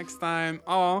 Better luck next time.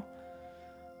 Oh,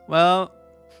 well.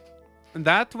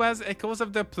 That was Echoes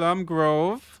of the Plum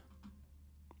Grove.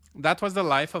 That was the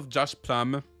life of Josh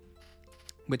Plum,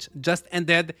 which just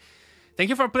ended. Thank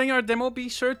you for playing our demo. Be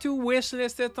sure to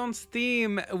wishlist it on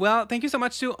Steam. Well, thank you so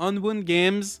much to Unwound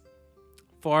Games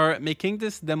for making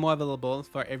this demo available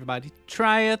for everybody to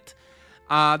try it.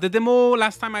 The demo,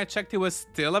 last time I checked, it was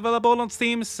still available on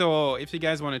Steam. So if you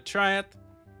guys want to try it,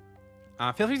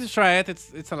 feel free to try it.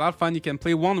 It's a lot of fun. You can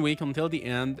play 1 week until the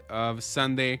end of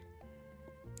Sunday.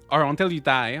 Or until you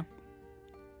die.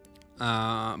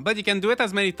 But you can do it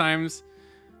as many times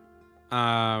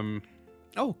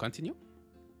Oh, continue.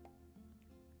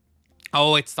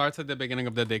 Oh, it starts at the beginning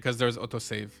of the day because there's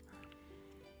autosave.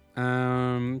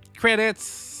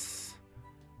 Credits.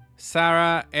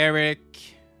 Sarah, Eric.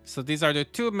 So these are the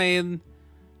two main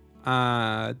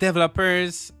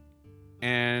developers.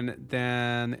 And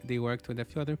then they worked with a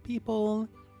few other people.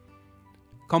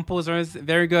 Composers,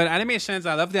 very good. Animations,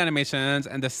 I love the animations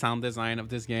and the sound design of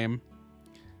this game.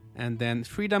 And then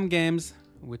Freedom Games,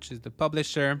 which is the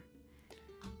publisher.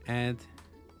 And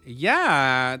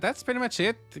yeah, that's pretty much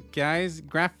it, guys.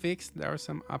 Graphics, there are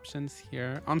some options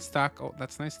here. Unstock, oh,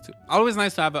 that's nice too. Always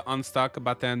nice to have an unstock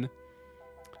button.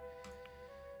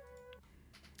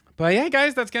 But yeah,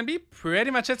 guys, that's gonna be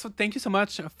pretty much it. So thank you so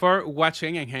much for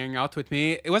watching and hanging out with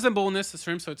me. It was a bonus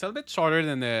stream, so it's a little bit shorter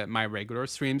than my regular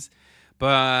streams.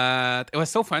 But it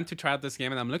was so fun to try out this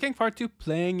game, and I'm looking forward to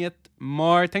playing it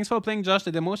more. Thanks for playing, Josh.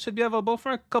 The demo should be available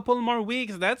for a couple more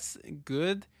weeks. That's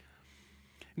good.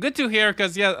 Good to hear,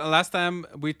 because yeah, last time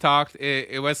we talked,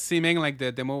 it was seeming like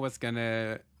the demo was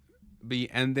gonna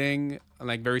be ending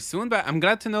like very soon. But I'm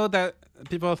glad to know that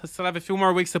people still have a few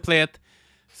more weeks to play it.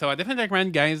 So I definitely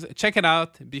recommend, guys, check it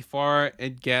out before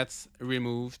it gets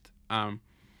removed.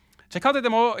 Check out the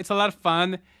demo. It's a lot of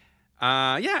fun.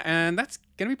 Yeah, and that's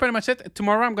going to be pretty much it.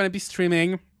 Tomorrow I'm going to be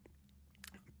streaming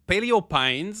Paleo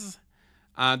Pines,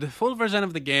 the full version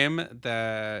of the game.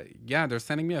 They're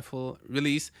sending me a full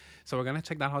release. So we're going to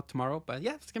check that out tomorrow. But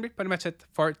yeah, it's going to be pretty much it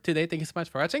for today. Thank you so much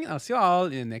for watching. I'll see you all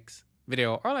in the next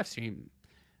video or live stream.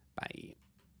 Bye.